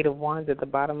then the Eight of Wands at the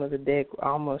bottom of the deck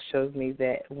almost shows me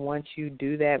that once you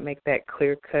do that, make that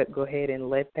clear cut, go ahead and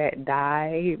let that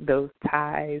die, those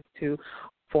ties to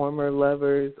former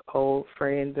lovers, old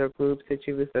friends, or groups that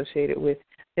you've associated with,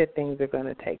 that things are going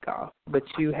to take off. But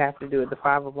you have to do it. The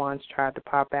Five of Wands tried to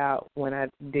pop out when I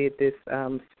did this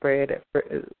spread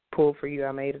pull for you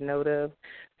I made a note of,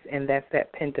 and that's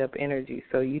that pent-up energy.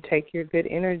 So you take your good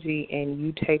energy and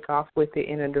you take off with it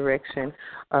in a direction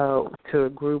to a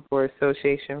group or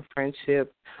association,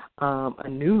 friendship, a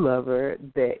new lover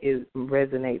that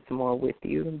resonates more with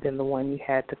you than the one you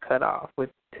had to cut off with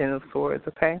Ten of Swords,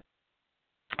 okay?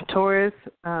 Taurus,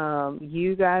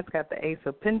 you guys got the Ace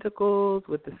of Pentacles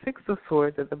with the Six of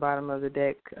Swords at the bottom of the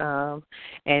deck,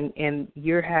 and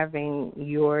you're having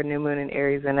your new moon in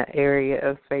Aries in an area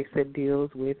of space that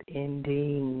deals with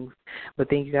endings. But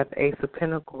then you got the Ace of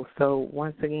Pentacles. So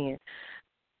once again,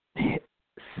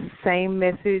 same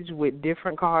message with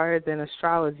different cards in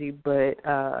astrology, but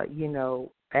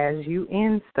as you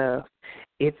end stuff,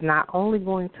 it's not only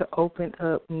going to open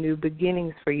up new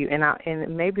beginnings for you,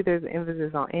 and maybe there's an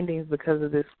emphasis on endings because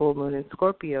of this full moon in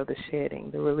Scorpio, the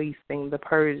shedding, the releasing, the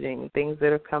purging, things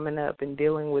that are coming up and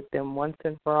dealing with them once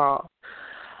and for all.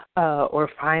 Or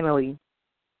finally,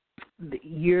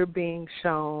 you're being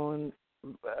shown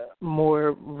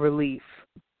more relief.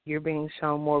 You're being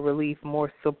shown more relief,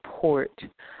 more support.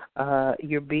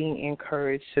 You're being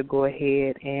encouraged to go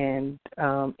ahead and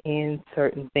end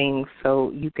certain things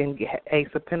so you can get. Ace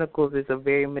of Pentacles is a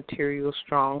very material,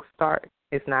 strong start.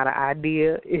 It's not an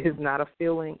idea. It's not a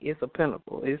feeling. It's a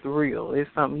pinnacle. It's real. It's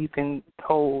something you can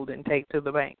hold and take to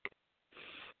the bank.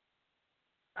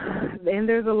 And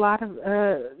there's a lot of,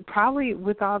 probably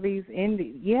with all these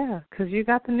endings, because you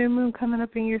got the new moon coming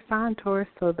up in your sign, Taurus,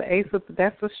 so the Ace of,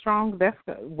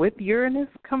 with Uranus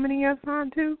coming in your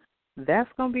sign too, that's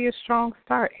going to be a strong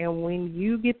start. And when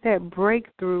you get that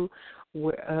breakthrough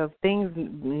of things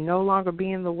no longer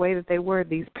being the way that they were,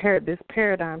 this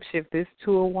paradigm shift, this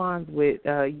Two of Wands with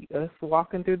us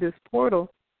walking through this portal,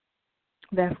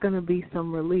 that's going to be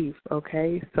some relief,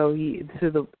 okay? So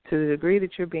to the degree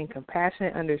that you're being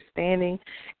compassionate, understanding,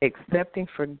 accepting,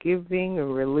 forgiving,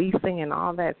 and releasing and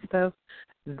all that stuff,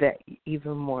 that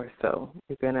even more so,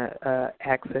 you're going to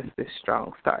access this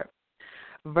strong start.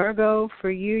 Virgo,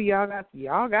 for you, y'all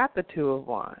got the Two of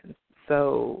Wands.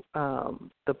 So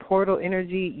the portal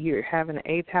energy, you're having an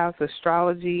 8th house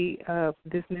astrology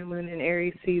this new moon in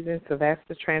Aries season. So that's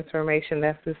the transformation.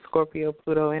 That's the Scorpio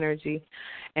Pluto energy.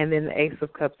 And then the Ace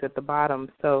of Cups at the bottom.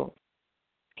 So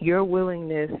your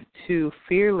willingness to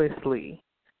fearlessly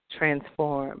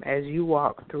transform as you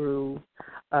walk through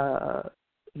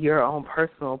your own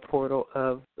personal portal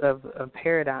of a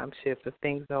paradigm shift of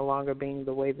things no longer being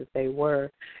the way that they were,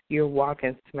 you're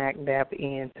walking smack dab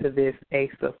into this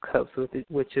Ace of Cups,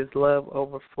 which is love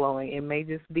overflowing. It may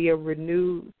just be a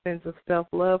renewed sense of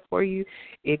self-love for you.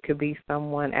 It could be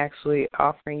someone actually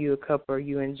offering you a cup or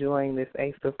you enjoying this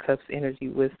Ace of Cups energy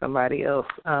with somebody else.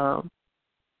 But,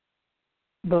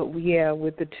 yeah,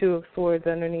 with the Two of Swords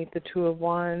underneath the Two of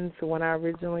Wands, when I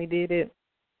originally did it,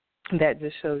 that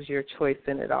just shows your choice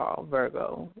in it all,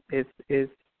 Virgo. It's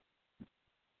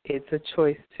a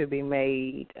choice to be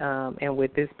made. And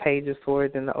with this Page of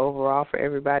Swords and the overall for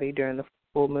everybody during the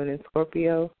full moon in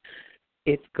Scorpio,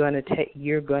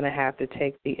 you're going to have to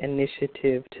take the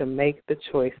initiative to make the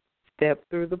choice, step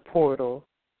through the portal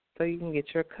so you can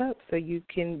get your cup, so you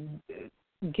can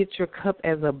get your cup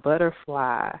as a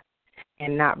butterfly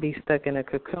and not be stuck in a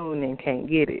cocoon and can't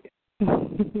get it.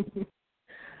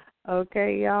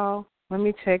 Okay, y'all, let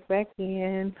me check back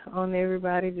in on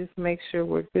everybody, just make sure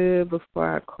we're good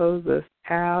before I close us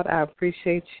out. I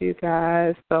appreciate you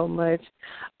guys so much.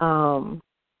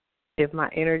 If my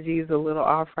energy is a little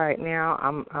off right now,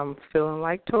 I'm feeling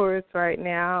like Taurus right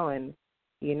now, and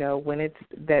when it's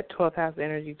that 12th house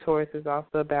energy, Taurus is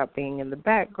also about being in the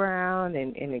background,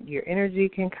 and your energy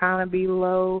can kind of be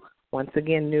low. Once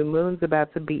again, new moon's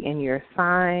about to be in your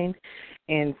sign,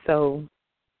 and so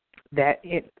that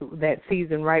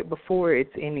season right before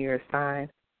it's in your sign,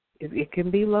 it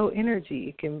can be low energy.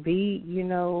 It can be,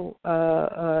 you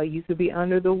could be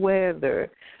under the weather.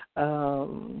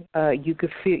 You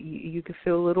could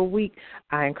feel a little weak.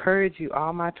 I encourage you,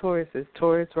 all my Tauruses,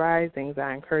 Taurus risings,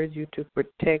 I encourage you to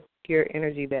protect your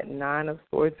energy. That 9 of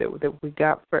Swords that we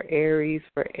got for Aries,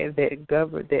 that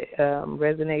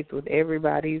resonates with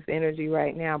everybody's energy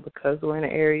right now because we're in an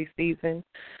Aries season.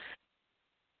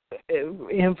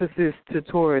 Emphasis to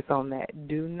Taurus on that.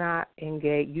 Do not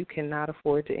engage. You cannot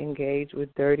afford to engage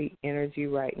with dirty energy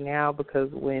right now,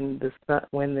 because when the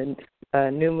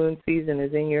new moon season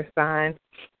is in your sign,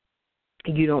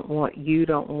 you don't want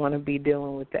to be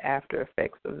dealing with the after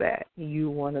effects of that. You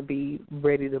want to be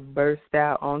ready to burst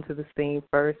out onto the scene,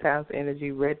 first house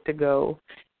energy, ready to go,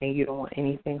 and you don't want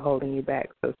anything holding you back.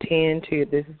 So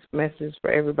this message is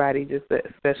for everybody, just a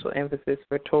special emphasis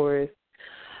for Taurus.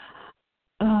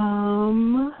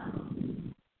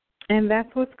 And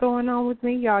that's what's going on with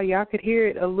me, y'all. Y'all could hear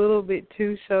it a little bit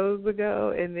 2 shows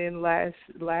ago, and then last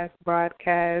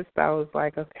broadcast, I was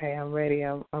like, okay, I'm ready.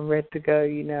 I'm ready to go,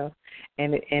 you know.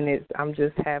 I'm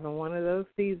just having one of those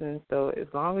seasons. So as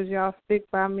long as y'all stick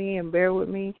by me and bear with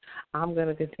me, I'm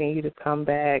gonna continue to come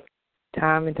back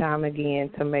time and time again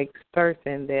to make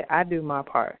certain that I do my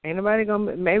part. Ain't nobody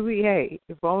gonna maybe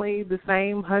if only the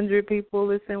same 100 people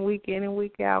listen week in and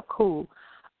week out, cool.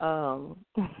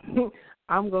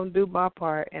 I'm going to do my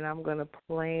part, and I'm going to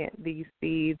plant these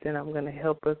seeds, and I'm going to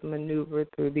help us maneuver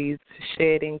through these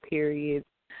shedding periods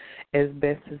as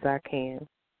best as I can.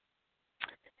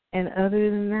 And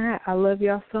other than that, I love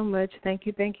y'all so much. Thank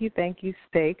you, thank you, thank you.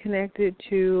 Stay connected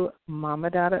to Mama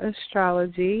Dada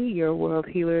Astrology, your world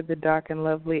healer, the dark and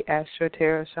lovely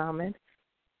AstroTarot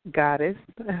Goddess.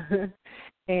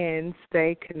 And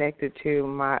stay connected to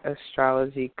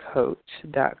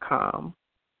myastrologycoach.com.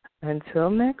 Until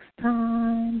next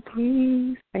time,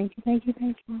 please. Thank you, thank you,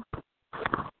 thank you.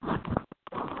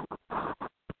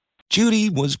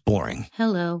 Judy was boring.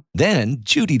 Hello. Then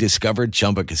Judy discovered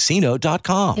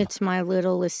ChumbaCasino.com. It's my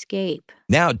little escape.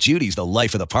 Now Judy's the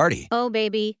life of the party. Oh,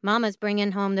 baby, mama's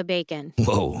bringing home the bacon.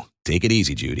 Whoa, take it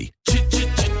easy, Judy.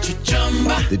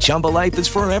 The Chumba life is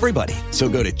for everybody. So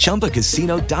go to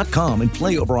ChumbaCasino.com and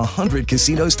play over 100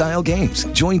 casino-style games.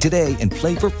 Join today and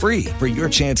play for free for your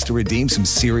chance to redeem some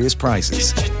serious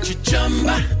prizes.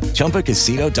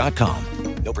 ChumbaCasino.com.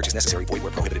 No purchase necessary. Void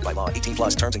where prohibited by law.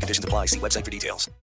 18+ terms and conditions apply. See website for details.